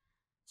hell.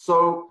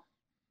 So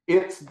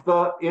it's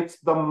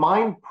the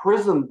mind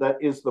prison that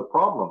is the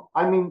problem.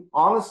 I mean,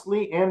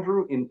 honestly,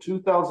 Andrew, in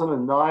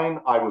 2009,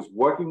 I was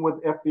working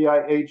with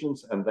FBI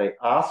agents and they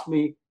asked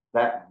me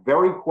that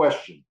very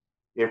question.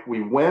 If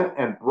we went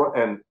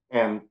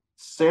and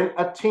sent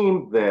a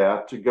team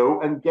there to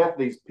go and get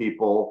these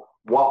people,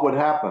 what would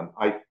happen?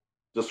 I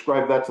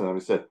described that to them.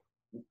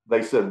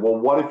 They said, well,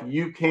 what if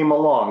you came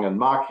along and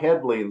Mark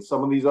Headley and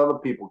some of these other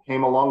people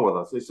came along with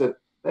us? They said,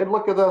 they'd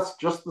look at us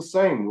just the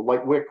same,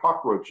 like we're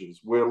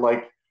cockroaches.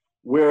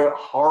 We're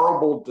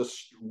horrible.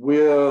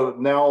 We're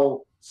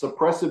now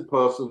suppressive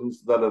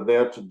persons that are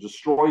there to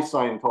destroy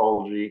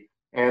Scientology.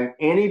 And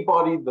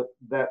anybody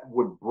that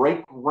would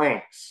break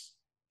ranks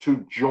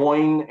to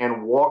join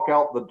and walk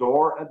out the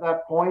door at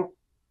that point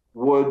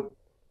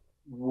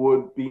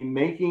would be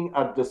making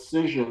a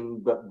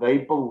decision that they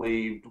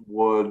believed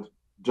would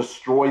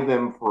destroy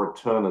them for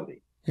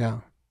eternity. Yeah.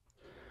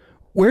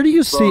 Where do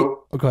you see?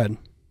 Oh, go ahead.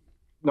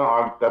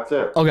 No, that's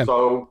it. Okay.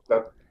 So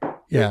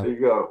there you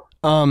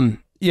go.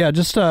 Yeah,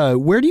 just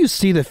where do you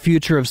see the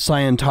future of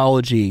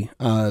Scientology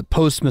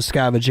post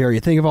Miscavige era? You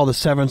think of all the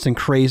severance and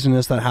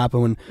craziness that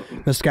happened when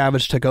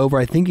Miscavige took over.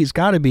 I think he's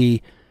got to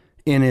be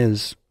in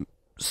his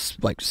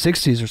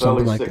 60s or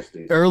something like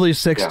that. Early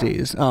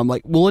 60s. Yeah.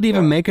 Will it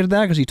even make it to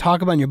that? Because you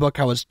talk about in your book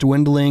how it's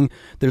dwindling.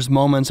 There's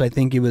moments, I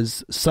think it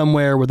was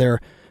somewhere where they're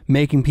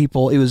making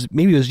people,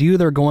 maybe it was you,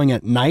 they're going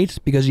at night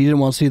because you didn't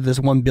want to see this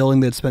one building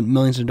that spent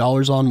millions of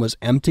dollars on was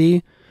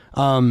empty.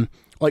 Does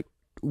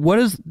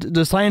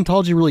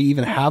Scientology really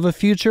even have a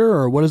future,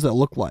 or what does that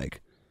look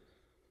like?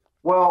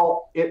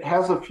 Well, it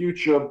has a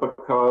future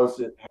because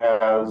it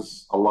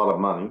has a lot of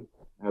money.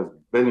 has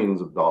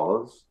billions of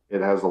dollars.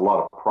 It has a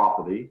lot of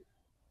property.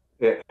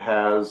 It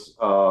has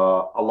a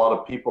lot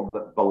of people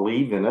that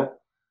believe in it.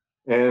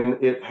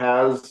 And it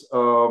has,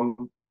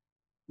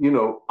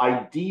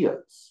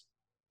 ideas.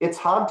 It's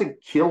hard to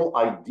kill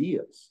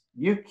ideas.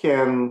 You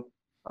can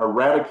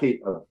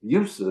eradicate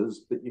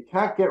abuses, but you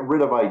can't get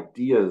rid of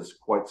ideas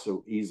quite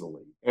so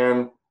easily.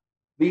 And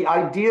the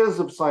ideas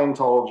of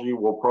Scientology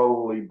will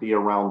probably be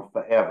around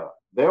forever.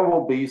 There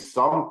will be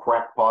some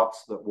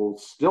crackpots that will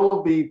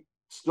still be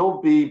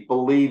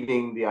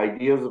believing the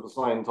ideas of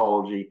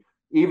Scientology,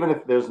 even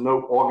if there's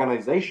no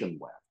organization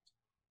left.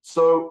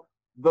 So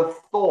the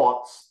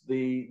thoughts,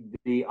 the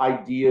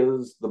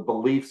ideas, the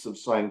beliefs of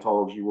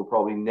Scientology will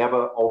probably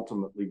never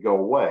ultimately go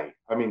away.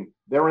 I mean,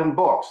 they're in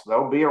books.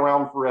 They'll be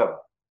around forever.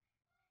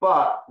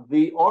 But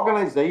the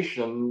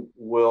organization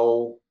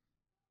will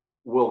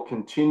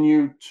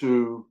continue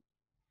to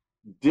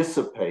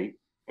dissipate,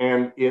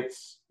 and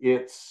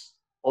its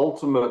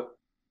ultimate,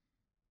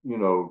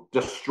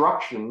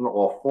 destruction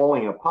or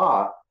falling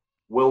apart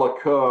will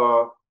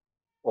occur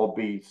or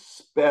be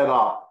sped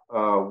up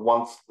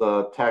once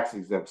the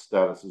tax-exempt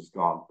status is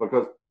gone.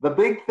 Because the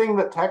big thing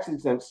that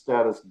tax-exempt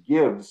status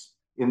gives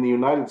in the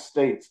United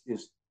States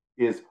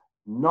is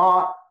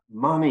not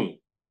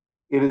money.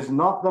 It is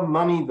not the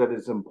money that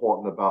is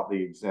important about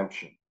the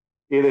exemption.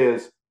 It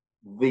is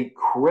the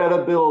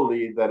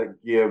credibility that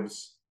it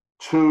gives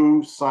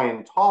to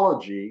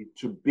Scientology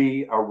to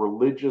be a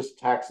religious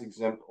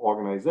tax-exempt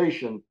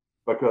organization,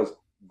 because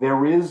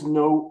there's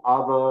no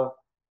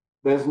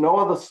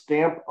other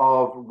stamp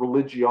of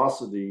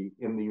religiosity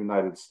in the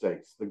United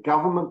States. The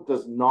government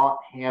does not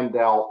hand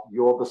out,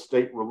 you're the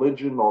state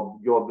religion, or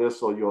you're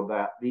this or you're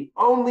that. The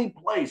only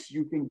place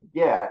you can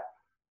get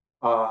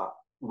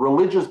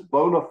religious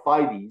bona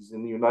fides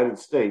in the United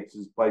States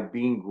is by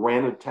being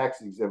granted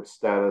tax-exempt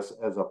status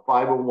as a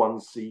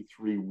 501c3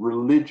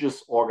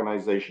 religious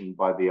organization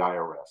by the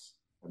IRS.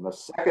 And the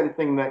second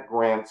thing that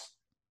grants,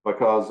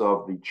 because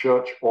of the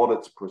Church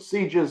Audits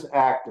Procedures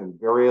Act and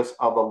various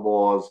other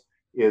laws,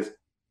 is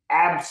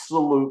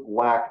absolute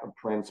lack of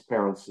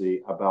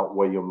transparency about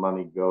where your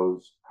money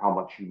goes, how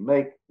much you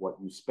make, what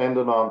you spend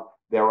it on.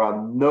 There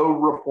are no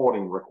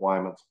reporting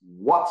requirements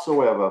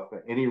whatsoever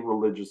for any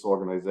religious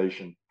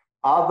organization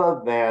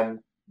other than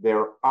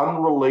their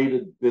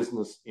unrelated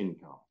business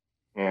income.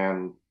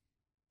 And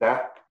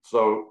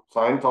so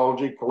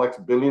Scientology collects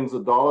billions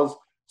of dollars,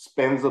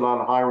 spends it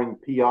on hiring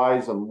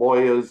PIs and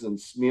lawyers and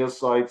smear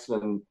sites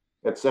and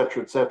et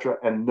cetera,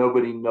 and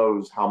nobody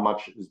knows how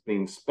much is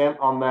being spent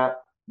on that.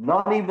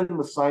 Not even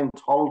the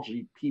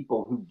Scientology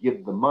people who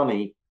give the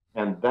money.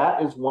 And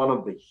that is one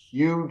of the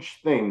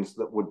huge things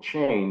that would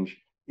change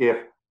if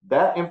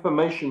that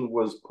information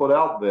was put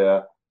out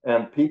there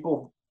and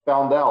people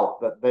found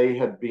out that they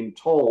had been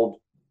told,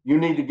 you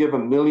need to give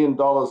 $1 million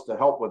to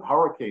help with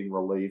hurricane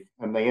relief,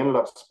 and they ended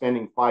up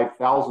spending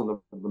 5,000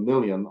 of the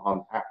million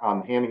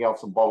on handing out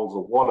some bottles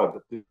of water,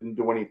 but didn't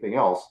do anything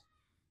else.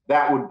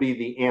 That would be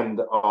the end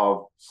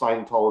of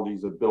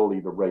Scientology's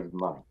ability to raise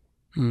money.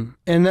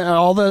 And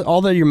all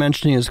that you're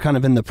mentioning is kind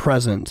of in the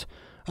present.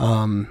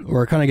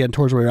 We're kind of getting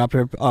towards where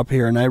you're up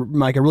here. And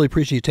Mike, I really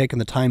appreciate you taking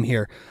the time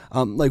here.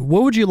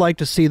 What would you like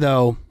to see,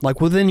 though,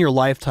 within your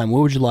lifetime,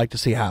 what would you like to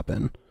see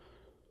happen?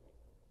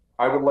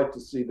 I would like to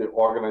see the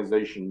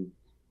organization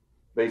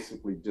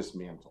basically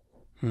dismantled.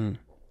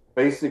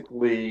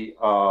 Basically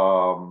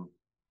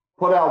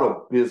put out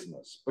of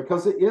business,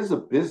 because it is a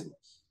business.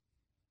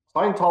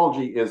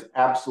 Scientology is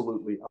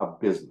absolutely a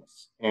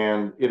business,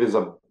 and it is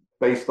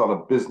based on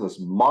a business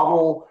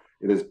model.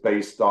 It is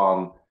based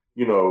on,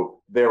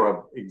 there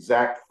are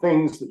exact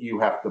things that you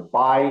have to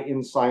buy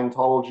in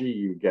Scientology.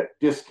 You get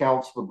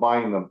discounts for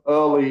buying them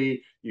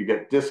early. You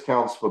get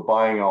discounts for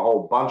buying a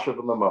whole bunch of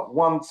them at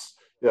once.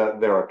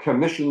 There are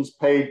commissions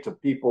paid to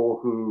people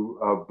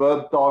who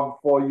bird dog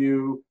for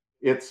you.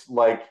 It's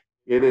like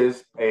it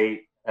is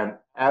an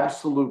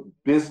absolute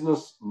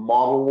business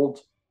modeled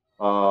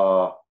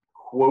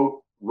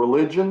quote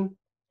religion,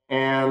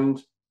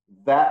 and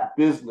that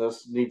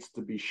business needs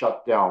to be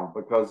shut down,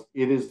 because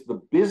it is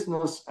the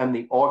business and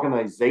the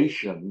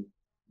organization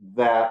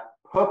that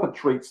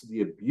perpetrates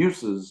the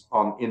abuses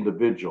on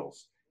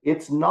individuals.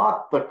 It's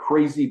not the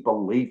crazy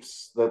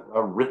beliefs that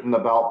are written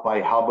about by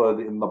Hubbard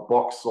in the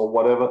books or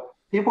whatever.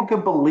 People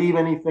can believe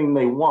anything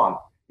they want.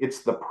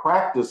 It's the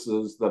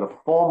practices that are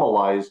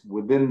formalized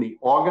within the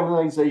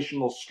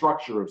organizational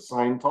structure of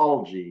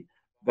Scientology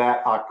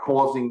that are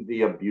causing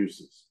the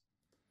abuses.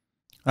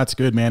 That's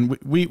good, man.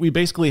 We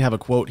basically have a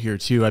quote here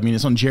too. I mean,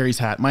 it's on Jerry's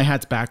hat. My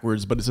hat's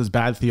backwards, but it says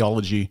bad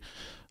theology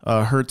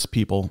hurts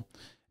people.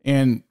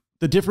 And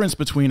the difference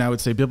between, I would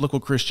say, biblical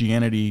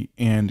Christianity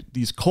and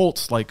these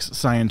cults like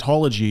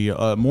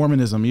Scientology,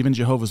 Mormonism, even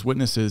Jehovah's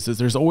Witnesses, is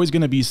there's always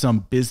going to be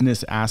some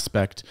business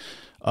aspect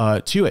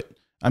to it.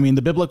 I mean,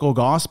 the biblical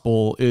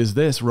gospel is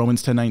this,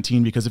 Romans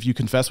 10:19, because if you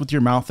confess with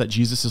your mouth that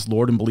Jesus is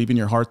Lord and believe in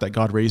your heart that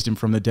God raised him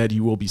from the dead,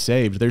 you will be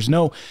saved. There's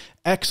no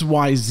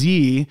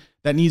XYZ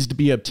that needs to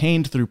be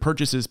obtained through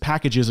purchases,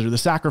 packages, or the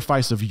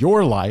sacrifice of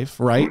your life,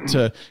 right,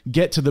 to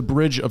get to the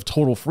bridge of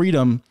total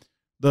freedom.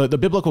 The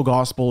biblical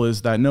gospel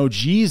is that no,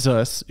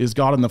 Jesus is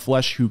God in the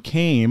flesh who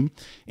came,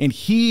 and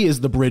he is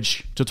the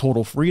bridge to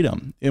total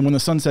freedom. And when the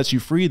Son sets you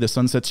free, the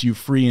Son sets you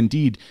free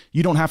indeed.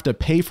 You don't have to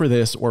pay for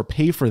this or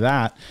pay for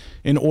that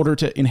in order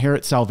to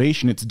inherit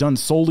salvation. It's done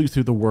solely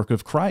through the work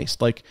of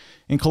Christ. Like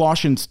in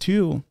Colossians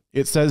 2,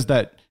 it says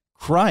that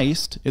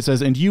Christ, it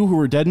says, and you who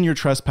were dead in your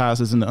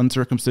trespasses and the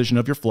uncircumcision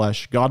of your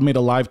flesh, God made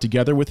alive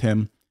together with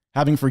him,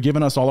 having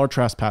forgiven us all our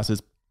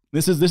trespasses.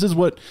 This is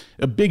what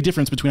a big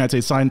difference between, I'd say,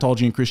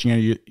 Scientology and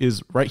Christianity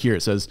is right here.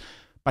 It says,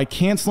 by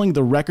canceling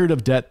the record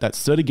of debt that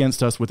stood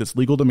against us with its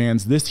legal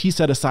demands, this he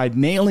set aside,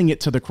 nailing it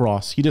to the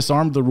cross. He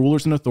disarmed the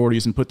rulers and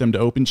authorities and put them to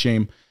open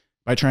shame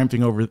by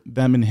triumphing over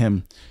them in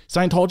him.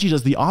 Scientology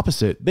does the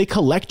opposite. They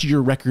collect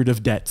your record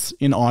of debts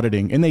in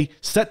auditing, and they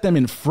set them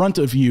in front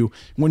of you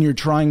when you're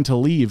trying to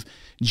leave.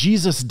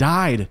 Jesus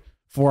died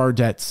for our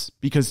debts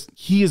because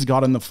he is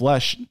God in the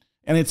flesh,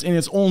 and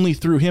it's only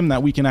through him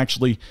that we can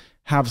actually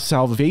have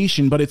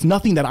salvation, but it's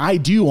nothing that I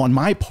do on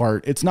my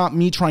part. It's not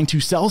me trying to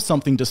sell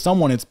something to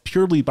someone. It's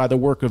purely by the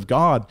work of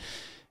God.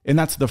 And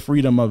that's the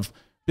freedom of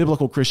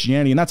biblical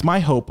Christianity. And that's my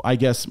hope, I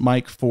guess,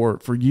 Mike, for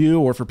you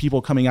or for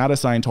people coming out of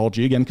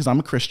Scientology, again, because I'm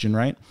a Christian,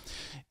 right,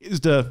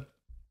 is to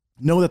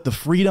know that the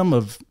freedom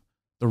of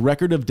the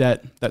record of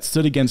debt that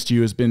stood against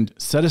you has been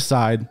set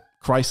aside,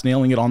 Christ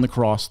nailing it on the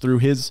cross through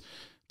his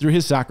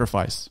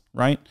sacrifice,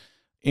 right?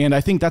 And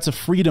I think that's a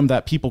freedom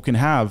that people can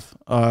have.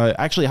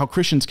 Actually, how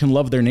Christians can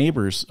love their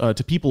neighbors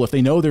to people if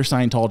they know they're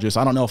Scientologists.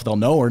 I don't know if they'll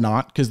know or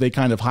not because they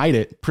kind of hide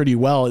it pretty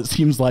well, it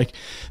seems like.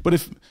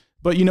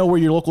 But you know where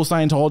your local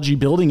Scientology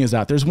building is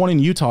at. There's one in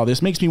Utah.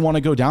 This makes me want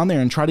to go down there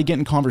and try to get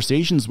in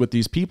conversations with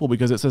these people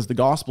because it says the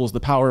gospel is the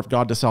power of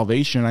God to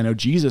salvation. I know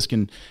Jesus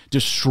can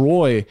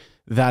destroy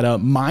that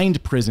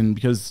mind prison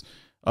because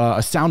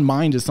a sound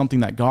mind is something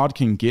that God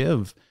can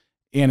give.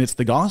 And it's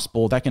the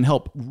gospel that can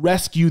help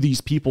rescue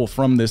these people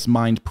from this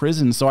mind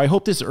prison. So I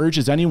hope this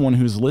urges anyone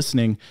who's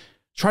listening,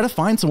 try to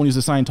find someone who's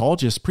a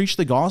Scientologist, preach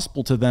the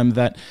gospel to them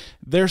that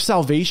their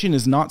salvation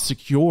is not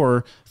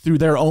secure through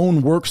their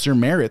own works or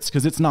merits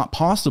because it's not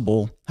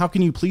possible. How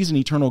can you please an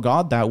eternal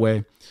God that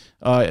way?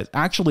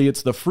 Actually,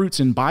 it's the fruits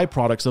and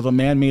byproducts of a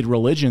man-made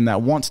religion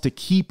that wants to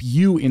keep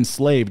you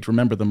enslaved.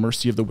 Remember, the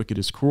mercy of the wicked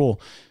is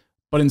cruel.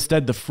 But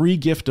instead, the free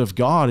gift of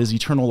God is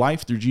eternal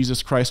life through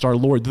Jesus Christ our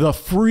Lord. The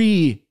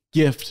free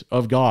gift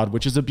of God,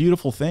 which is a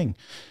beautiful thing.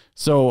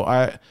 So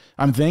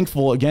I'm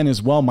thankful again as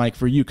well, Mike,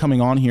 for you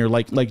coming on here.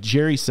 Like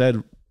Jerry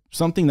said,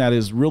 something that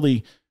has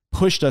really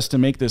pushed us to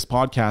make this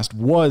podcast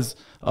was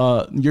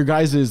your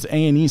guys'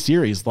 A&E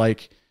series.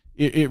 Like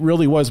it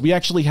really was. We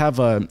actually have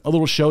a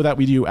little show that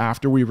we do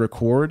after we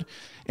record,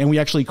 and we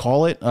actually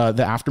call it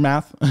the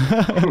Aftermath.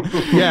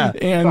 Yeah.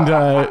 And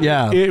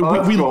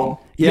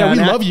we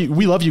love you.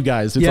 We love you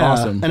guys. It's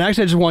awesome. And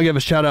actually, I just want to give a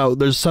shout out.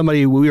 There's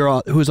somebody who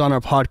was on our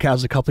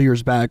podcast a couple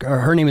years back.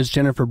 Her name is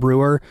Jennifer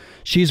Brewer.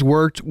 She's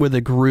worked with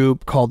a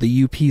group called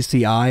the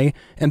UPCI,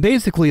 and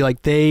basically,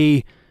 like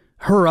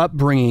her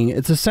upbringing,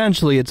 it's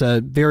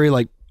a very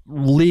like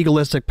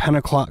legalistic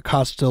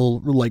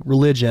Pentecostal like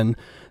religion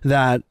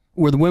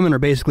where the women are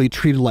basically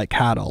treated like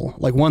cattle.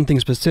 Like one thing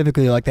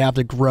specifically, like they have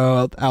to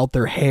grow out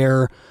their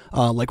hair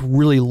like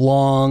really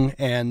long,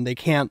 and they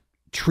can't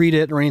treat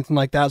it or anything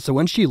like that. So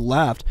when she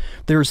left,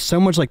 there's so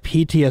much like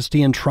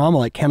PTSD and trauma.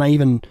 Like, can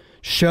I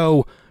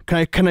show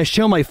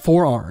my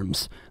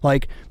forearms?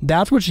 Like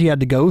that's what she had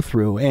to go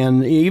through.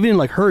 And even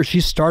like her, she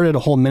started a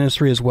whole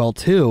ministry as well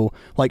too,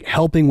 like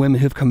helping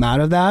women who've come out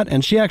of that.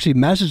 And she actually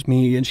messaged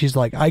me and she's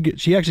like,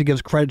 she actually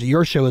gives credit to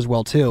your show as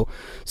well too.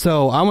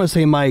 So I want to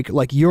say, Mike,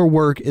 like your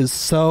work is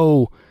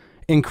so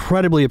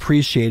incredibly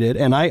appreciated.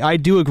 And I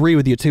do agree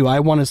with you too.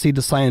 I want to see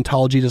the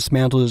Scientology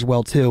dismantled as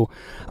well too.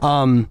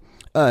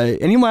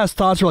 Any last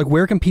thoughts, or like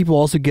where can people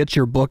also get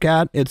your book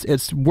at?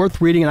 It's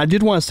worth reading. And I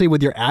did want to say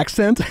with your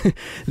accent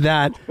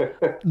that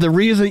the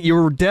reason you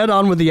were dead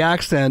on with the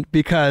accent,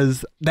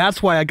 because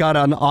that's why I got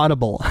on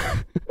Audible.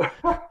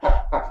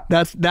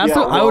 that's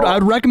what I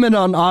would recommend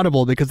on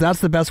Audible, because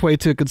that's the best way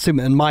to consume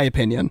it, in my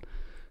opinion.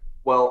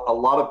 Well, a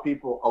lot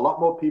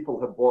more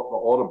people have bought the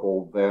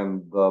Audible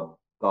than the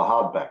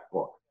hardback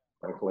book,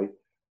 frankly.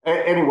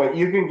 Anyway,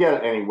 you can get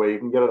it anywhere. You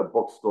can get it at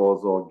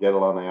bookstores or get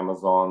it on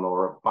Amazon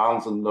or at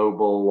Bahnsen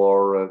Noble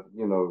or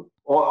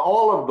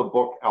all of the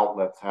book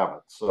outlets have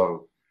it.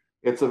 So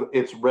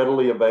it's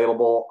readily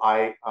available.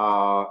 I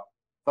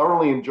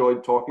thoroughly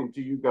enjoyed talking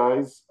to you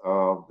guys.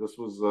 This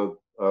was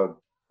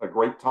a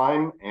great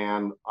time,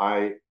 and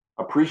I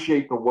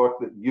appreciate the work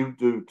that you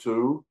do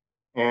too.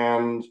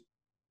 And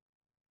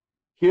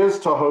here's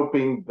to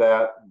hoping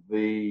that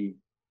the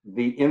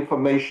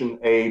information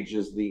age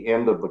is the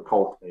end of the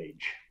cult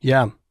age.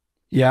 Yeah,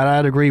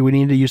 I'd agree. We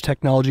need to use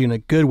technology in a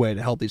good way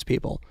to help these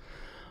people.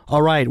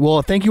 All right.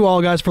 Well, thank you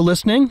all guys for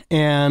listening,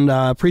 and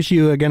appreciate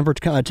you again for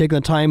taking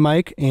the time,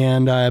 Mike,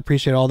 and I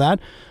appreciate all that.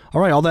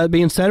 All right. All that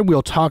being said,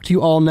 we'll talk to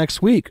you all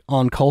next week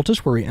on Cultish,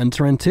 where we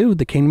enter into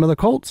the kingdom of the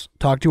cults.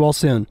 Talk to you all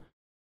soon.